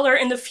 people of color,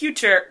 in the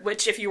future,"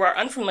 which, if you are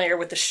unfamiliar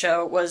with the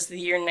show, was the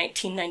year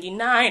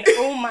 1999.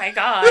 Oh my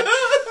god.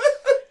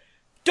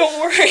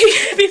 Don't worry,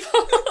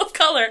 people of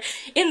color.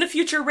 In the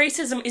future,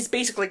 racism is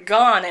basically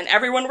gone, and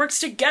everyone works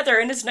together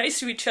and is nice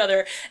to each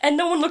other, and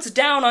no one looks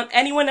down on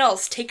anyone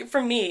else. Take it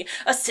from me,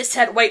 a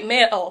cishet white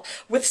male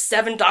with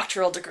 7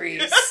 doctoral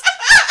degrees.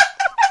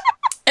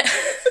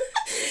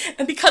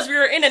 And because we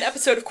were in an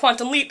episode of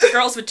Quantum Leap, the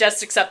girls would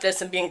just accept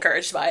this and be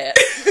encouraged by it.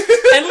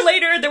 And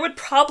later, there would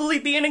probably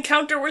be an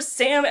encounter where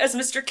Sam, as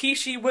Mr.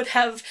 Kishi,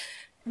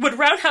 would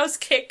roundhouse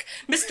kick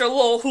Mr.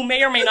 Lowell, who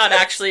may or may not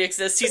actually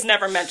exist. He's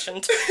never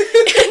mentioned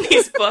in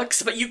these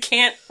books, but you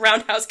can't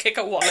roundhouse kick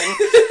a woman.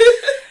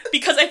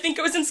 Because I think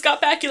it was in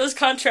Scott Bakula's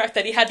contract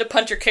that he had to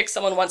punch or kick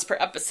someone once per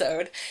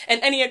episode. And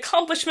any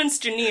accomplishments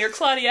Janine or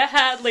Claudia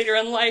had later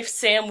in life,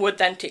 Sam would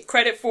then take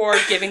credit for,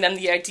 giving them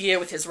the idea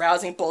with his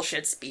rousing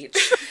bullshit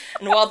speech.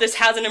 And while this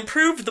hasn't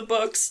improved the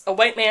books, a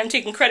white man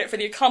taking credit for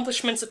the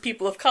accomplishments of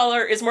people of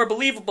color is more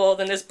believable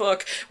than this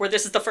book, where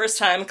this is the first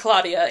time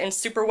Claudia, in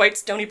super white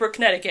Stony Brook,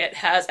 Connecticut,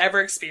 has ever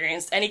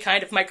experienced any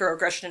kind of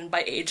microaggression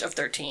by age of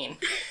 13.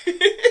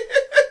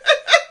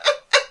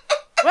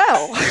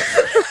 well.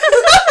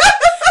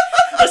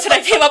 Listen,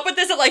 I came up with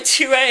this at like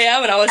 2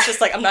 a.m. and I was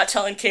just like, I'm not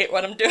telling Kate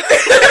what I'm doing.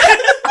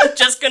 I'm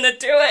just gonna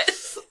do it.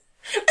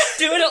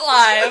 Doing it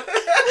live.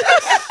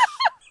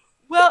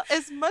 Well,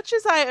 as much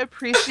as I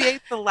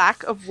appreciate the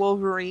lack of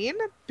Wolverine,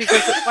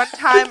 because at one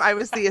time I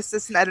was the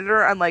assistant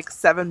editor on like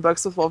 7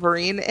 books with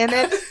Wolverine in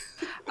them,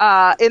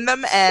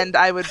 and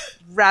I would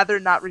rather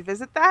not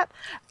revisit that.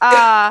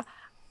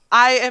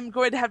 I am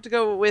going to have to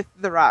go with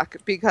The Rock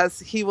because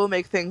he will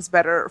make things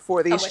better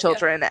for these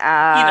children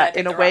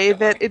in a way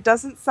that it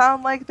doesn't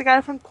sound like the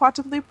guy from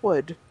Quantum Leap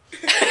would.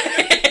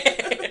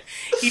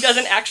 He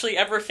doesn't actually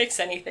ever fix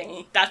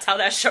anything. That's how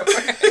that show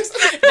works.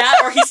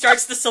 That or he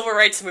starts the civil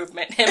rights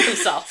movement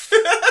himself.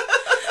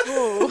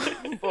 Oh,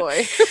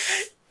 boy.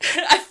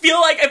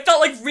 I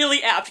felt like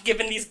really apt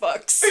given these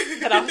books.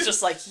 And I was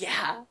just like,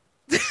 yeah.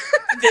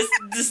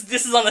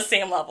 This is on the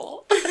same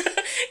level.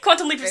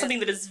 Quantum Leap is something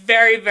that is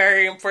very,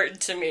 very important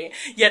to me,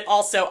 yet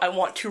also I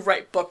want to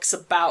write books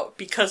about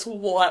because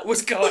what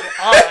was going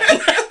on?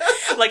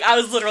 Like, I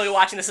was literally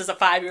watching this as a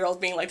 5-year-old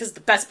being like, this is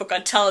the best book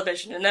on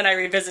television, and then I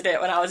revisit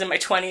it when I was in my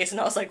 20s and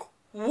I was like,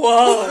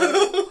 whoa.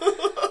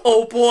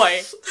 Oh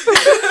boy.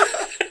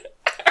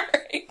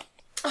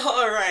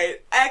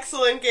 Alright.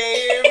 Excellent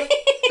game.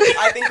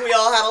 I think we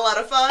all had a lot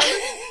of fun.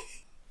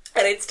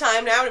 And it's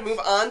time now to move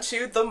on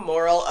to the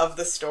moral of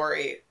the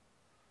story.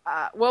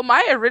 Well,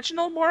 my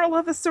original moral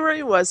of the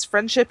story was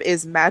friendship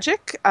is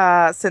magic,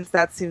 since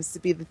that seems to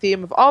be the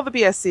theme of all the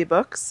BSC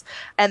books,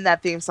 and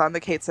that theme song that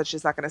Kate said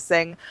she's not going to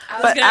sing.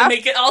 I was going to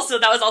make it also,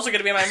 that was also going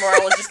to be my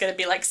moral, was just going to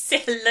be like,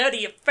 say hello to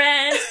your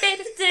friends,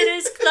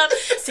 Babysitters Club,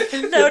 say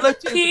hello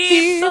to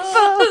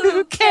people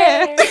who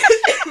care.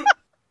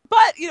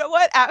 But, you know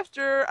what,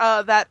 after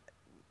that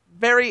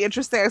very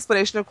interesting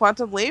explanation of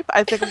Quantum Leap,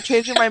 I think I'm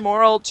changing my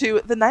moral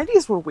to the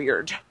 90s were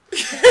weird.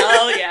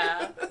 Hell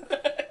yeah.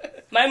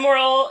 My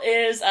moral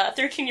is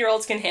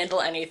 13-year-olds can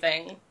handle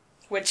anything,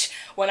 which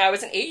when I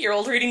was an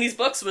 8-year-old reading these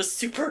books was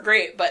super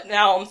great, but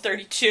now I'm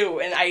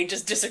 32 and I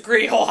just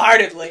disagree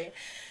wholeheartedly.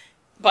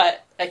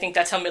 But I think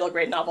that's how middle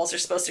grade novels are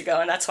supposed to go,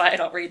 and that's why I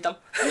don't read them.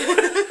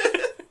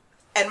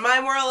 And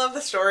my moral of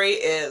the story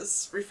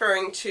is,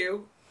 referring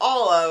to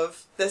all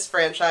of this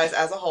franchise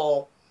as a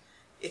whole,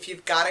 if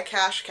you've got a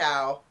cash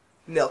cow,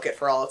 milk it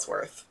for all it's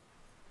worth.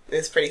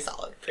 It's pretty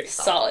solid. Pretty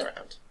solid.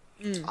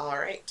 Around. All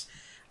right.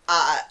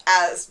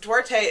 As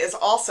Duarte is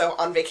also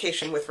on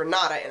vacation with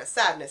Renata in a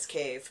sadness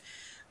cave,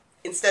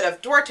 instead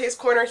of Duarte's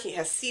corner, he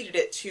has ceded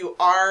it to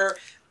our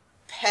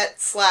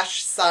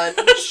pet/son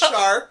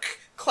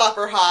shark,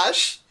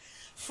 Klopperhosh,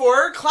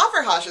 for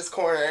Klopperhosh's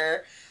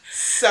corner.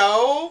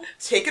 So,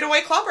 take it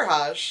away,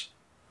 Klopperhosh.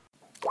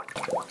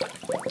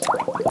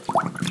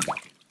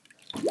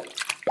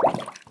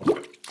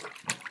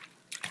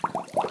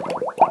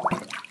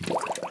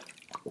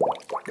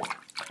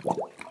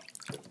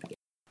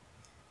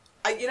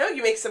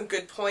 You make some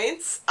good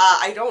points.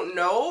 I don't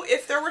know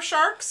if there were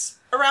sharks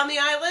around the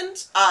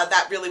island.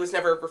 That really was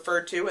never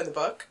referred to in the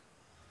book.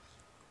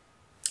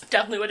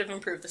 Definitely would have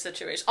improved the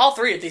situation. All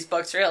 3 of these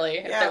books, really,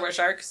 if there were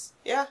sharks.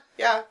 Yeah.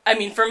 I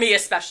mean, for me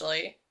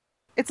especially.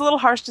 It's a little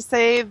harsh to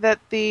say that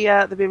the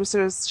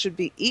babysitters should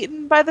be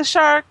eaten by the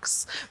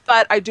sharks,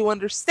 but I do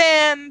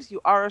understand.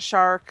 You are a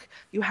shark.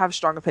 You have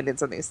strong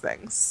opinions on these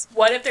things.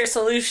 What if their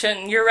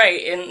solution, you're right,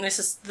 and this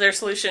is their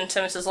solution to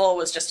Mrs. Lowell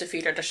was just to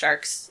feed her to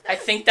sharks? I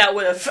think that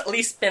would have at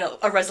least been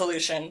a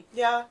resolution.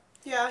 Yeah,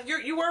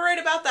 you were right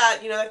about that.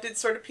 That did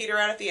sort of peter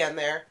out at the end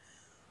there.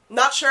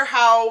 Not sure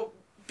how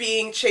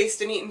being chased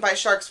and eaten by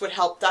sharks would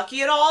help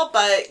Ducky at all,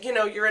 but,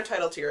 you're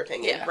entitled to your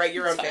opinion, right?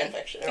 Your own fan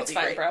fiction. It's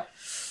fine, bro.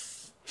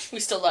 We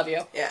still love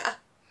you. Yeah.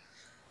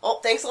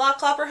 Well, thanks a lot,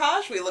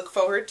 Klopperhosh. We look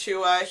forward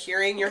to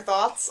hearing your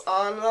thoughts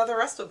on the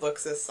rest of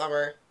books this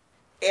summer.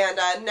 And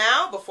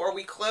now, before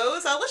we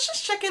close, let's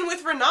just check in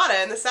with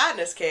Renata in the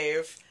Sadness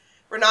Cave.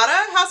 Renata,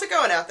 how's it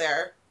going out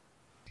there?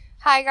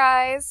 Hi,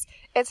 guys.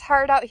 It's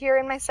hard out here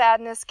in my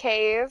Sadness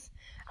Cave.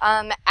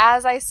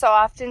 As I so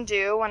often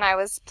do when I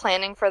was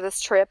planning for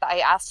this trip, I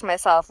asked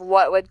myself,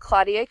 what would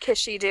Claudia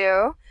Kishi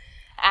do?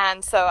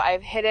 And so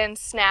I've hidden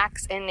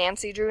snacks in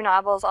Nancy Drew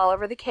novels all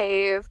over the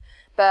cave,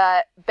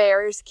 but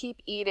bears keep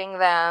eating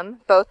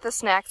them, both the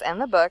snacks and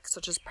the books,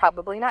 which is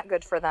probably not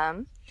good for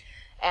them.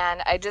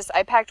 And I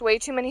packed way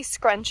too many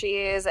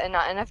scrunchies and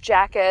not enough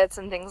jackets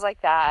and things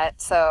like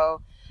that.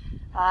 So,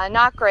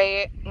 not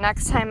great.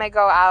 Next time I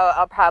go out,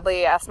 I'll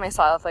probably ask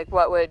myself,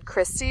 what would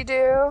Christy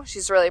do?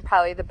 She's really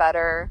probably the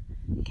better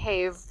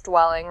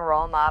cave-dwelling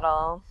role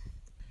model.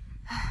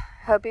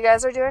 Hope you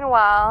guys are doing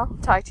well.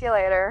 Talk to you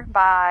later.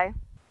 Bye.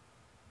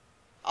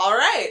 All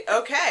right.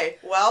 Okay.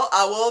 Well,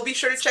 we'll be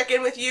sure to check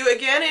in with you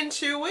again in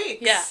 2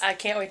 weeks. Yeah, I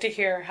can't wait to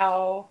hear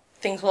how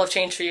things will have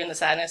changed for you in the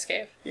Sadness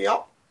Cave.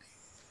 Yep.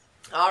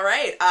 All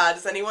right.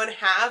 Does anyone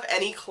have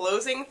any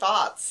closing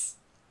thoughts?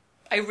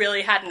 I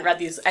really hadn't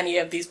read any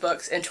of these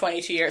books in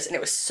 22 years, and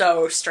it was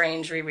so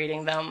strange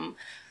rereading them.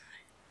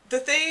 The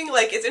thing,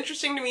 it's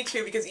interesting to me,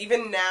 too, because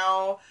even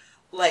now,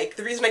 like,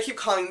 the reason I keep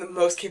calling them the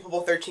most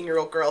capable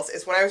 13-year-old girls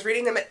is when I was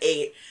reading them at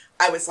 8,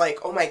 I was like,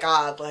 oh my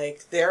god,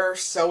 like, they're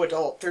so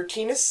adult.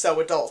 13 is so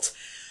adult.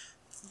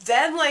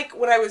 Then, like,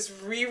 when I was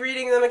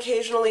rereading them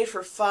occasionally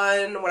for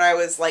fun, when I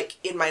was, like,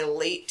 in my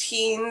late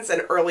teens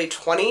and early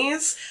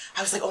 20s,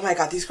 I was like, oh my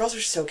god, these girls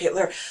are so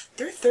capable.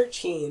 They're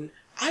 13.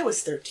 I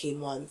was 13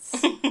 once.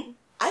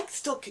 I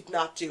still could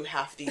not do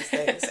half these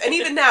things. And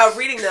even now,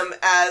 reading them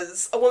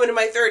as a woman in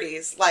my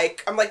 30s,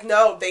 like, I'm like,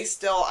 no, I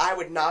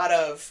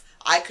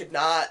could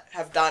not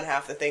have done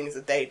half the things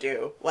that they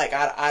do. Like,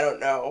 I don't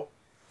know.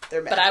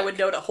 They're magic. But I would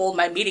know to hold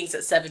my meetings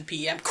at 7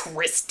 p.m.,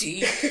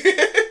 Christy.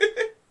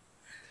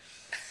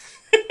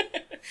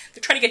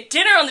 They're trying to get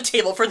dinner on the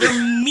table for their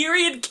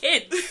myriad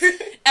kids.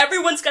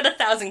 Everyone's got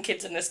 1,000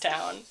 kids in this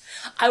town.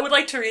 I would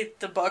like to read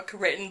the book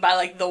written by,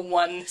 like, the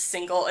one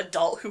single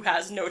adult who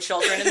has no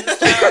children in this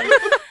town.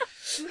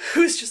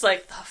 Who's just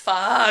like, the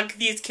fuck?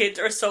 These kids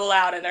are so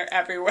loud and they're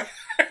everywhere.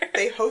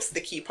 They host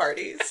the key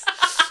parties.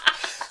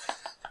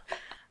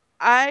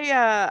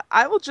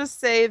 I will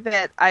just say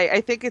that I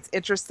think it's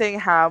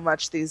interesting how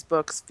much these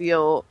books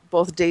feel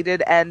both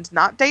dated and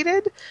not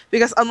dated,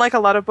 because unlike a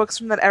lot of books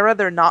from that era,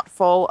 they're not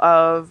full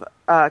of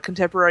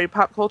contemporary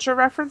pop culture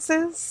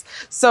references.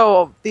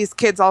 So these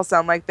kids all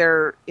sound like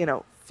they're,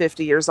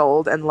 50 years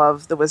old and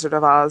love The Wizard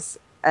of Oz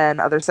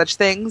and other such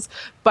things,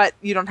 but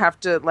you don't have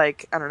to,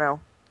 like, I don't know,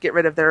 get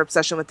rid of their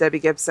obsession with Debbie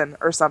Gibson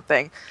or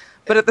something.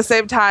 But at the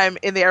same time,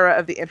 in the era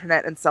of the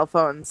internet and cell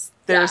phones,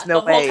 there's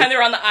no way. The whole time they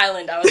were on the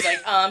island, I was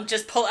like,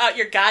 just pull out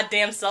your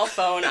goddamn cell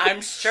phone.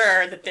 I'm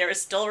sure that there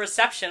is still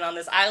reception on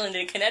this island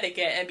in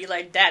Connecticut, and be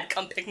like, Dad,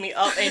 come pick me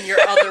up in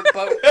your other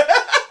boat. Yep.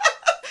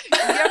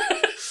 But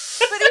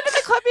even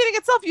the club meeting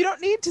itself, you don't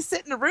need to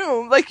sit in a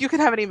room. Like, you can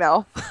have an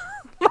email.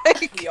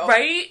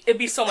 Right? It'd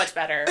be so much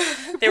better.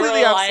 They were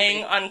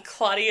relying on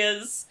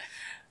Claudia's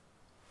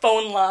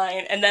phone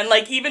line, and then,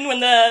 like, even when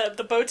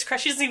the boats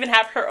crash, she doesn't even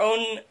have her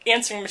own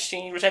answering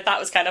machine, which I thought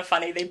was kind of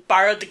funny. They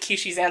borrowed the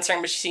Kishi's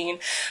answering machine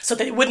so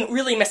they wouldn't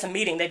really miss a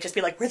meeting. They'd just be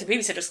like, we're the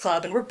Babysitters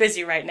Club and we're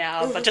busy right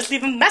now, but just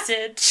leave a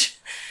message.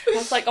 I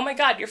was like, oh my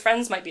god, your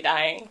friends might be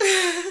dying.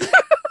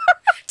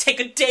 Take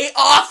a day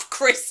off,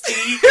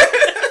 Christy.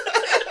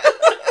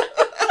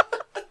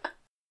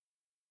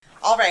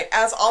 All right,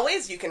 as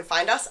always, you can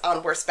find us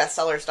on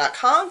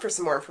worstbestsellers.com for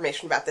some more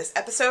information about this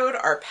episode,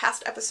 our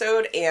past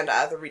episode, and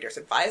the Reader's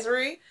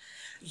Advisory.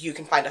 You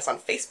can find us on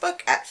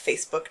Facebook at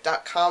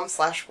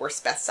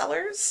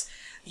facebook.com/worstbestsellers.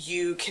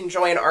 You can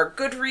join our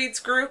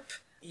Goodreads group.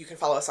 You can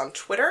follow us on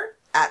Twitter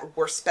at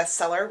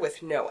worstbestseller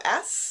with no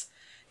S.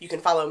 You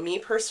can follow me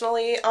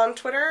personally on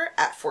Twitter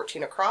at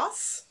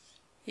 14across.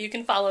 You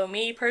can follow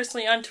me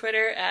personally on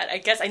Twitter at, I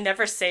guess I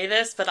never say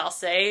this, but I'll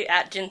say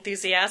at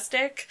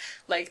Ginthusiastic,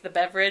 like the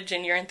beverage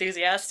and you're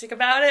enthusiastic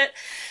about it.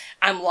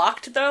 I'm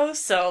locked though,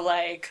 so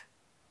like,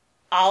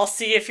 I'll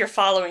see if you're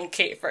following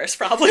Kate first,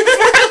 probably, before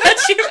I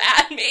let you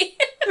add me.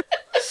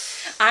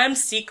 I'm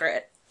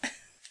secret.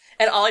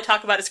 And all I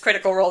talk about is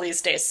Critical Role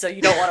these days, so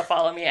you don't want to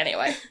follow me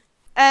anyway.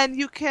 And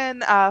you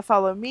can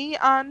follow me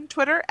on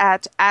Twitter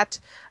at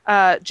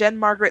Jen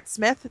Margaret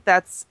Smith.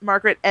 That's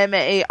Margaret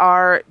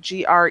Margret,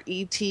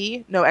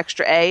 no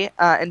extra A,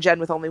 and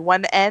Jen with only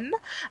one N.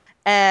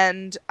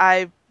 And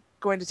I'm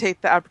going to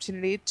take the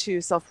opportunity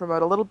to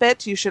self-promote a little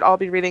bit. You should all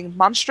be reading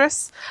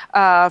Monstrous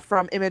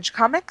from Image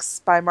Comics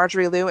by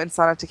Marjorie Liu and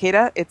Sana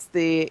Takeda. It's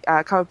the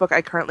comic book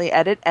I currently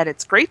edit, and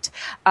it's great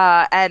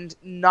and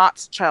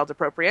not child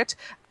appropriate,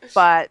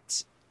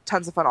 but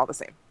tons of fun all the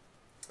same.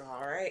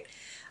 All right.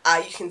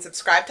 You can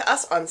subscribe to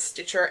us on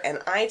Stitcher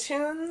and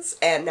iTunes,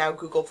 and now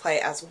Google Play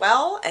as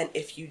well. And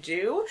if you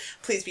do,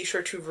 please be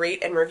sure to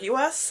rate and review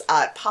us.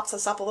 It pops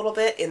us up a little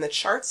bit in the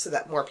charts so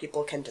that more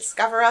people can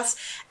discover us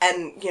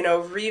and,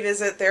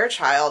 revisit their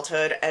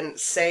childhood and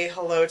say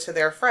hello to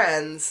their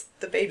friends,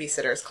 the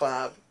Babysitters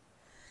Club.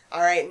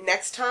 All right,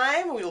 next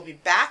time we will be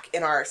back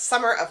in our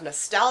summer of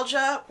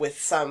nostalgia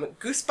with some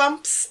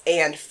Goosebumps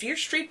and Fear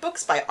Street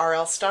books by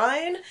R.L.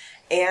 Stine.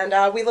 And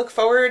we look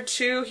forward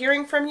to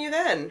hearing from you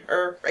then.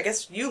 Or I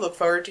guess you look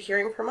forward to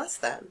hearing from us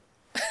then.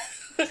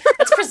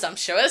 That's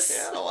presumptuous.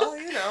 Yeah, well,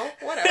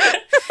 whatever.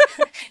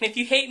 And if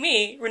you hate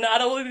me,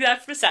 Renata will be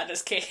back for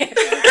Sadness Cave.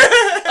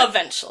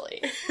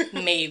 Eventually.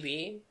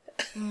 Maybe.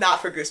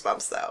 Not for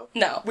Goosebumps, though.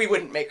 No. We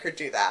wouldn't make her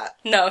do that.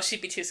 No, she'd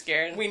be too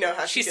scared. We know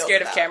how she's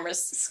scared of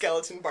cameras.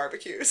 Skeleton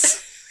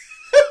barbecues.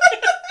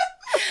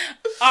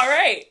 All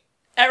right.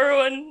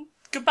 Everyone,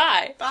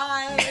 goodbye.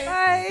 Bye.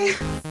 Bye.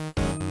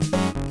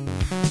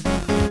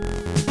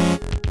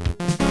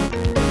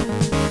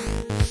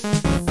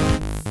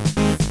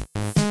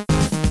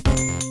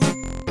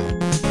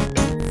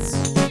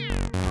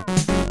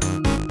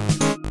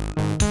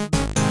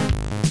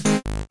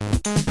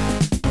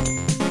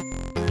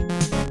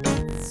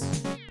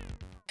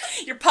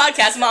 Your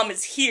podcast mom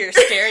is here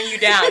staring you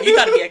down. You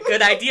thought it'd be a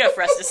good idea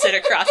for us to sit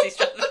across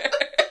each other.